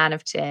big fan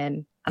of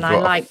gin. And I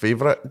got like a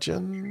favourite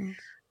gin?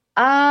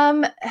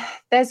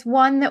 There's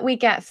one that we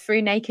get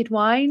through Naked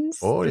Wines.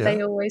 Oh, yeah.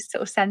 They always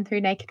sort of send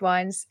through Naked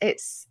Wines.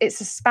 It's a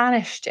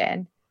Spanish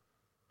gin.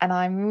 And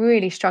I'm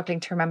really struggling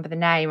to remember the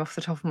name off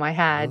the top of my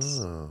head.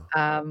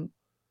 Oh.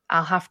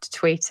 I'll have to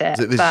tweet it.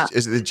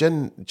 Is it the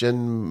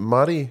Gin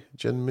Mary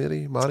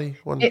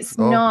one? It's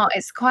not.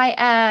 It's quite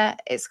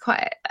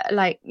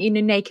like,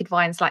 Naked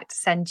Wines like to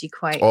send you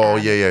quite. Oh,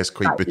 yeah. It's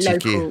quite like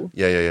boutique. Local.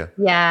 Yeah.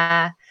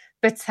 Yeah.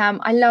 But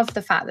I love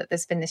the fact that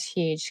there's been this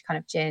huge kind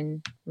of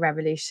gin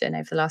revolution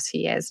over the last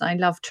few years. And I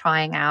love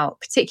trying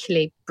out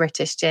particularly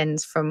British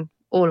gins from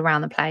all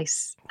around the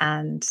place.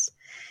 And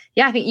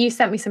yeah, I think you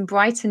sent me some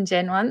Brighton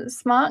gin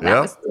once, Mark. That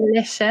was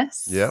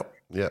delicious. Yeah.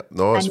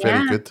 No, it's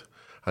very good.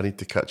 I need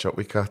to catch up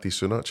with Kathy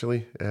soon,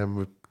 actually.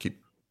 We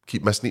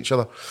keep missing each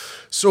other.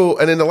 So,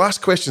 and then the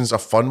last question's a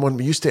fun one.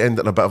 We used to end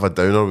it in a bit of a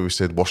downer where we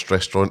said worst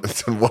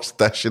restaurant and worst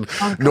dish. And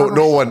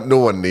no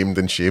one named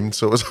and shamed,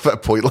 so it was a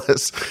bit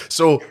pointless.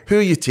 So, who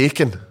are you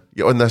taking?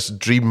 You're on this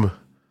dream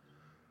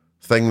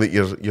thing that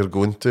you're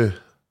going to?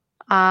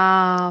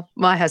 My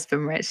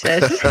husband,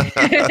 Richard.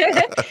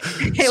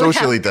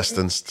 Socially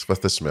distanced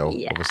with the smell,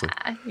 obviously.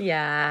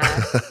 Yeah.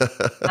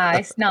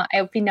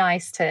 It would be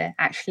nice to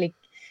actually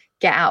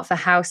get out of the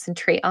house and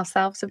treat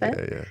ourselves a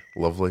bit. Yeah.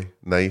 Lovely.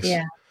 Nice.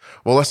 Yeah.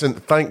 Well, listen,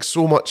 thanks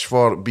so much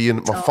for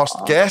being my first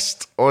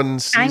guest on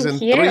season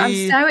 3.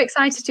 I'm so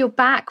excited you're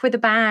back with a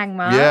bang,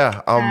 Mark.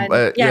 Yeah.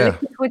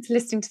 Looking forward to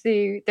listening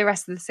to the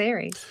rest of the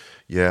series.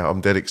 Yeah,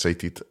 I'm dead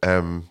excited.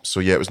 So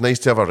yeah, it was nice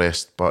to have a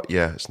rest, but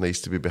yeah, it's nice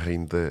to be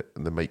behind the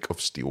mic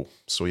of steel.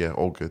 So yeah,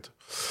 all good.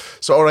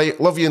 So all right,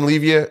 love you and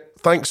leave you.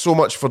 Thanks so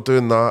much for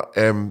doing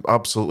that.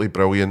 Absolutely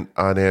brilliant.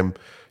 And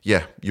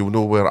yeah, you'll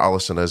know where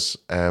Alison is.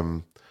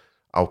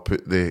 I'll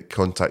put the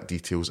contact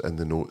details in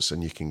the notes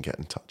and you can get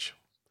in touch.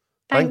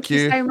 Thank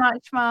you so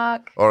much,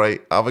 Mark. All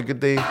right, have a good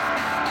day.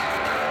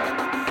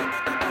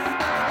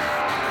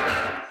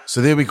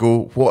 So there we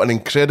go. What an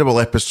incredible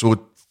episode.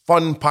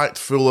 Fun, packed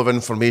full of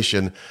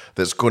information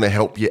that's going to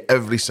help you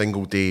every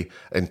single day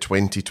in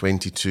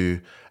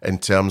 2022 in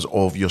terms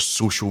of your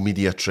social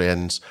media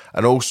trends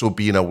and also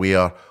being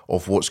aware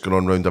of what's going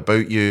on round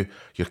about you,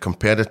 your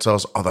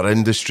competitors, other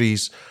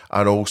industries,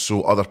 and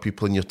also other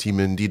people in your team.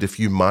 Indeed, if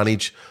you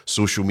manage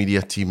social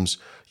media teams,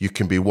 you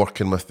can be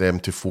working with them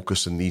to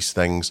focus on these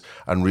things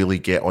and really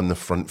get on the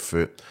front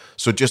foot.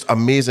 So just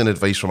amazing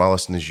advice from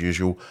Alison as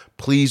usual.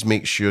 Please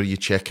make sure you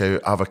check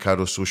out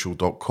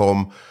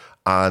avocadosocial.com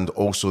and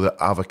also the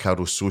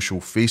Avocado Social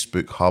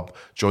Facebook hub.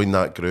 Join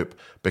that group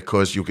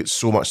because you'll get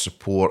so much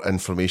support,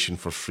 information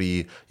for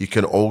free. You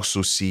can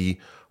also see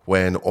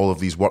when all of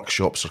these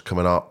workshops are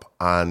coming up,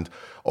 and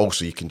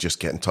also you can just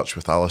get in touch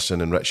with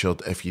Alison and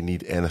Richard if you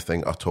need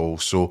anything at all.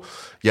 So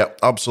yeah,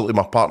 absolutely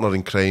my partner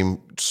in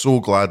crime. So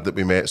glad that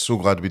we met, so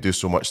glad we do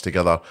so much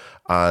together,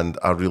 and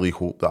I really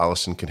hope that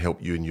Alison can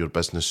help you in your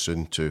business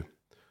soon too.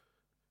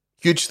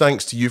 Huge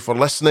thanks to you for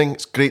listening.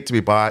 It's great to be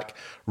back.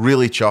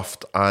 Really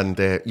chuffed. And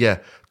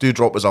do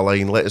drop us a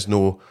line. Let us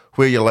know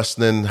where you're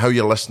listening, how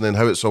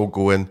it's all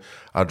going.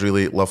 I'd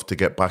really love to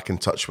get back in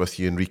touch with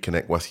you and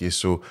reconnect with you.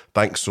 So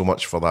thanks so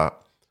much for that.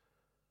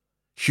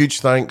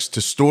 Huge thanks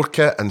to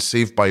StoreKit and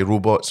Saved by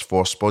Robots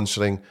for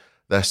sponsoring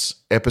this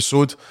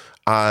episode.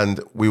 And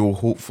we will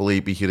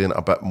hopefully be hearing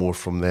a bit more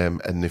from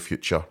them in the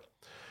future.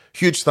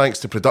 Huge thanks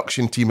to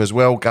production team as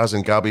well, Gaz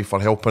and Gabby, for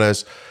helping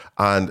us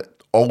and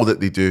all that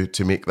they do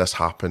to make this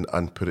happen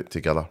and put it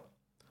together.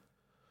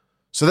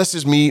 So this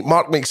is me,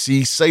 Mark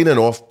McC, signing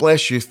off.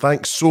 Bless you.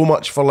 Thanks so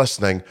much for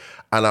listening.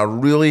 And I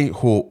really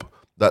hope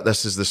that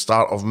this is the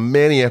start of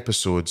many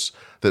episodes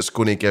that's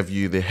going to give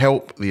you the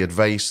help, the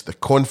advice, the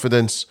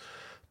confidence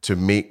to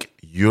make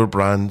your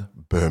brand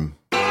boom.